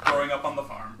up growing up on the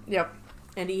farm. Yep.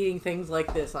 And eating things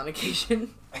like this on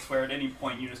occasion. I swear, at any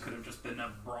point, Eunice could have just been a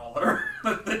brawler.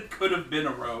 That could have been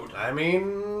a road. I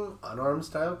mean, unarmed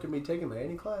style can be taken by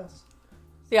any class.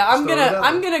 Yeah, I'm Just throw it out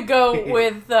gonna there. go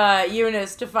with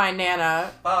Eunice to find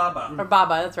Nana Baba. or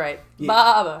Baba. That's right, Yeah.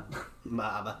 Baba.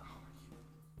 Baba.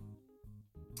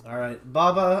 All right,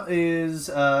 Baba is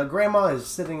Grandma is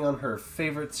sitting on her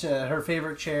favorite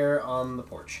chair on the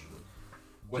porch.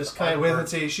 Just kind of with it.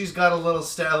 See, she's got a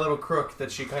little crook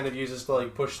that she kind of uses to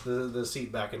like push the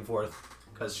seat back and forth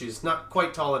because she's not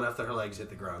quite tall enough that her legs hit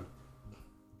the ground.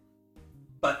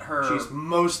 But she's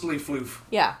mostly floof.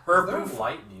 Yeah. Is there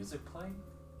light music playing?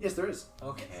 Yes, there is.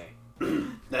 Okay.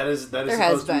 that is there supposed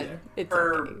has to be been. there. It's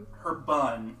her okay. her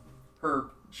bun,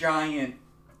 her giant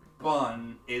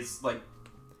bun is like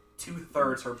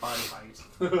 2/3 her body height.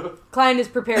 Klein is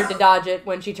prepared to dodge it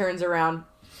when she turns around.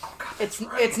 Oh, God,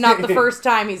 It's not the first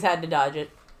time he's had to dodge it.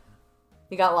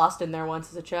 He got lost in there once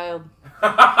as a child.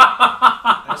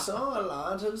 I saw a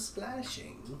lot of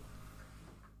splashing.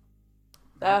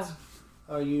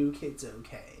 Are you kids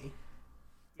okay?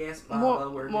 Yes, Baba,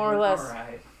 we're more or doing less. all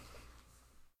right.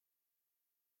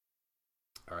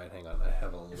 All right, hang on. I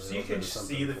have a little. If she bit can of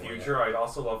something see the for future, I'd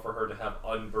also love for her to have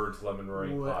unburnt lemon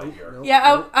meringue pie here. Nope, Yeah,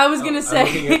 nope. I was gonna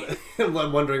say.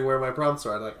 I'm wondering where my prompts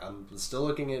are. I'm still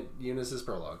looking at Eunice's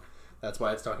prologue. That's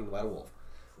why it's talking about a wolf.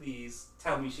 Please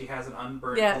tell me she has an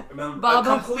unburnt, Yeah, a Baba.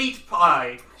 complete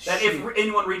pie. That if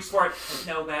anyone reaches for it,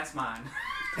 no, that's mine.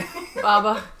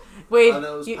 Baba, wait. Are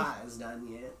those pies done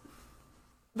yet?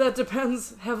 That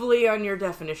depends heavily on your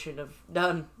definition of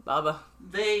done, Baba.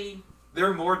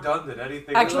 They're more done than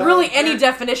anything. Actually, really, any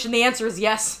definition, the answer is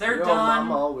yes. They're Your done.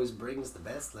 mom always brings the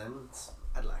best lemons.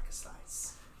 I'd like a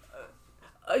slice.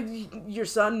 Your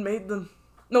son made them.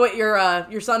 No, wait,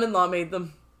 your son-in-law made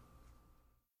them.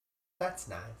 That's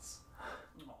nice.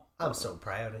 I'm so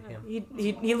proud of him.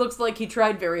 He looks like he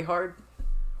tried very hard.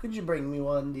 Could you bring me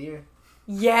one, dear?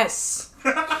 Yes.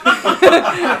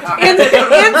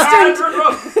 Instant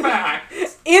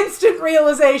instant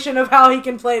realization of how he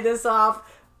can play this off.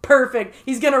 Perfect.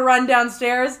 He's gonna run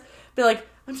downstairs, be like,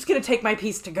 I'm just gonna take my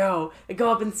piece to go and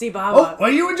go up and see Baba. Oh, what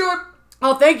are you doing?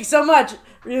 Oh, thank you so much.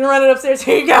 You're gonna run it upstairs.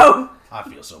 Here you go. I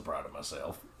feel so proud of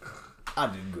myself. I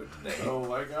did good today. Oh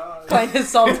my god. Klein has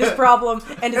solved his problem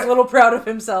and is a little proud of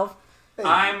himself.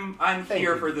 I'm Thank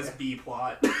here you, for this dear. B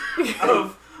plot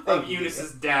of Thank you,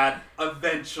 Eunice's dad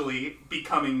eventually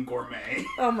becoming gourmet.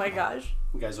 Oh my gosh.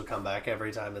 You guys will come back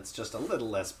every time it's just a little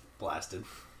less blasted.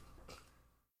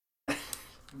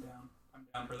 I'm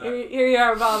down for that. Here you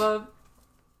are, Baba.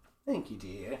 Thank you,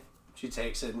 dear. She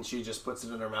takes it and she just puts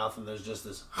it in her mouth and there's just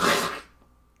this...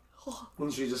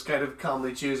 and she just kind of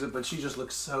calmly chews it, but she just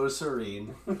looks so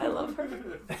serene. I love her.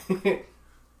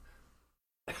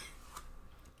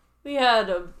 We had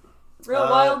a real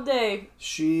wild day.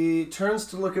 She turns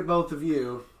to look at both of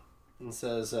you and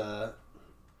says, the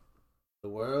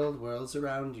world whirls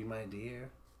around you, my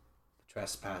dear. The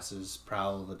trespassers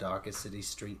prowl the darkest city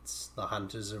streets. The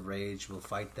hunters of rage will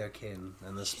fight their kin,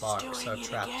 and the sparks are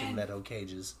trapped in metal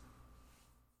cages.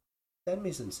 Send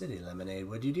me some city lemonade,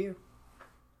 would you, dear?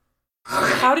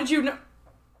 How did you know?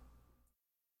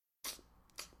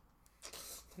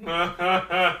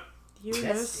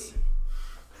 Eunice.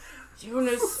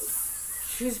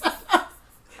 She's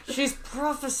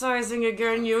prophesizing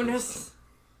again, Eunice.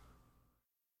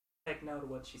 Take note of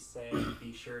what she's saying and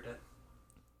be sure to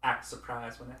act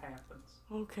surprised when it happens.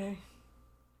 Okay.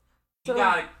 You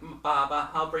got it,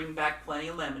 Baba. I'll bring back plenty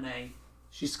of lemonade.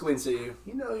 She squints at you.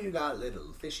 You know you got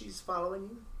little fishies following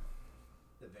you?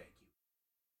 They're very cute.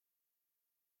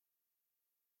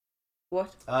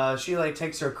 What? She like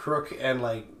takes her crook and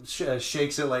like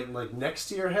shakes it like next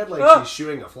to your head like she's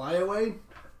shooing a fly away.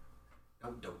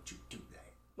 No, don't you do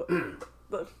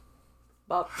that.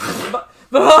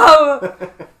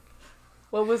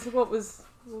 What was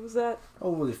that?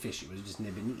 Oh, the fishy was just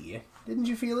nibbing at you. Didn't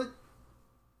you feel it?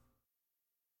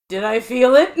 Did I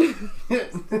feel it?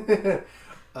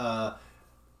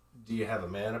 Do you have a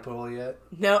mana pool yet?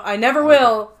 No, I never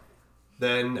will.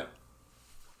 Then no.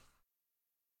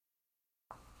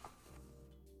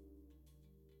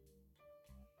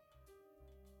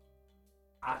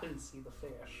 I didn't see the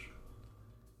fish.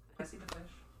 Did I see the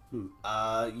fish?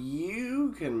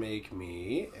 You can make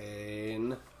me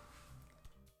an...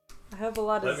 I have a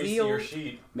lot of Let me see zeal. your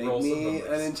sheet. Make Roll some me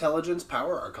numbers. an intelligence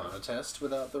power arcana test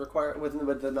without the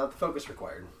with not the focus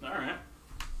required. Alright.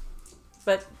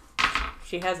 But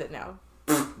she has it now.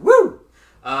 Woo!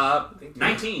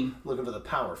 19. Looking for the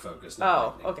power focus. Oh,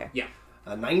 not lightning. okay. Yeah.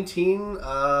 19,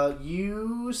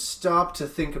 you stop to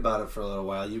think about it for a little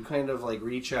while. You kind of like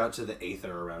reach out to the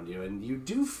aether around you, and you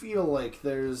do feel like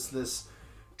there's this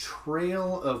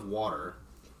trail of water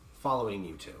following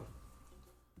you two.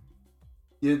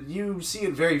 You see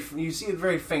it very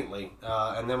faintly,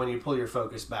 and then when you pull your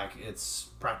focus back, it's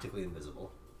practically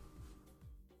invisible.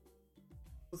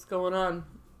 What's going on?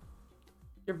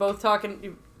 You're both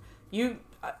talking.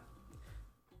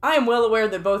 I am well aware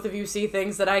that both of you see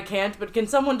things that I can't, but can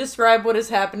someone describe what is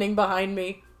happening behind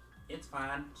me? It's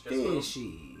fine. It's just little...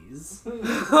 please.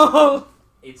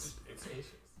 It's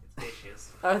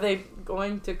vicious. Are they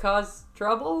going to cause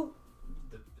trouble?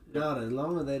 Not as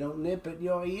long as they don't nip at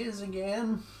your ears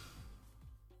again.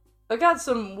 I got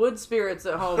some wood spirits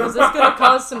at home. Is this going to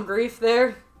cause some grief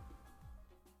there?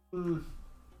 You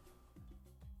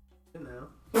know.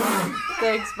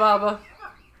 Thanks, Baba.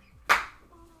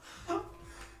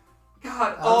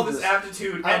 God, all this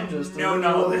aptitude I'm and just no a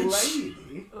little knowledge.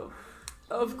 lady.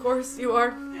 Of course you are.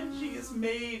 And she is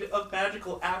made of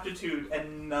magical aptitude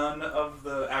and none of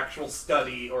the actual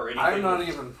study or anything. I'm not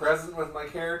even present with my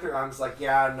character. I'm just like,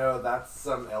 yeah, no, that's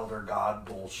some elder god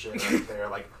bullshit right there.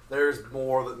 Like, there's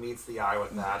more that meets the eye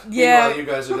with that. Yeah. Meanwhile, you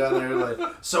guys are down there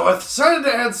like, so I decided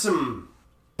to add some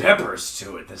peppers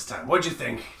to it this time. What'd you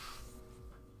think?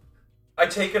 I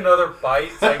take another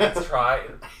bite so I can try.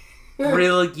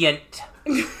 Brilliant.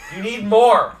 You need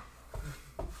more.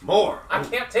 More. I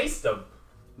can't taste them.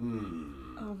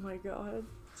 Oh my god.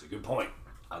 That's a good point.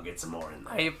 I'll get some more in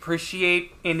there. I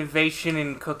appreciate innovation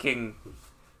in cooking.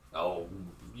 Oh,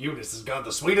 Eunice has got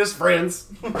the sweetest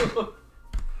friends.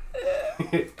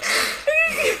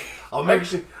 I'll make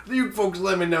sure you folks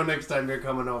let me know next time you're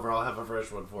coming over. I'll have a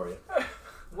fresh one for you.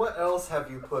 What else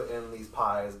have you put in these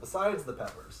pies besides the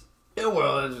peppers? Yeah,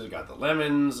 well, I just got the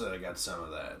lemons. I got some of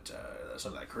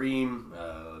that cream.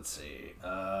 Let's see.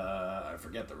 I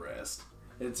forget the rest.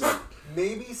 It's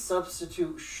Maybe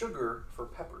substitute sugar for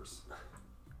peppers.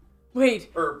 Wait.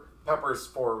 Or peppers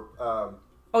for...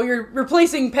 Oh, you're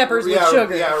replacing peppers with yeah,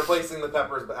 sugar. Yeah, replacing the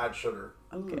peppers but add sugar.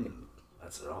 Okay.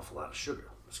 That's an awful lot of sugar.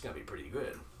 It's gonna be pretty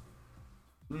good.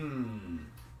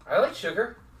 I like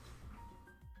sugar.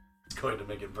 It's going to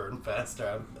make it burn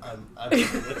faster. I'm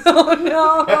Oh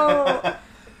no!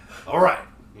 All right.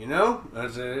 You know,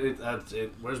 that's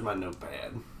it. Where's my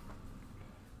notepad?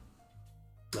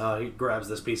 He grabs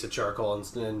this piece of charcoal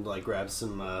and like grabs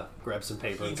some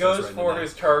paper. He and starts goes writing for it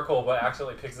his charcoal, but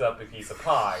accidentally picks up a piece of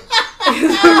pie.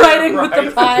 Writing with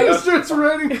the pie. down. Starts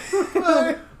writing.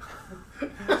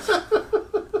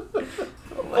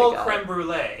 Vol creme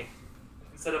brulee.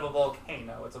 Instead of a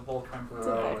volcano, it's a vol creme brulee.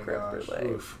 Oh my gosh.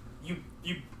 Oof. You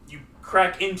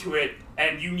crack into it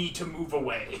and you need to move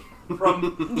away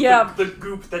from Yeah. the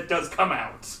goop that does come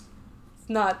out. It's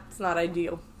not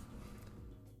ideal.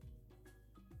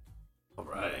 All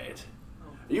right.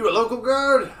 Are you a local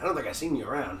guard? I don't think I've seen you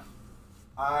around.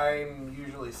 I'm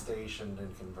usually stationed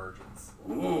in Convergence.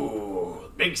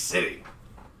 Ooh, big city.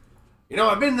 You know,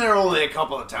 I've been there only a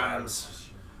couple of times.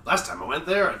 Last time I went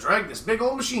there, I dragged this big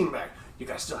old machine back. You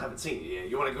guys still haven't seen it yet.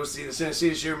 You want to go see the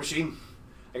shear machine?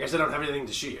 I guess I don't have anything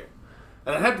to shear.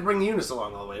 And I'd have to bring Eunice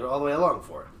along all the way along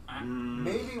for it.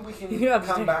 Maybe we can You have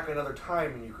come to- back another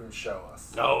time and you can show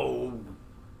us. No,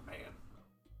 man.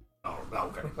 Oh,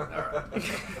 okay. All right.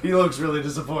 He looks really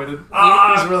disappointed.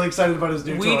 He's really excited about his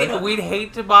new toy. We'd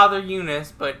hate to bother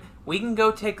Eunice, but we can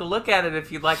go take a look at it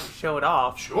if you'd like to show it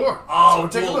off. Sure. Oh,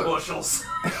 So take a wool look. bushels.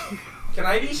 Can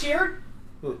I be sheared?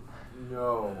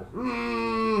 No.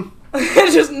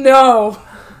 Just no.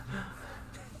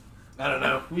 I don't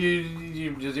know.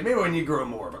 You maybe when you grow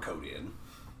more of a coat in.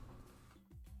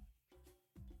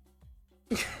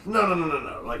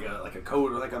 No. Like a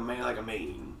coat, like a mane, like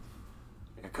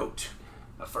a coat,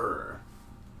 a fur.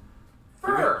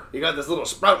 Fur. You got this little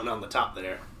sprouting on the top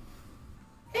there.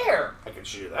 Hair. I can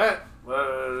shear that.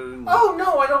 Oh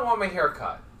no, I don't want my hair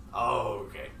cut. Oh,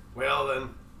 okay. Well then,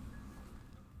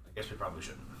 I guess we probably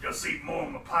shouldn't. Just eat more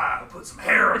of my pie. Put some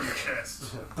hair on your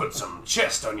chest. Put some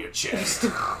chest on your chest.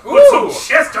 Put some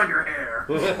chest on your hair.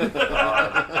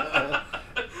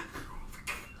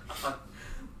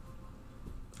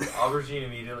 Aubergine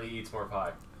immediately eats more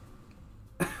pie.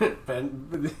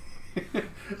 Ben,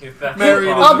 If that's Marion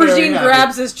the is problem. very Aubergine happy.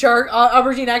 grabs his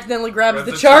Aubergine accidentally grabs Grabs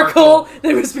the the charcoal that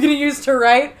he was going to use to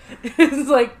write. It's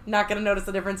like not going to notice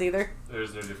the difference either.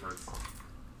 There's no difference.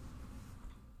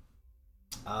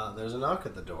 there's a knock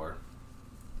at the door.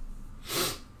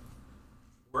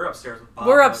 We're upstairs with Bob.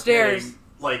 We're upstairs.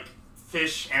 playing, like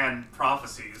fish and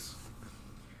prophecies.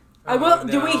 I will.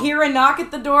 Do we hear a knock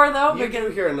at the door though? You do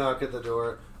hear a knock at the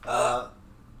door.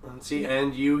 Let's see,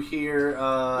 and you hear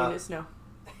Eunice, no.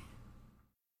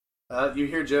 you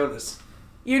hear Jonas.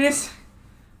 Eunice.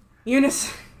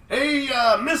 Hey,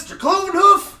 Mr.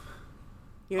 Clovenhoof.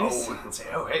 Eunice. Oh, and say,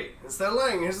 oh, hey, it's that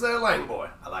Lang boy.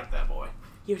 I like that boy.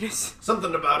 Eunice.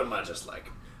 Something about him I just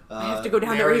like. I have to go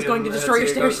down there or he's going to Marion destroy your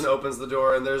goes stairs. and opens the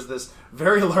door, and there's this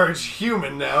very large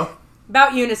human now.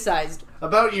 About Eunice-sized.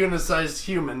 About Eunice-sized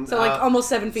human. So like almost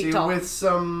 7 feet see, tall. With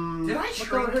some... Did I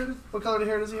what color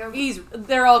hair does he have?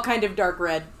 They're all kind of dark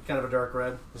red. Kind of a dark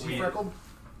red. Is he Weird. freckled?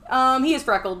 He is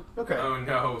freckled. Okay. Oh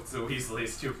no, it's the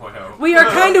Weasleys 2.0. We are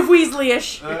kind of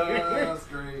Weasley-ish. That's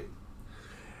great.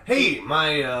 Hey,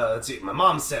 my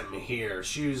mom sent me here.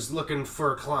 She was looking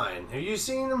for Klein. Have you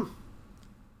seen him?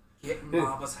 Getting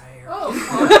Baba's hair. Oh,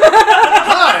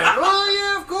 Klein! Well,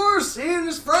 yeah, of course. He and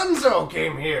his friends all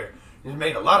came here. He's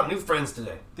made a lot of new friends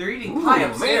today. They're eating pie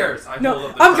upstairs. I No,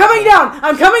 pulled up the I'm top. coming down!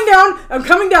 I'm coming down! I'm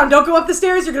coming down! Don't go up the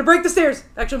stairs, you're gonna break the stairs!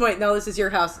 Actually, wait, no, this is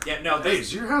your house. Yeah, no, Hey, this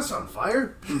is your house on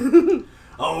fire?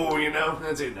 Oh,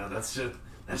 that's it. No, that's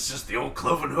just the old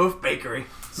Cloven Hoof Bakery.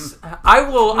 I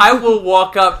will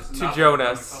walk up to Not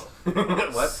Jonas.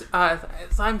 What?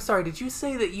 I'm sorry, did you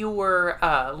say that you were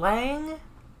Lang?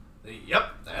 Yep,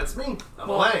 that's me. I'm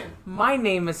Well, Lang. My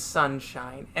name is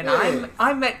Sunshine, and Hey.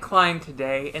 I met Klein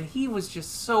today, and he was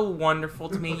just so wonderful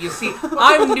to me. You see,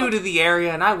 I'm new to the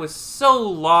area, and I was so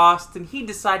lost, and he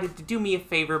decided to do me a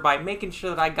favor by making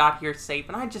sure that I got here safe,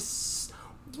 and I just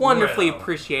wonderfully Well,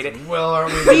 appreciate it. Well, are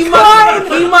we? He must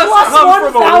Plus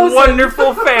come from a 1,000.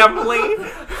 wonderful family.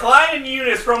 Klein and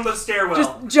Eunice from the stairwell.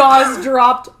 Just jaws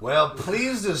dropped. Well,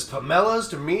 pleased as Pamela's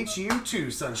to meet you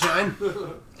too, Sunshine.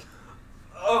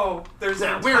 oh, there's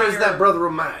Now, an where is entire- that brother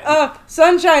of mine?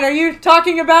 Sunshine, are you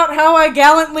talking about how I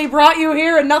gallantly brought you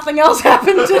here and nothing else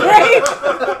happened today?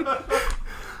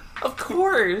 Of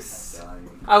course.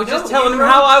 I was just telling him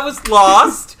how I was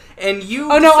lost, and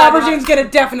you... Oh no, decided- Aubergine's gonna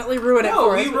definitely ruin it No,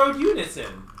 for we us. rode Eunice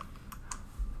in.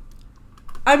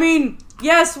 I mean,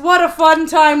 yes, what a fun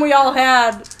time we all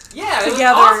had. Yeah, it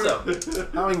Together. was awesome.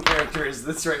 How in character is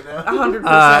this right now?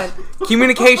 100%.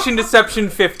 Communication Deception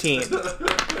 15.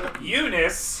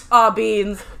 Eunice.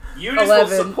 Beans. Eunice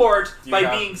 11. will support Do you by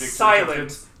have being victory silent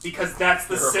tokens? because that's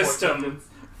the Report system.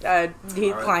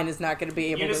 tokens? Klein is not gonna be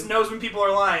able Eunice to. knows when people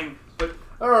are lying, but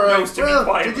All right. knows to be Well,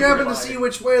 quiet did you when happen we're to see lying.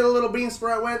 which way the little bean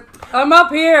sprout went? I'm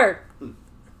up here.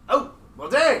 Oh, well,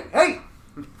 dang. Hey,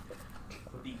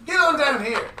 get on down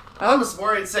here. I was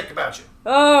worried sick about you.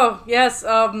 Oh, yes,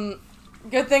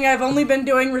 good thing I've only been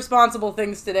doing responsible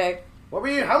things today. What were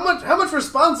you? How much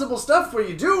responsible stuff were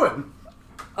you doing?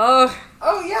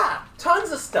 Oh yeah,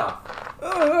 tons of stuff.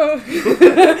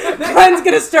 Klein's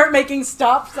gonna start making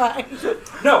stop signs.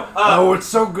 no. Oh, it's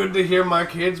so good to hear my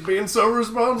kids being so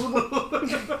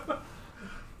responsible.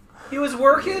 He was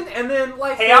working, and then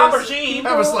like, Hey, there's Aubergine.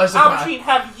 Have a slice of pie. Aubergine,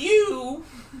 have you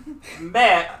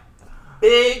met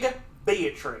Big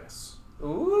Beatrice?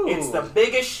 Ooh, It's the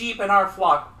biggest sheep in our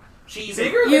flock. She's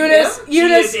bigger than Eunice, him?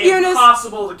 Eunice, she is Eunice,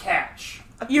 impossible to catch.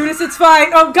 Eunice, it's fine.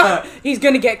 Oh god, he's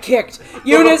gonna get kicked.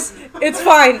 Eunice, it's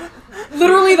fine.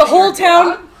 Literally, the whole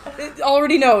town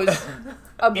already knows.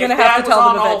 I'm gonna If have Dad to tell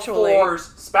was them on eventually. all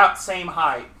fours, it's about the same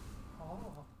height.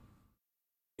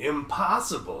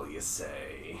 Impossible, you say?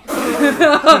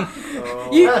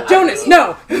 Jonas,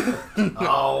 no.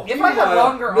 Oh, If I had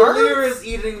longer Malir arms, is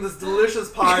eating this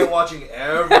delicious pie, watching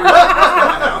everything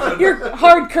happen. You're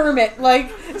hard Kermit,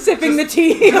 like sipping the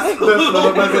tea. That's none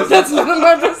of my business. That's none of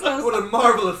my business. What a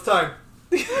marvelous time.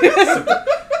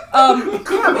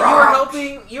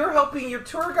 you were helping your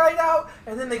tour guide out,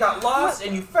 and then they got lost,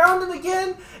 and you found them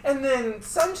again, and then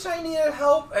Sunshine needed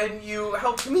help, and you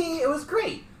helped me. It was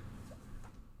great.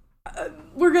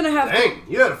 We're gonna have to. dang!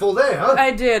 You had a full day, huh?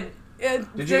 I did.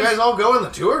 Did you guys all go on the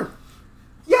tour?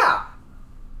 Yeah.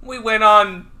 We went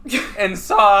on and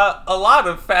saw a lot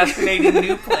of fascinating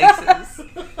new places.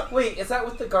 Wait, is that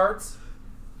with the guards?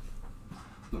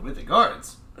 With the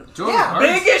guards. Tour Yeah, with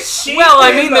guards? biggest sheep Well, I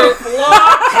in mean, the there-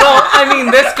 flock. Well, I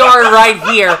mean, this guard right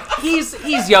here,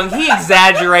 he's young. He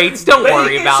exaggerates. Don't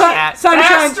worry about that.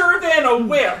 Sunshine, Faster than a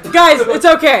whip. guys, it's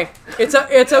okay.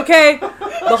 It's okay.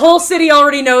 The whole city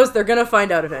already knows. They're gonna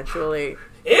find out eventually.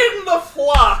 In the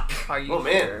flock. Are you Oh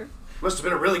man, must have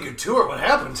been a really good tour. What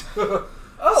happened?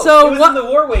 Oh, So it was what- in the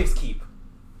War Waves Keep.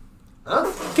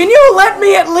 Huh? Can you let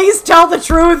me at least tell the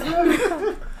truth?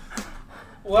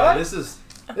 What? This is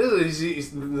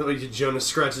Jonas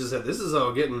scratches his head. This is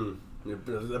all getting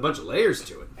a bunch of layers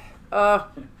to it.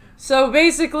 So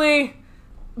basically,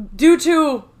 due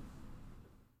to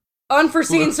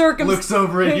unforeseen circumstances, Looks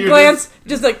over at you. glance,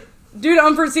 just like due to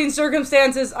unforeseen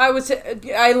circumstances,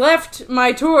 I left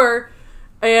my tour,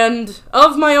 and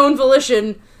of my own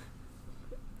volition.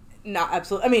 Not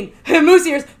absolutely. I mean, moose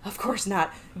ears, of course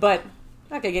not. But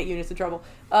not gonna get Eunice in trouble.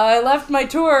 I left my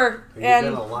tour, Are you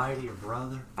and gonna lie to your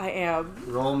brother? I am.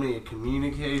 Roll me a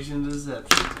communication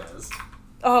deception test.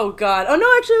 Oh god. Oh no,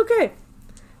 actually, okay.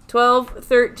 12,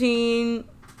 13,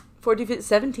 14, 15,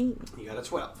 17. You got a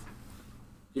 12.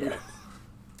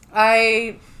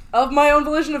 I, of my own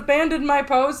volition, abandoned my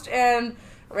post and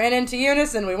ran into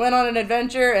Eunice, and we went on an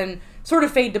adventure, and sort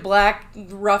of fade to black,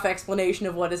 rough explanation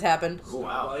of what has happened. Oh,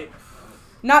 wow.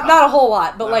 Not a whole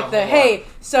lot, but Not like a the whole hey.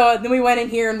 So then we went in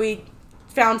here and we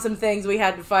found some things we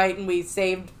had to fight, and we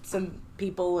saved some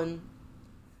people, and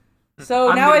so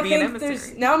I'm now gonna I be an think there's.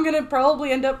 emissary. Now I'm gonna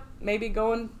probably end up maybe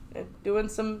going and doing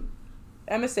some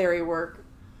emissary work.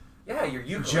 Yeah, your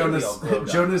ukulele all glowed up.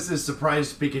 Jonas is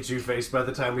surprised Pikachu face by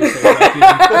the time we say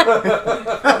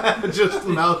that. Just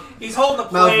mouth. He's holding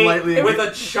a Mouth plate lightly. with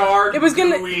a charred It was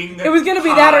gonna gooing be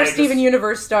that or pie. Steven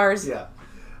Universe stars. Yeah.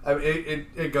 I mean,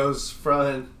 it goes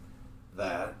from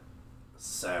that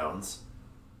sounds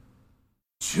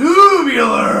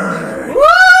tubular.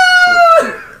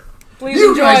 Please You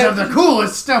enjoy. guys have the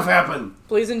coolest stuff happen.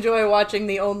 Please enjoy watching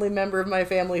the only member of my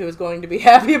family who is going to be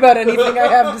happy about anything I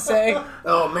have to say.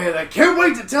 Oh man, I can't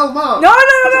wait to tell Mom. No.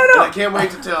 And I can't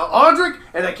wait to tell Audric,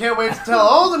 and I can't wait to tell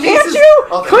all the Can't nieces. you?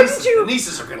 All the Couldn't nieces, you? The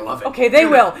nieces are gonna love it. Okay, they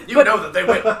will. You But know that they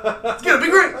will. It's gonna be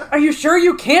great. are you sure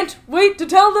you can't wait to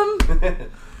tell them?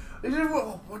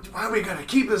 Why are we gonna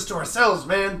keep this to ourselves,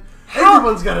 man? How-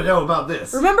 Everyone's gotta know about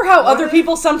this. Remember how other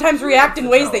people sometimes react in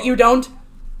ways that you don't?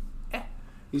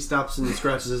 He stops and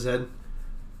scratches his head.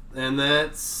 And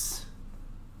that's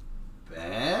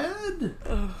bad?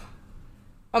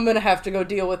 I'm gonna have to go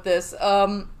deal with this.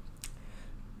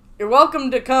 You're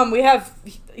welcome to come. We have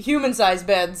human-sized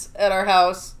beds at our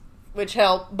house, which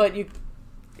help, but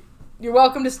you're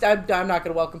welcome to I'm not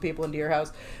gonna welcome people into your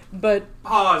house, but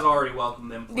Pa has already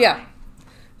welcomed them. Plenty. yeah.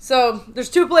 So there's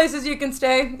 2 places you can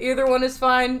stay. Either one is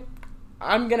fine.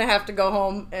 I'm gonna have to go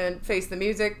home and face the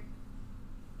music.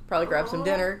 Probably grab some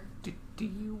dinner. Do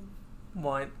you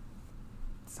want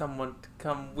someone to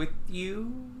come with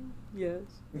you? Yes.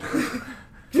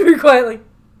 Very quietly.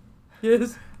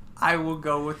 Yes. I will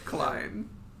go with Klein.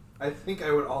 I think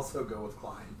I would also go with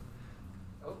Klein.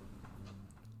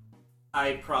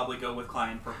 I'd probably go with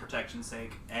Klein for protection's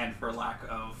sake and for lack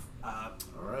of.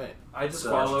 Alright. I just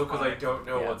So- follow because I don't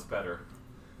know Yeah. what's better.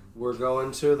 We're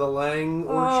going to the Lang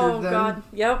Orchard Oh then? God.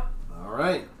 Yep.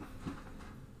 Alright.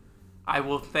 I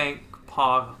will thank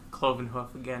Pa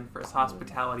Clovenhoof again for his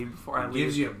hospitality before I leave.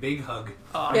 Gives you a big hug. It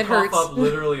I hurts. cough up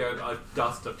literally a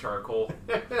dust of charcoal.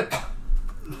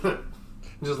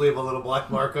 Just leave a little black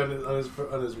mark on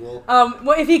his wool.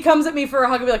 Well, if he comes at me for a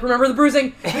hug, I'll be like, "Remember the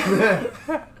bruising."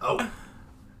 Oh.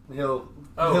 He'll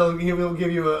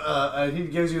give you he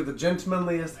gives you the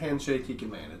gentlemanliest handshake he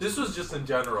can manage. This was just in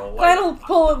general. Like, Klein'll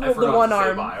pull it I with the forgot one to say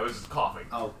arm. bye. I was just coughing.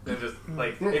 Oh. And just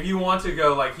like if you want to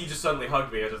go, like he just suddenly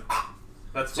hugged me. I just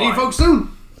that's See fine. you folks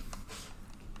soon.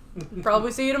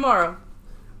 Probably see you tomorrow.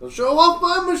 I'll show off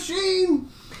my machine.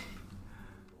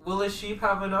 Will his sheep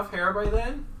have enough hair by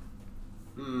then?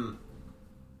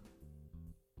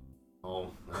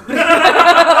 Oh.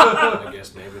 I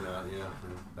guess maybe not. Yeah,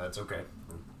 that's okay.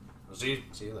 I'll see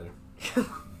you later.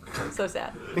 So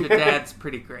sad. Your dad's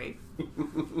pretty great.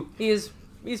 He's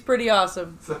pretty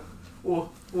awesome. So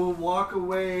we'll walk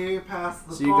away past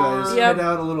the So you guys barn. Yep. head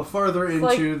out a little farther It's into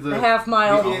like the a half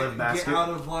mile. the olive Get basket. out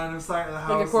of line of sight of the house.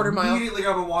 Like a quarter mile. Immediately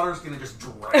up, and water's gonna just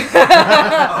drain.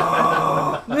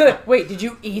 Oh. Wait, did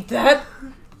you eat that?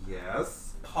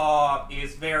 Yes. Pa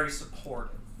is very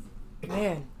supportive.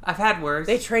 Man, I've had worse.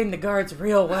 they trained the guards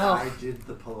real well. I did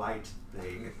the polite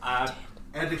thing. I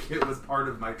Etiquette was part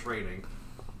of my training.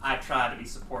 try to be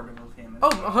supportive of him. Oh,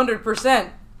 100%.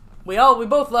 We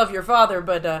both love your father,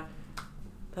 but that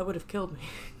would have killed me.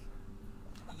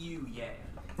 You, yeah.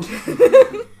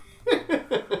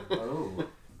 Oh.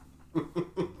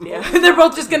 Yeah, they're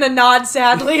both just gonna nod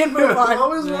sadly and move on.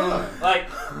 Always was. Like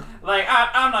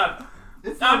I'm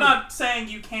not saying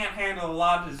you can't handle a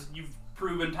lot, as you've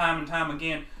proven time and time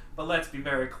again. But let's be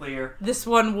very clear. This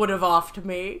one would have offed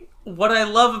me. What I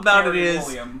love about it Very is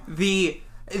William. the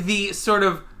sort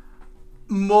of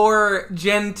more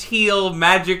genteel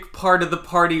magic part of the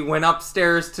party went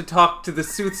upstairs to talk to the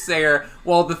soothsayer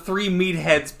while the 3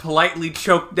 meatheads politely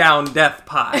choked down Death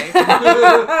Pie.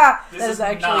 That This is is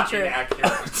actually not true.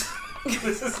 inaccurate.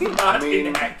 This is not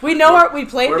inaccurate. We know we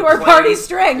played to our party's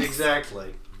strengths.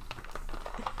 Exactly.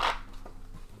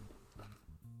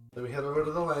 Then we head over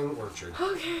to the Lang Orchard.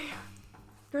 Okay.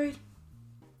 Great.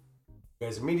 You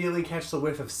guys immediately catch the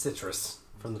whiff of citrus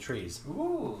from the trees.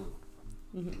 Ooh.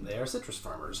 They are citrus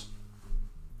farmers.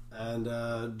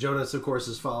 And Jonas, of course,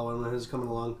 is following and is coming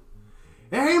along.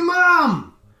 Hey,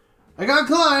 Mom! I got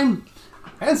Klein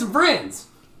and some friends.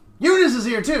 Eunice is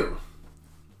here, too.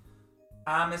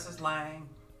 Hi, Mrs. Lang.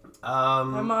 Hi,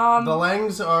 Mom. The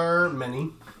Langs are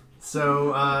many.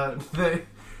 So,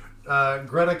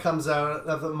 Greta comes out,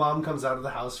 the mom comes out of the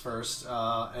house first,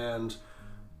 and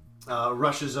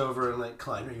rushes over and like,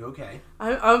 Klein, are you okay?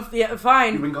 I'm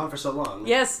fine. You've been gone for so long.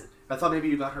 Yes. I thought maybe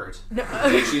you got hurt. No.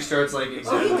 She starts like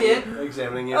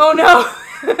examining you. Oh no!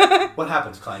 What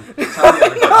happened, Klein? Tell me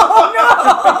everything.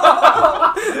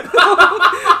 Oh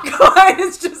no! Klein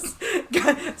is just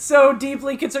so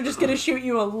deeply concerned, just gonna shoot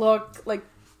you a look like.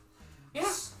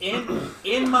 Yes. In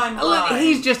my mind.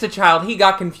 He's just a child. He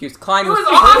got confused. Klein was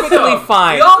awesome. perfectly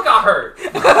fine. We all got hurt.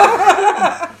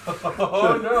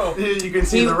 Oh no! You can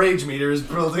see the rage meter is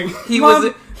building. He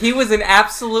was in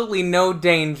absolutely no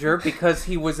danger because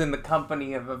he was in the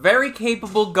company of a very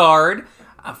capable guard,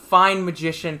 a fine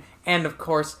magician, and of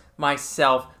course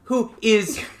myself, who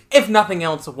is, if nothing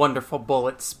else, a wonderful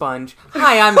bullet sponge.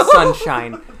 Hi, I'm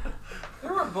Sunshine.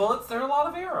 There were bullets. There are a lot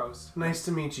of arrows. Nice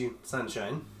to meet you,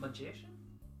 Sunshine. Magician?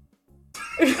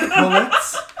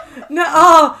 Bullets?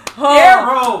 No.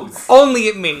 Arrows. Only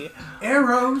at me.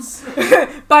 Arrows?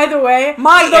 By the way,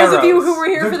 My for those of you arrows. who were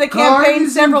here The for the guard campaign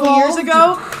is several years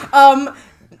involved? ago,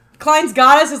 Klein's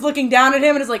goddess is looking down at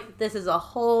him and is like, "This is a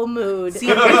whole mood,"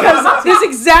 because this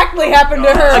exactly happened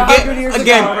to her 100 years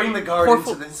ago. Bring the guard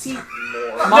into this.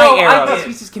 My arrows.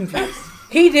 He's just confused.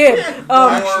 He did.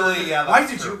 Actually, yeah.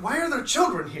 Why are there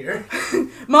children here?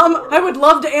 Mom, I would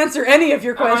love to answer any of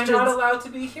your Am I questions. not allowed to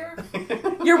be here?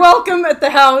 You're welcome at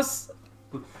the house.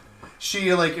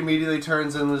 She like immediately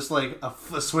turns and just like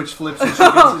a switch flips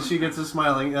and she gets a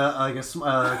smiling like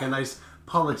a nice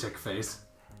politic face.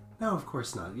 No, of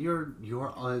course not.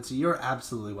 You're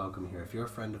absolutely welcome here if you're a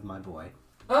friend of my boy.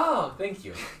 Oh, thank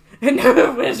you.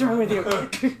 What is wrong with you?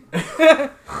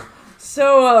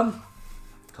 So,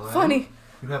 Glenn, funny.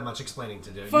 You have much explaining to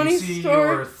do. Funny you see story.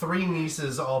 your three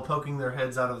nieces all poking their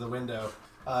heads out of the window,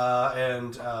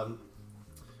 and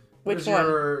Which one?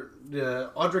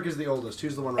 Audric is the oldest.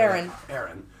 Who's the one? Right Aaron. now?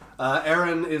 Aaron.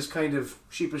 Aaron is kind of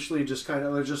sheepishly, just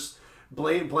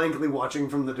blankly watching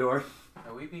from the door.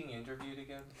 Are we being interviewed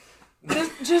again?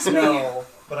 Just me. No,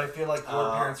 but I feel like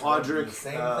your parents would do Audric, the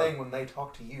same thing when they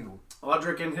talk to you.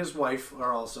 Audric and his wife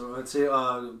are also,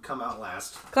 come out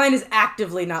last. Klein is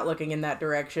actively not looking in that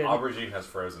direction. Aubergine has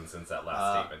frozen since that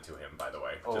last statement to him, by the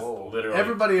way. Just literally.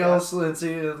 Everybody else,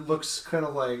 looks kind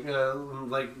of like,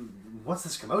 what's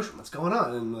this commotion? What's going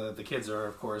on? And the kids are,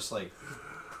 of course, like,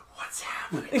 what's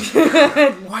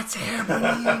happening? What's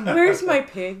happening? Where's my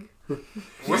pig?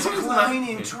 Was Klein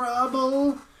in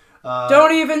trouble?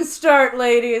 Don't even start,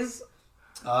 ladies.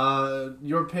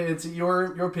 Your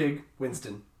pig,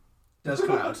 Winston, does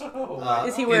come out.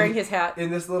 Is he wearing his hat? In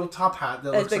this little top hat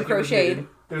that Has looks been like crocheted.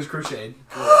 It was crocheted.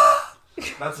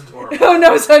 That's adorable. Oh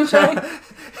no, Sunshine.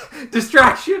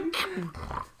 Distraction.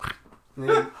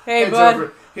 Hey, Heads bud.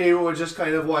 over. He will just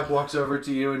kind of walks over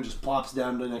to you and just plops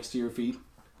down next to your feet.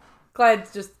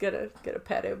 Clyde's just gonna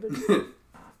pet him.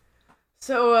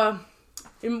 So,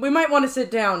 we might want to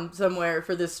sit down somewhere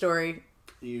for this story.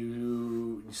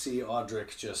 You see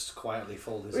Audric just quietly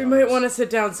fold his We arms. might want to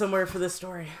sit down somewhere for this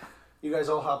story. You guys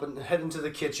all head into the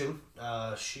kitchen.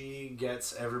 She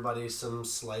gets everybody some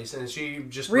slice, and she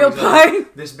just Real brings out pie?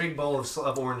 this big bowl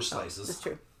of orange slices. That's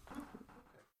true.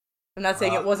 I'm not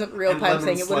saying it wasn't real pie. I'm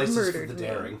saying it would have murdered for the me.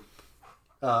 daring,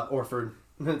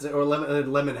 or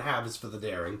lemon halves for the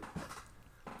daring,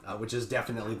 which is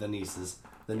definitely the nieces.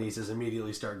 The nieces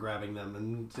immediately start grabbing them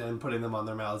and putting them on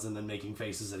their mouths and then making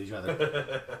faces at each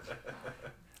other,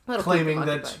 claiming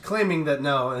that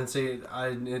no, and say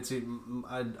I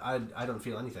don't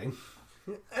feel anything.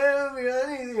 I don't feel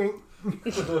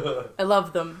anything. I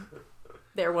love them.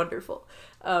 They're wonderful.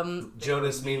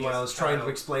 Jonas, meanwhile, is trying to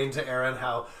explain to Aaron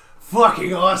how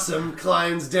fucking awesome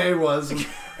Klein's day was, and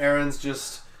Aaron's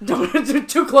just Don't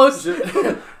too close.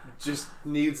 just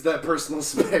needs that personal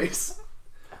space.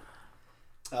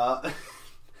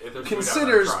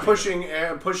 Considers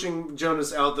pushing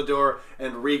Jonas out the door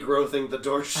and regrowthing the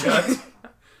door shut,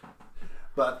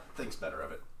 but thinks better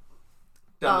of it.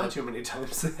 Done that too many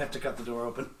times. They have to cut the door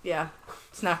open. Yeah,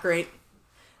 it's not great.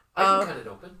 I can cut it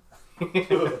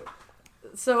open.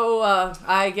 So,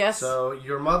 I guess... So,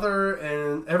 your mother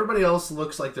and everybody else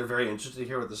looks like they're very interested to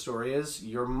hear what the story is.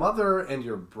 Your mother and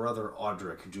your brother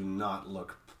Audric do not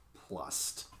look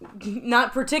plussed.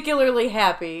 Not particularly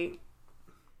happy.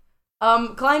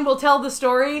 Klein will tell the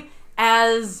story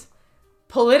as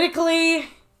politically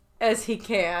as he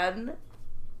can.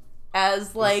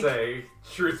 As, like... Say,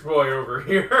 truth boy over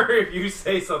here. If you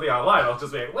say something online, I'll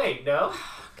just be like, wait, no.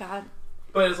 God.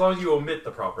 But as long as you omit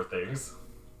the proper things.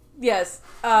 Yes.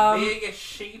 Biggest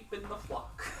sheep in the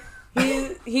flock.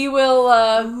 He will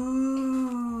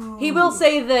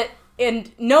say that,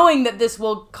 and knowing that this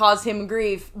will cause him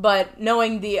grief, but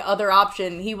knowing the other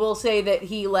option, he will say that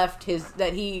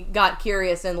he got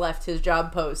curious and left his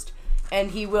job post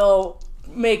and he will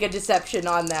make a deception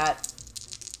on that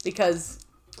because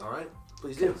All right,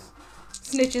 please do.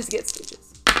 snitches get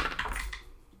stitches.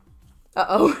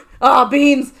 Uh-oh. Oh,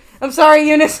 beans. I'm sorry,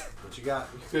 Eunice. What you got?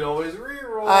 You can always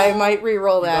reroll. I might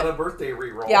re-roll You that. got a birthday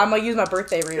reroll. Yeah, I'm gonna use my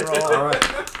birthday re-roll. All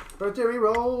right. Birthday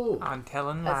reroll. I'm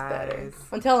telling That's lies. better.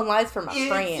 I'm telling lies for my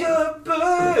friend. It's your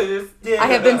birthday. I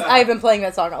have been playing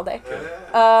that song all day.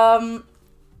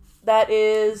 That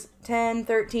is 10,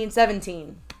 13,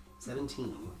 17.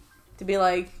 17. To be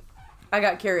like, I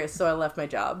got curious, so I left my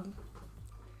job.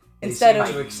 They Instead seem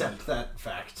of to accept that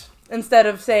fact.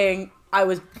 saying I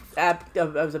was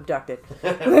abducted.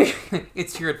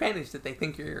 It's to your advantage that they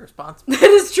think you're irresponsible. That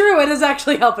is true. It is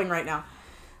actually helping right now.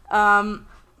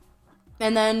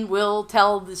 And then we'll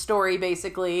tell the story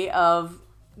basically of,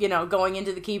 going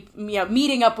into the keep,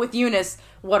 meeting up with Eunice.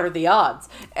 What are the odds?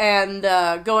 And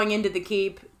going into the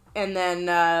keep, and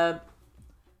then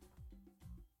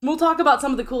we'll talk about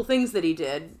some of the cool things that he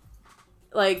did.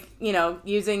 Like,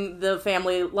 using the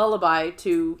family lullaby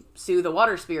to soothe the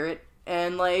water spirit.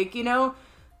 And,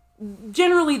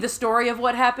 generally the story of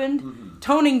what happened,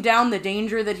 toning down the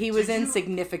danger that he was in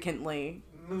significantly.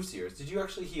 Moose ears. Did you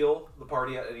actually heal the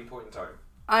party at any point in time?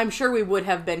 I'm sure we would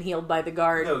have been healed by the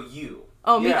guard. No, you.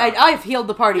 Oh, me? Yeah. I've healed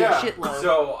the party a Yeah. shitload.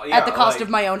 So, yeah, at the cost of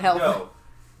my own health. No.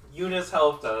 Eunice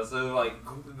helped us. So,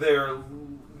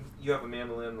 you have a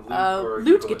mandolin, a lute, or lute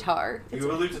ukulele. guitar. You have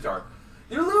a lute guitar.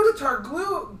 Your lute guitar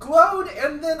glowed,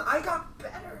 and then I got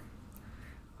better.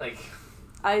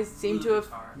 I seem to have...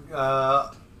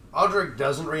 Audric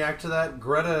doesn't react to that.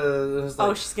 Greta is like...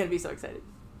 Oh, she's gonna be so excited.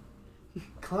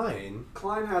 Klein?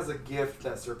 Klein has a gift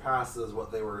that surpasses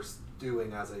what they were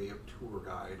doing as a tour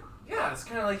guide. Yeah, it's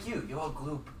kind of like you. You all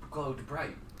glowed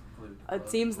bright. It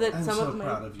seems that I'm some so of my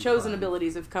proud of you, chosen Klein.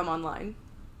 abilities have come online.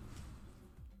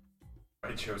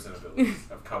 My chosen abilities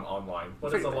have come online. What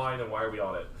is Pretty the much. line, and why are we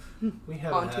on it? We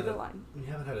haven't Onto had the line. We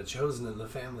haven't had a chosen in the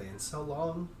family in so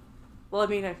long. Well, I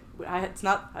mean, it's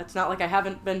not like I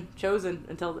haven't been chosen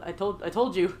until I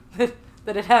told you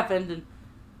that it happened. And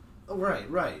Oh,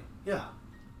 right. Yeah.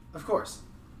 Of course.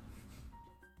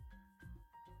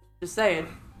 just saying.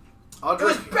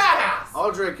 Audric, badass!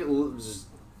 Audric just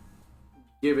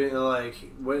giving,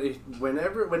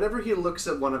 whenever he looks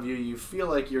at one of you, you feel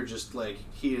like you're just,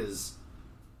 he is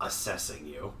assessing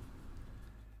you.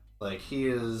 He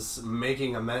is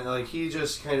making he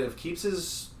just kind of keeps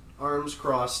his arms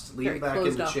crossed, Very leaned back in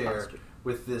closed the off chair posture.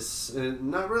 with this,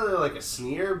 not really like a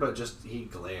sneer, but just he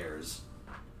glares.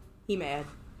 He mad.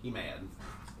 He mad.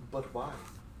 But why?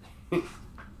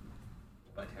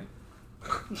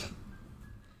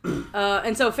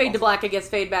 And so fade to black, I guess,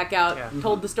 fade back out. Yeah.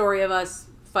 Told the story of us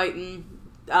fighting.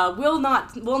 Will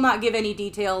not give any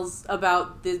details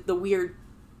about the weird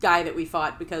guy that we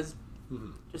fought because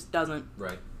just doesn't.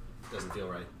 Right. Doesn't feel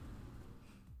right.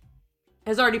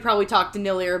 Has already probably talked to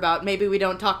Nilir about maybe we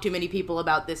don't talk too many people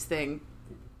about this thing.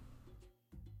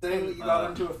 Saying that you got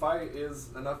into a fight is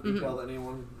enough detail that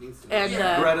anyone needs to know. And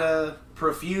Greta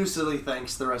profusely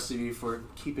thanks the rest of you for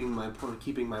keeping my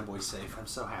boy safe. I'm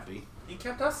so happy. He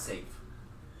kept us safe.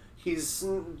 He's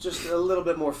just a little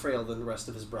bit more frail than the rest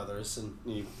of his brothers, and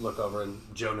you look over and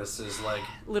Jonas is like...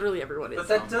 literally everyone is. But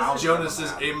that doesn't. Jonas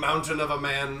is a mountain of a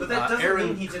man. But that doesn't Aaron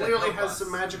mean he didn't clearly help has us.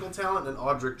 some magical talent, and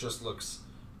Audric just looks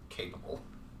capable.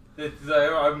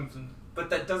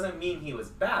 But that doesn't mean he was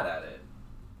bad at it.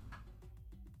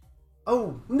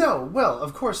 Oh, no, well,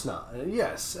 of course not.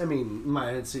 Yes, I mean,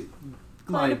 my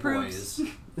boy approves. is...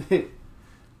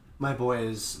 my boy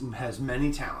has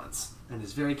many talents, and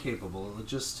is very capable.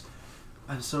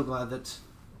 I'm so glad that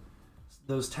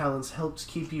those talents helped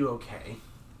keep you okay.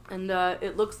 And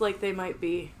it looks like they might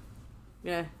be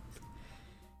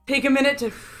take a minute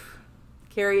to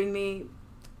carrying me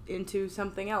into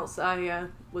something else. I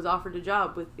was offered a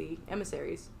job with the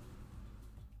emissaries.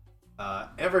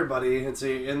 Everybody in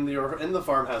the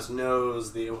farmhouse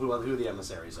knows who the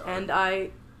emissaries are. And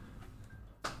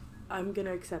I'm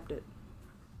gonna accept it.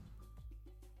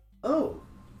 Oh.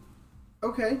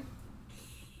 Okay.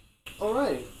 All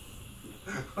right.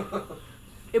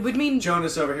 It would mean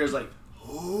Jonas over here is like,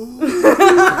 oh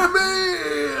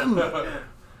man.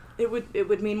 it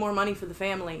would mean more money for the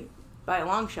family by a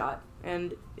long shot,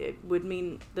 and it would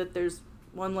mean that there's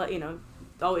one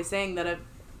always saying that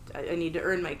I need to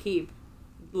earn my keep.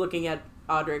 Looking at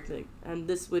Audric, and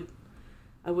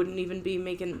I wouldn't even be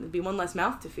it'd be one less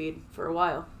mouth to feed for a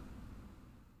while.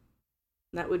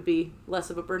 And that would be less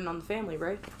of a burden on the family,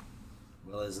 right?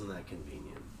 Well, isn't that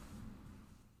convenient?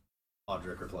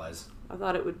 Audric replies. I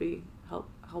thought it would be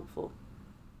helpful,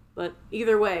 but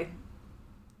either way,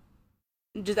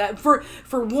 just that for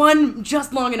one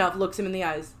just long enough looks him in the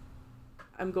eyes.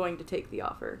 I'm going to take the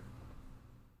offer.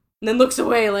 And then looks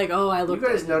away like, oh, I look. You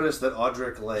guys notice that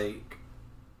Audric, like,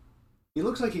 he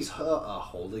looks like he's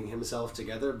holding himself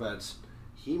together, but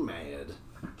he mad.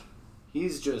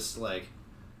 He's just like,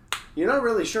 you're not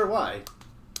really sure why.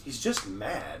 He's just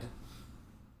mad.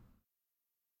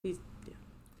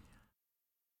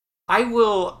 I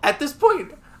will, at this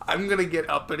point, I'm going to get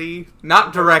uppity.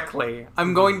 Not directly.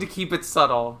 I'm going to keep it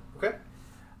subtle. Okay.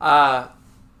 But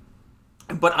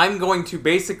I'm going to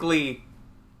basically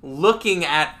looking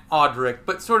at Audric,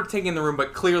 but sort of taking the room,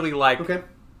 but clearly like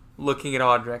looking at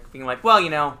Audric, being like, well, you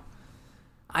know,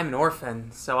 I'm an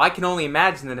orphan, so I can only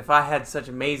imagine that if I had such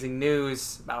amazing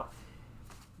news about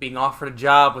being offered a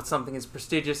job with something as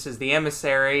prestigious as the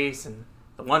emissaries and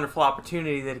the wonderful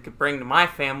opportunity that it could bring to my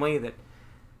family, that,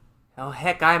 oh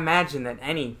heck, I imagine that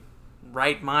any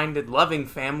right-minded, loving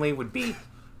family would be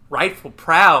rightful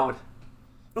proud.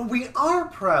 We are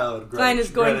proud. Klein is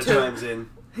going Greta to chimes in.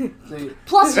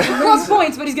 plus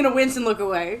points, but he's going to wince and look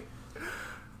away.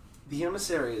 The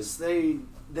emissaries, they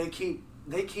keep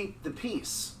the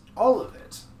peace, all of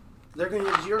it.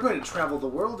 You're going to travel the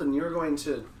world, and you're going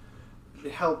to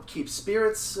help keep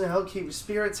spirits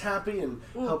happy, and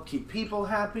help keep people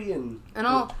happy, and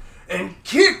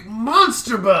kick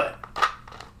monster butt.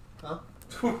 Huh?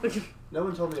 No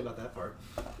one told me about that part.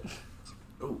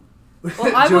 Oh.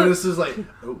 Well, Jonas is like,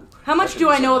 oh. How much do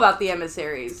I know about the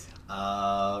emissaries?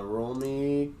 Roll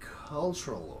me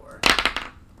cultural lore.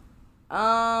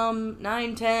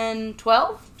 9, 10,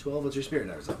 12? 12, what's your spirit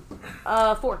numbers?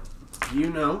 4. You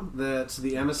know that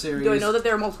the emissaries... Do I know that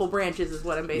there are multiple branches is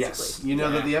what I'm basically... Yes, you know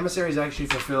that the emissaries actually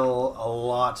fulfill a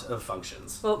lot of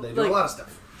functions. Well, they do a lot of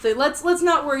stuff. So let's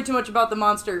not worry too much about the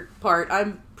monster part.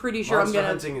 I'm pretty sure Monster I'm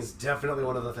gonna... hunting is definitely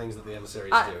one of the things that the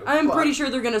emissaries do. I'm pretty sure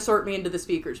they're gonna sort me into the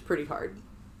speakers pretty hard.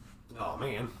 Oh,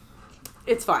 man.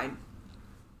 It's fine.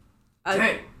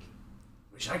 Dang.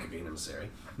 Wish I could be an emissary.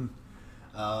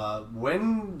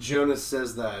 When Jonas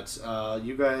says that,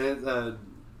 you guys...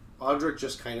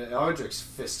 Audric's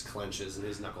fist clenches and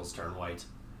his knuckles turn white.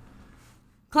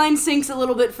 Klein sinks a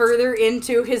little bit further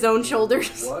into his own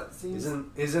shoulders. What?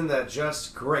 Isn't that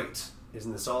just great?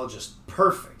 Isn't this all just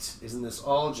perfect? Isn't this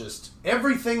all just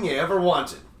everything you ever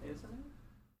wanted? Isn't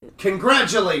it?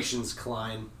 Congratulations,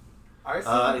 Klein.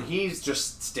 He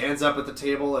just stands up at the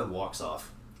table and walks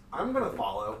off. I'm gonna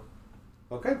follow.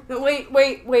 Okay.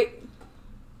 Wait.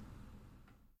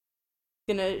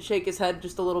 Gonna shake his head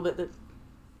just a little bit,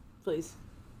 please.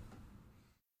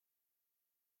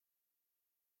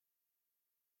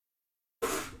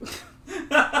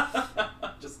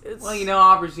 Well, you know,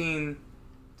 Aubergine,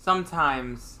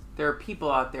 sometimes there are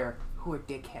people out there who are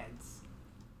dickheads.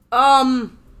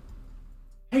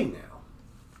 Hey now.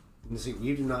 You see,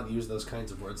 we do not use those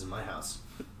kinds of words in my house.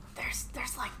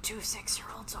 There's like 2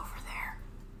 6-year-olds over there.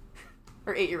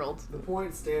 Or 8-year-olds. The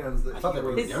point stands that I thought they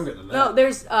were younger than that. No,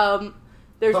 there's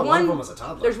one of them was a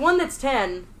toddler. There's one that's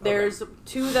 10. There's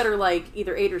 2 that are like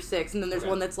either 8 or 6, and then there's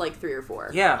one that's like 3 or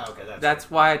 4. Yeah, that's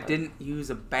why I didn't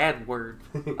use a bad word.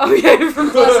 Oh yeah, you're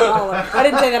from Plaza Hollow. I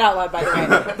didn't say that out loud, by the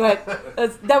way.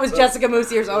 But that was Jessica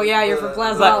Moosier's. Oh yeah, you're from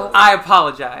Plaza Hollow. But I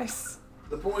apologize.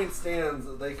 the point stands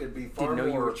that they could be far Didn't know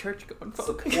you were more church-going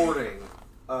folk. supporting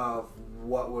of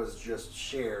what was just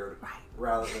shared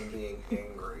rather than being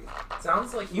angry.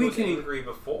 Sounds like he was angry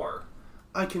before.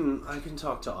 I can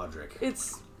talk to Audric.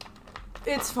 It's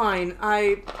fine.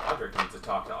 Audric needs to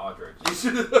talk to Audric.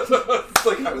 It's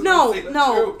like I was No, gonna say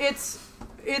that too.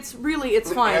 it's really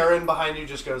fine. Aaron behind you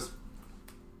just goes.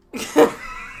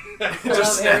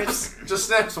 Just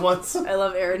snaps once. I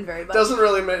love Aaron very much. Doesn't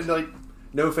really like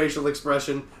no facial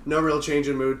expression, no real change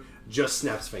in mood. Just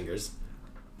snaps fingers.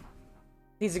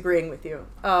 He's agreeing with you.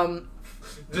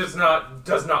 Does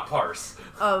not parse.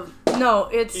 No,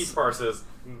 it's He parses.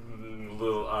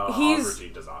 Little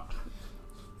Aubergine does not.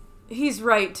 He's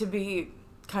right to be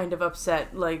kind of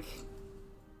upset. Like,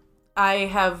 I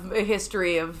have a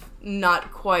history of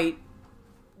not quite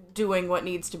doing what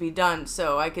needs to be done,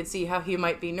 so I could see how he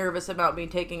might be nervous about me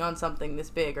taking on something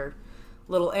this big, or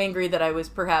a little angry that I was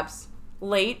perhaps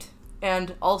late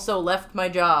and also left my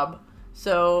job.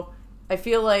 So I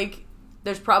feel like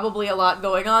there's probably a lot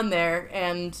going on there,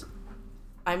 and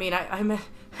I mean, I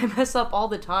mess up all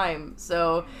the time,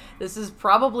 so this is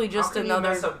probably just How can another...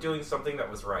 you mess up doing something that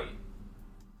was right?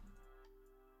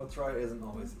 What's right isn't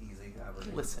always easy,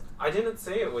 Aberdeen. Listen, I didn't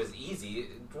say it was easy.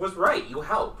 It was right. You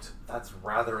helped. That's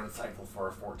rather insightful for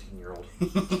a 14-year-old.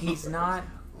 he's not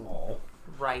Aw.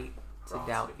 right to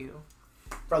doubt you.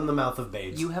 From the mouth of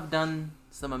babes. You have done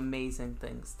some amazing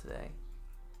things today.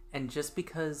 And just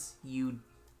because you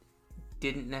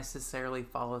didn't necessarily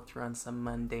follow through on some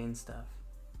mundane stuff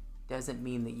doesn't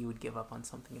mean that you would give up on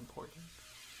something important.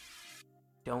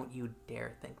 Don't you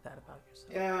dare think that about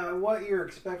yourself. Yeah, what you're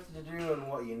expected to do and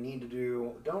what you need to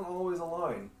do don't always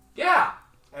align. Yeah!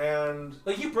 And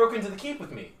Like, you broke into the keep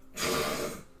with me.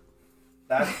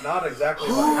 that's not exactly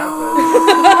what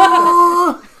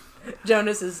happened.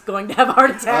 Jonas is going to have a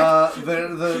heart attack.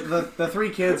 The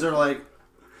three kids are like,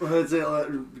 what's it,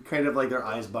 kind of like their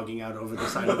eyes bugging out over the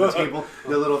side of the table,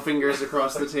 their little fingers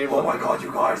across the table. Oh my god,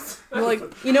 you guys! I'm like,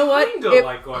 you know what? Kind of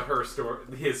like what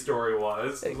his story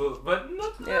was, but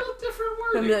not different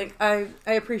I'm wording. like,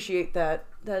 I appreciate that.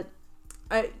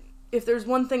 If there's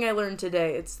one thing I learned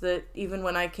today, it's that even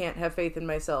when I can't have faith in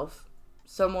myself,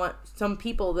 some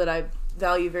people that I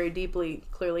value very deeply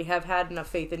clearly have had enough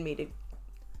faith in me to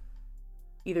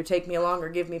either take me along or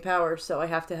give me power. So I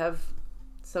have to have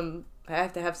some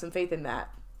faith in that.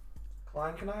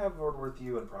 Klein, can I have a word with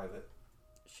you in private?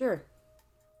 Sure.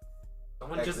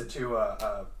 Someone Exit to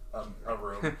a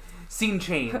room. Scene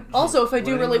change. Also, if I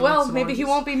do Would really anyone like well, some maybe he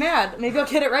oranges? won't be mad. Maybe I'll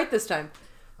get it right this time.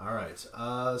 All right,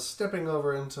 stepping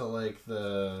over into like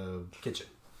the kitchen.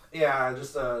 Yeah,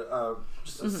 just a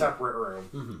separate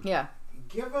room. Yeah.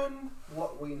 Given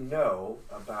what we know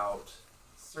about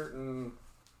certain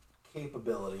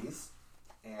capabilities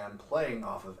and playing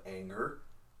off of anger,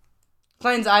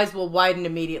 Klein's eyes will widen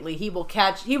immediately. He will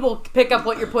pick up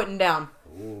what you're putting down.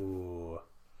 Ooh.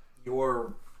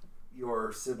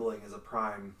 your sibling is a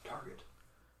prime target.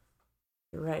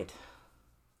 You're right.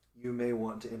 You may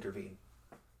want to intervene.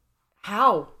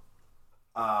 How?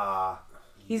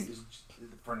 He's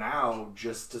for now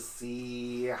just to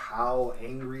see how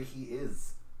angry he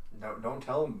is. No, don't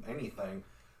tell him anything,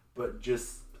 but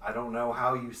just I don't know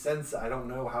how you sense. I don't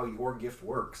know how your gift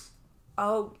works.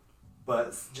 Oh,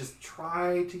 But just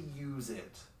try to use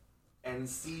it and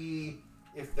see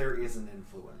if there is an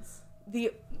influence.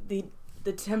 the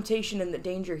temptation and the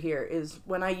danger here is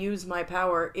when I use my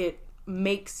power, it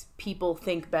makes people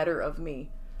think better of me.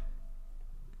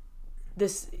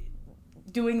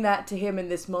 Doing that to him in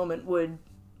this moment would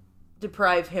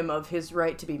deprive him of his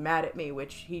right to be mad at me,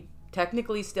 which he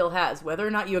technically still has. Whether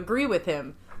or not you agree with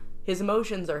him, his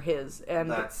emotions are his,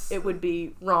 and it would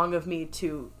be wrong of me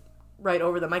to write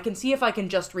over them. I can see if I can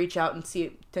just reach out and see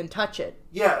it and touch it.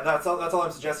 Yeah, that's all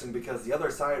I'm suggesting, because the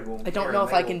other side won't I don't know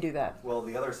if I can do that. Well,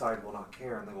 the other side will not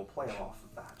care, and they will play off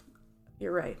of that.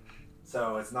 You're right.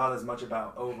 So it's not as much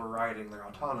about overriding their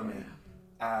autonomy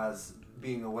as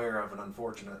being aware of an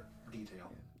unfortunate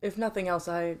detail. If nothing else,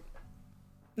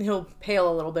 he'll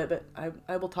pale a little bit, but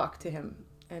I will talk to him,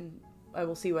 and I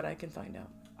will see what I can find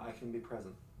out. I can be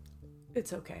present.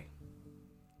 It's okay.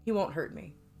 He won't hurt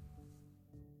me.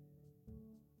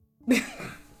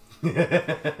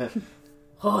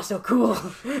 Oh, so cool.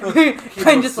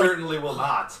 He certainly will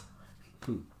not.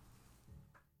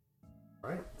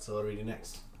 Alright, so what do we do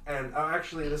next? And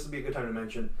actually, this would be a good time to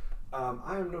mention,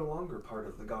 I am no longer part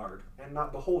of the guard, and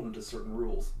not beholden to certain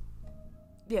rules.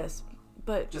 Yes,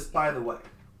 but... Just by the way,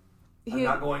 I'm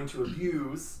not going to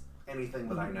abuse anything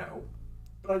that I know,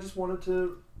 but I just wanted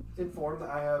to inform that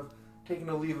I have taken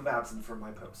a leave of absence from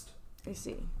my post. I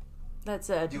see. That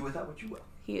said... Do with that what you will.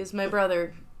 He is my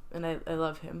brother, and I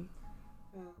love him.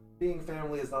 Being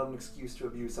family is not an excuse to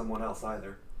abuse someone else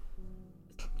either.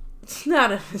 It's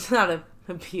not a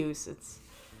abuse.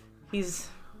 He's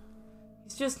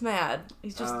just mad.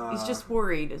 He's just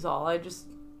worried is all. I just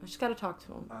gotta talk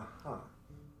to him.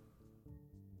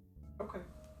 Okay.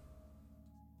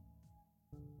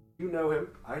 You know him.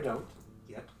 I don't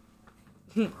yet.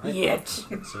 Right. Yet. So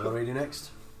what do we do next?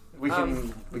 We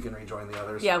can rejoin the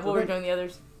others. Yeah, we'll rejoin the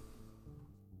others.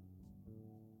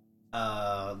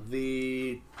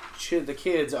 The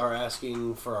kids are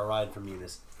asking for a ride from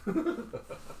Eunice. Can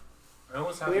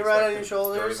we ride on your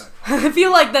shoulders? I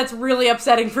feel like that's really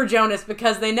upsetting for Jonas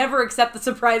because they never accept the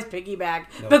surprise piggyback,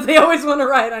 but they always want to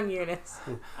ride on Eunice.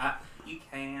 You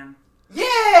can.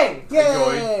 Yay!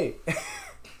 Yay!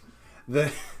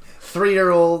 The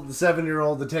 3-year-old, the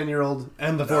 7-year-old, the 10-year-old,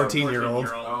 and the 14-year-old.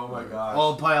 Oh my gosh.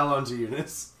 All pile onto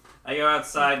Eunice. I go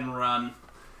outside and run.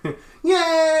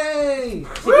 Yay!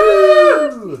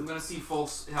 Woo! I'm gonna see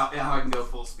how I can go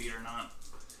full speed or not.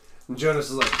 And Jonas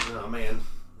is like, oh man,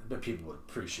 I bet people would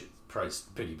appreciate price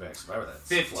piggybacks if I were that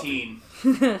 15.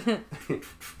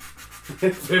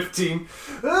 15.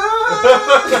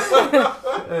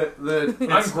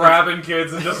 I'm grabbing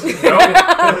kids and just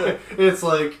nope. It's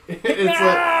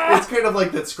kind of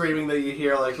like that screaming that you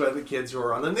hear like when the kids who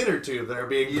are on an inner tube that are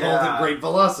being pulled at great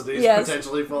velocities,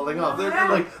 potentially falling off. They're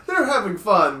having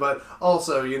fun, but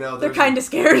also they're kind of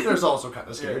scared. There's also kind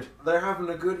of scared. They're having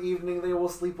a good evening. They will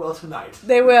sleep well tonight.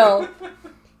 They will.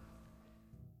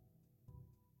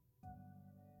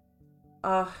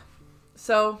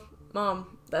 So,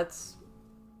 Mom, that's...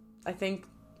 I think...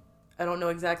 I don't know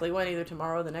exactly when, either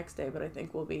tomorrow or the next day, but I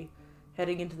think we'll be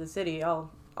heading into the city.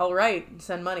 I'll write and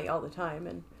send money all the time,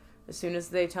 and as soon as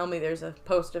they tell me there's a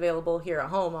post available here at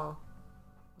home, I'll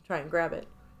try and grab it.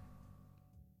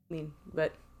 I mean,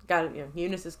 but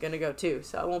Eunice is gonna go too,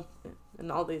 so I won't,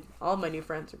 and all my new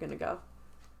friends are gonna go,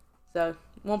 so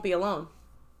won't be alone.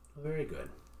 Very good.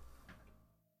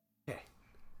 Okay.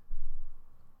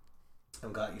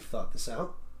 I'm glad you've thought this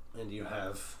out, and you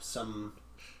have some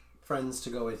friends to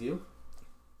go with you.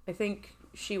 I think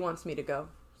she wants me to go,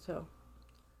 so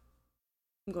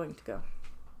I'm going to go.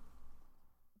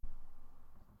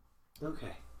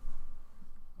 Okay.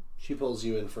 She pulls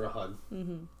you in for a hug.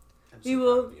 Mm-hmm. I'm so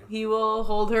proud of you. He will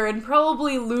hold her and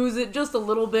probably lose it just a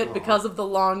little bit because of the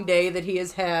long day that he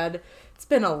has had. It's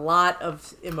been a lot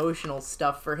of emotional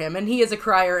stuff for him, and he is a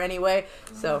crier anyway,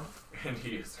 so... And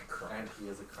he is a crier.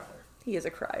 He is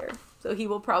a crier. So he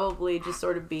will probably just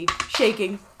sort of be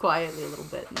shaking quietly a little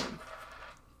bit and then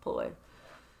pull away.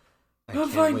 I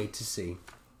can't wait to see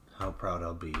how proud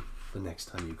I'll be the next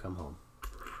time you come home.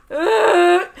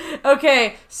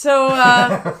 Okay, so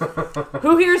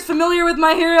who here is familiar with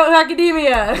My Hero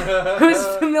Academia? Who's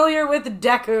familiar with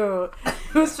Deku?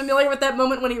 Who's familiar with that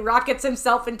moment when he rockets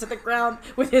himself into the ground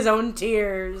with his own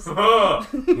tears? That's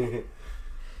a good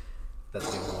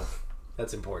one.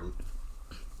 That's important.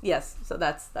 Yes, so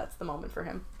that's the moment for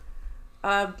him.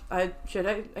 I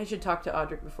should talk to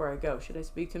Audric before I go. Should I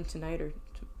speak to him tonight or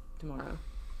tomorrow?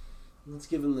 Let's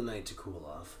give him the night to cool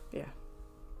off. Yeah.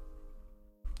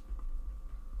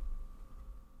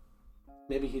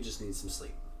 Maybe he just needs some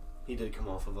sleep. He did come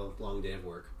off of a long day of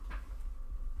work.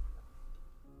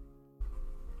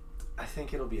 I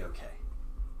think it'll be okay.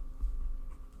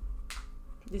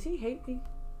 Does he hate me?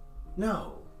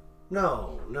 No,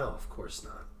 of course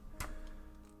not.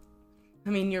 I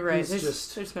mean, you're right.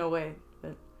 He's There's no way.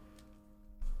 But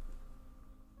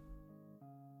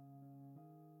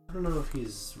I don't know if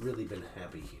he's really been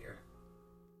happy here.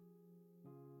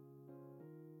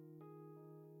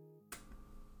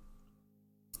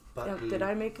 But did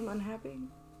I make him unhappy?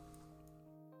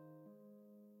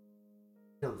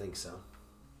 I don't think so.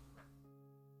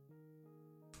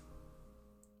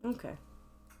 Okay.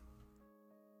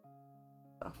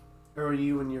 Are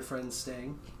you and your friends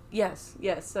staying? Yes.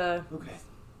 Okay.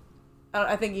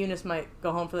 I think Eunice might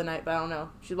go home for the night, but I don't know.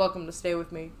 She's welcome to stay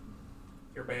with me.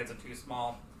 Your bands are too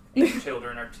small. And your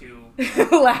children are too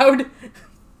Loud.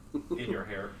 In your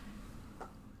hair.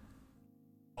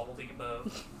 all the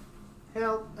above.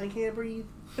 Help, I can't breathe.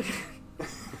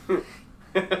 Oh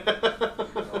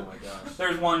my gosh.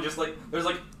 There's one just like there's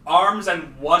like arms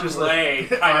and one Just leg,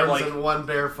 kind of like. and one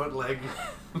barefoot leg.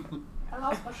 I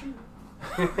lost my shoe.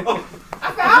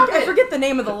 I forget the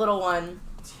name of the little one.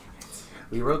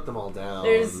 We wrote them all down.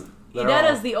 There's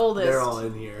Inetta's the oldest. They're all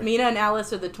in here. Mina and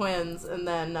Alice are the twins, and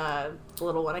then the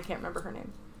little one, I can't remember her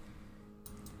name.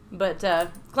 But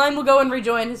Klein will go and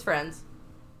rejoin his friends.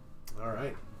 All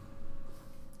right.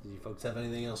 Do you folks have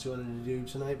anything else you wanted to do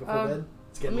tonight before bed?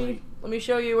 It's getting late. Let me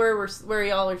show you where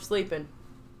y'all are sleeping.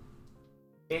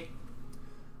 There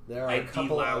are a ID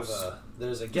couple louse. of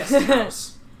there's a guest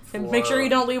house. And make sure you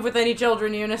don't leave with any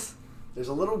children, Eunice. There's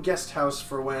a little guest house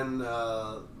for when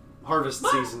harvest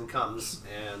season comes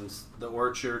and the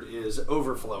orchard is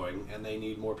overflowing and they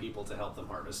need more people to help them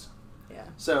harvest. Yeah.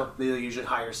 So they usually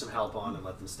hire some help on and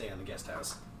let them stay in the guest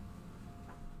house.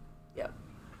 Yep.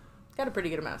 Got a pretty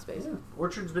good amount of space. Yeah,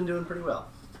 orchard's been doing pretty well.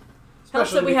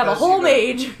 Helps that we have a because whole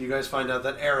you guys- mage. You guys find out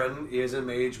that Aaron is a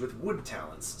mage with wood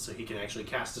talents, so he can actually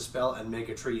cast a spell and make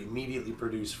a tree immediately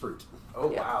produce fruit. Oh,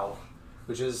 Yeah. wow.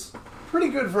 Which is pretty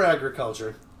good for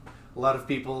agriculture. A lot of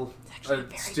people Actually, a are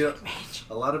very still good mage.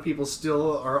 a lot of people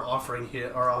still are offering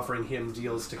him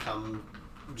deals to come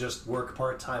just work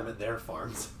part-time at their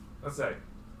farms Let's say.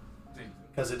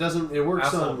 because it works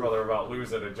Asshole on brother about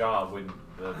losing a job when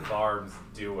the farm's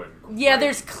doing Yeah, great.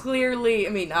 there's clearly, I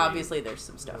mean, obviously there's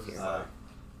some stuff here.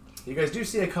 you guys do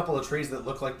see a couple of trees that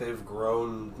look like they've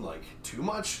grown like too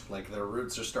much. Like their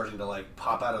roots are starting to like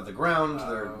pop out of the ground.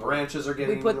 Their branches are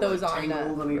getting put those like, on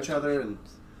tangled the on each root. other,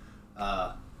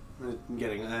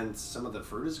 and some of the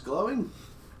fruit is glowing.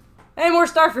 Hey, more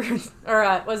star fruits.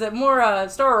 Or was it more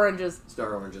star oranges?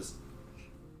 Star oranges.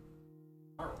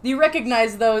 Do you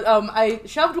recognize those? I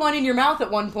shoved one in your mouth at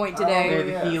one point today.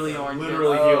 They're the Healy oranges.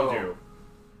 Literally healed you.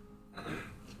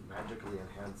 Magically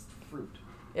enhanced fruit.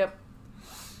 Yep.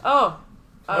 Oh.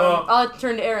 I'll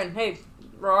turn to Aaron. Hey,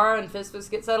 Rara and Fist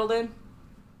get settled in?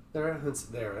 They're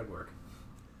at work.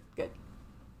 Good.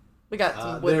 We got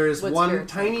some wood, there is wood one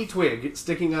spirits. tiny twig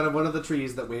sticking out of one of the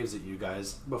trees that waves at you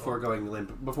guys before going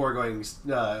limp, before going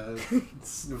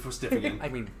stiff again. I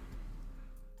mean,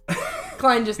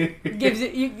 Klein just gives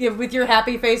it, you with your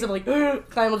happy face, I'm like,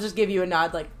 Klein will just give you a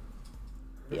nod, like,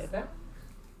 yeah.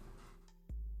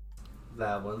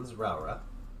 That one's Raura.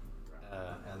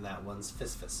 And that one's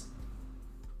Fisfis.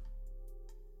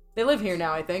 They live here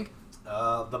now, I think.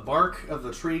 The bark of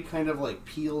the tree kind of like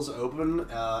peels open,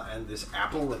 and this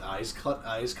apple with eyes cut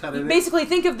in it. Basically,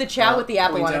 think of the chow with the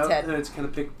apple on its head. And it's kind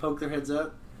of poke their heads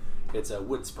out. It's a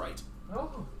wood sprite.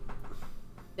 Oh.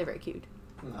 They're very cute.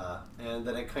 And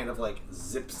then it kind of like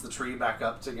zips the tree back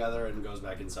up together and goes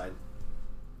back inside.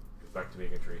 Goes back to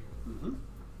being a tree. Mm-hmm.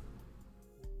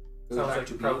 Sounds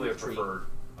like probably a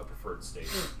preferred state.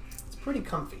 It's pretty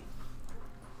comfy.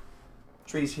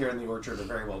 Trees here in the orchard are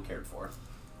very well cared for.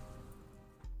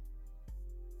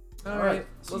 All right,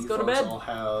 so let's you go to folks bed. all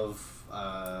have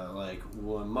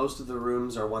most of the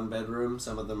rooms are one bedroom.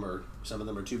 Some of them are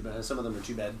two bed.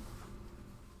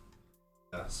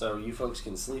 So you folks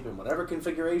can sleep in whatever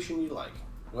configuration you like.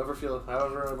 However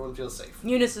everyone feels safe.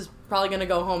 Eunice is probably going to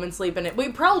go home and sleep in it.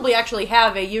 We probably actually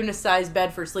have a Eunice-sized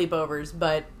bed for sleepovers,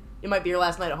 but it might be your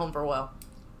last night at home for a while.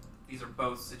 These are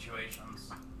both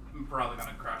situations. I'm probably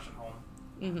gonna crash at home.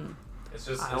 Mm-hmm.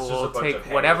 I will take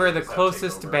whatever the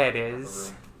closest bed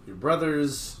is. Your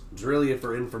brothers drill you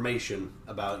for information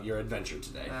about your adventure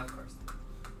today. Of course.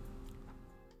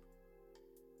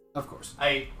 Of course.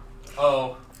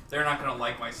 They're not gonna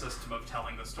like my system of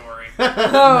telling the story.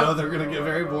 No, they're gonna get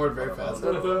very bored very fast.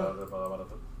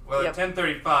 Well, at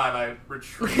 10:35, I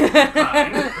retrieve the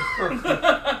time.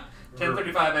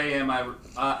 10:35 a.m.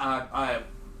 I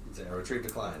retrieve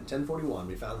decline. 10:41.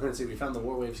 We found the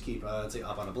Warwaves Keep.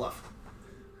 Up on a bluff.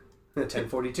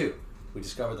 10:42. We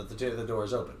discovered that the door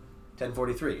is open.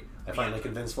 10:43. I finally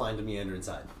convinced Flying to meander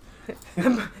inside.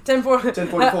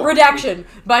 10:44. Redaction.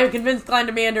 By convinced Klein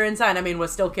to meander inside, I mean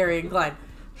was still carrying Klein.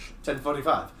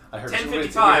 10:45. I heard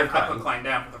 10:55. I put Klein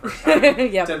down for the first time.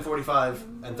 Yep. 10:45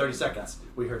 and 30 seconds.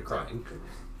 We heard crying.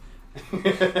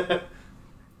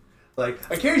 Like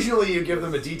occasionally you give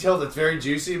them a detail that's very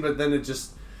juicy, but then it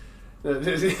just. and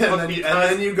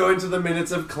then you go into the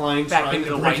minutes of Klein trying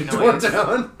to break a door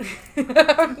down.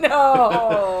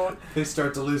 No. They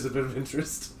start to lose a bit of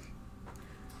interest.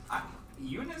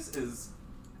 Eunice is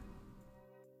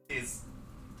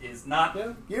not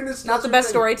Eunice not the best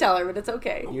storyteller, but it's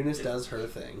okay. Eunice does her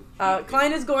thing.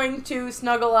 Klein is going to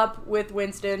snuggle up with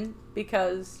Winston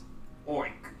because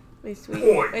oink. My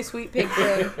sweet pig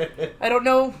friend. I don't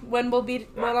know when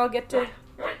I'll get to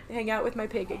hang out with my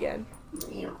pig again.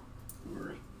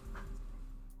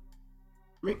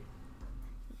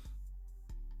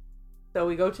 So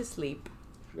we go to sleep.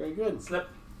 Very good. Slip.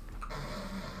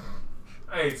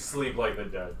 I sleep like the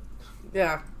dead.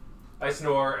 Yeah. I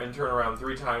snore and turn around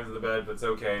 3 times in the bed, but it's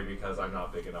okay because I'm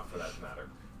not big enough for that to matter.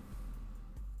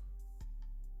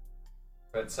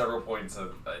 At several points,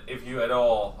 if you at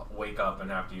all wake up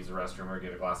and have to use the restroom or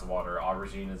get a glass of water,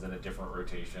 Aubergine is in a different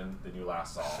rotation than you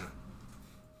last saw.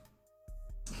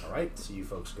 Alright, so you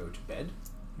folks go to bed.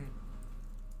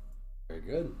 Very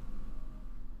good.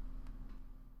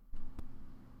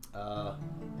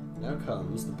 Now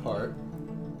comes the part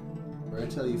where I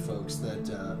tell you folks that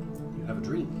you have a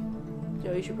dream.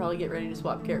 Joe, you should probably get ready to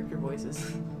swap character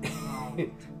voices.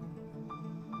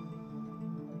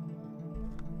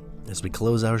 As we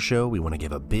close our show, we want to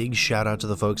give a big shout out to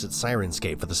the folks at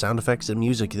Sirenscape for the sound effects and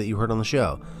music that you heard on the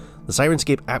show. The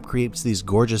Sirenscape app creates these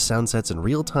gorgeous sound sets in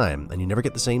real time, and you never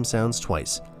get the same sounds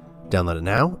twice. Download it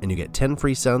now, and you get 10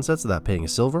 free sound sets without paying a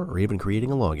silver or even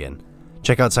creating a login.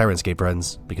 Check out Sirenscape,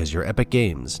 friends, because your epic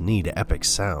games need epic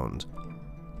sound.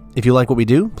 If you like what we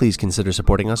do, please consider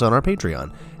supporting us on our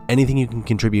Patreon. Anything you can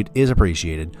contribute is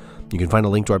appreciated. You can find a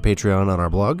link to our Patreon on our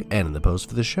blog and in the post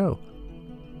for the show.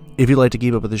 If you'd like to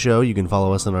keep up with the show, you can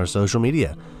follow us on our social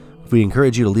media. We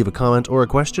encourage you to leave a comment or a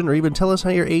question, or even tell us how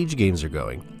your age games are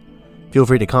going. Feel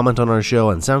free to comment on our show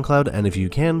on SoundCloud, and if you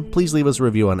can, please leave us a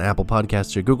review on Apple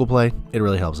Podcasts or Google Play. It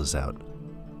really helps us out.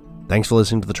 Thanks for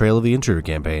listening to the Trail of the Intruder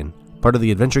campaign, part of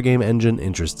the Adventure Game Engine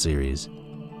Interest series.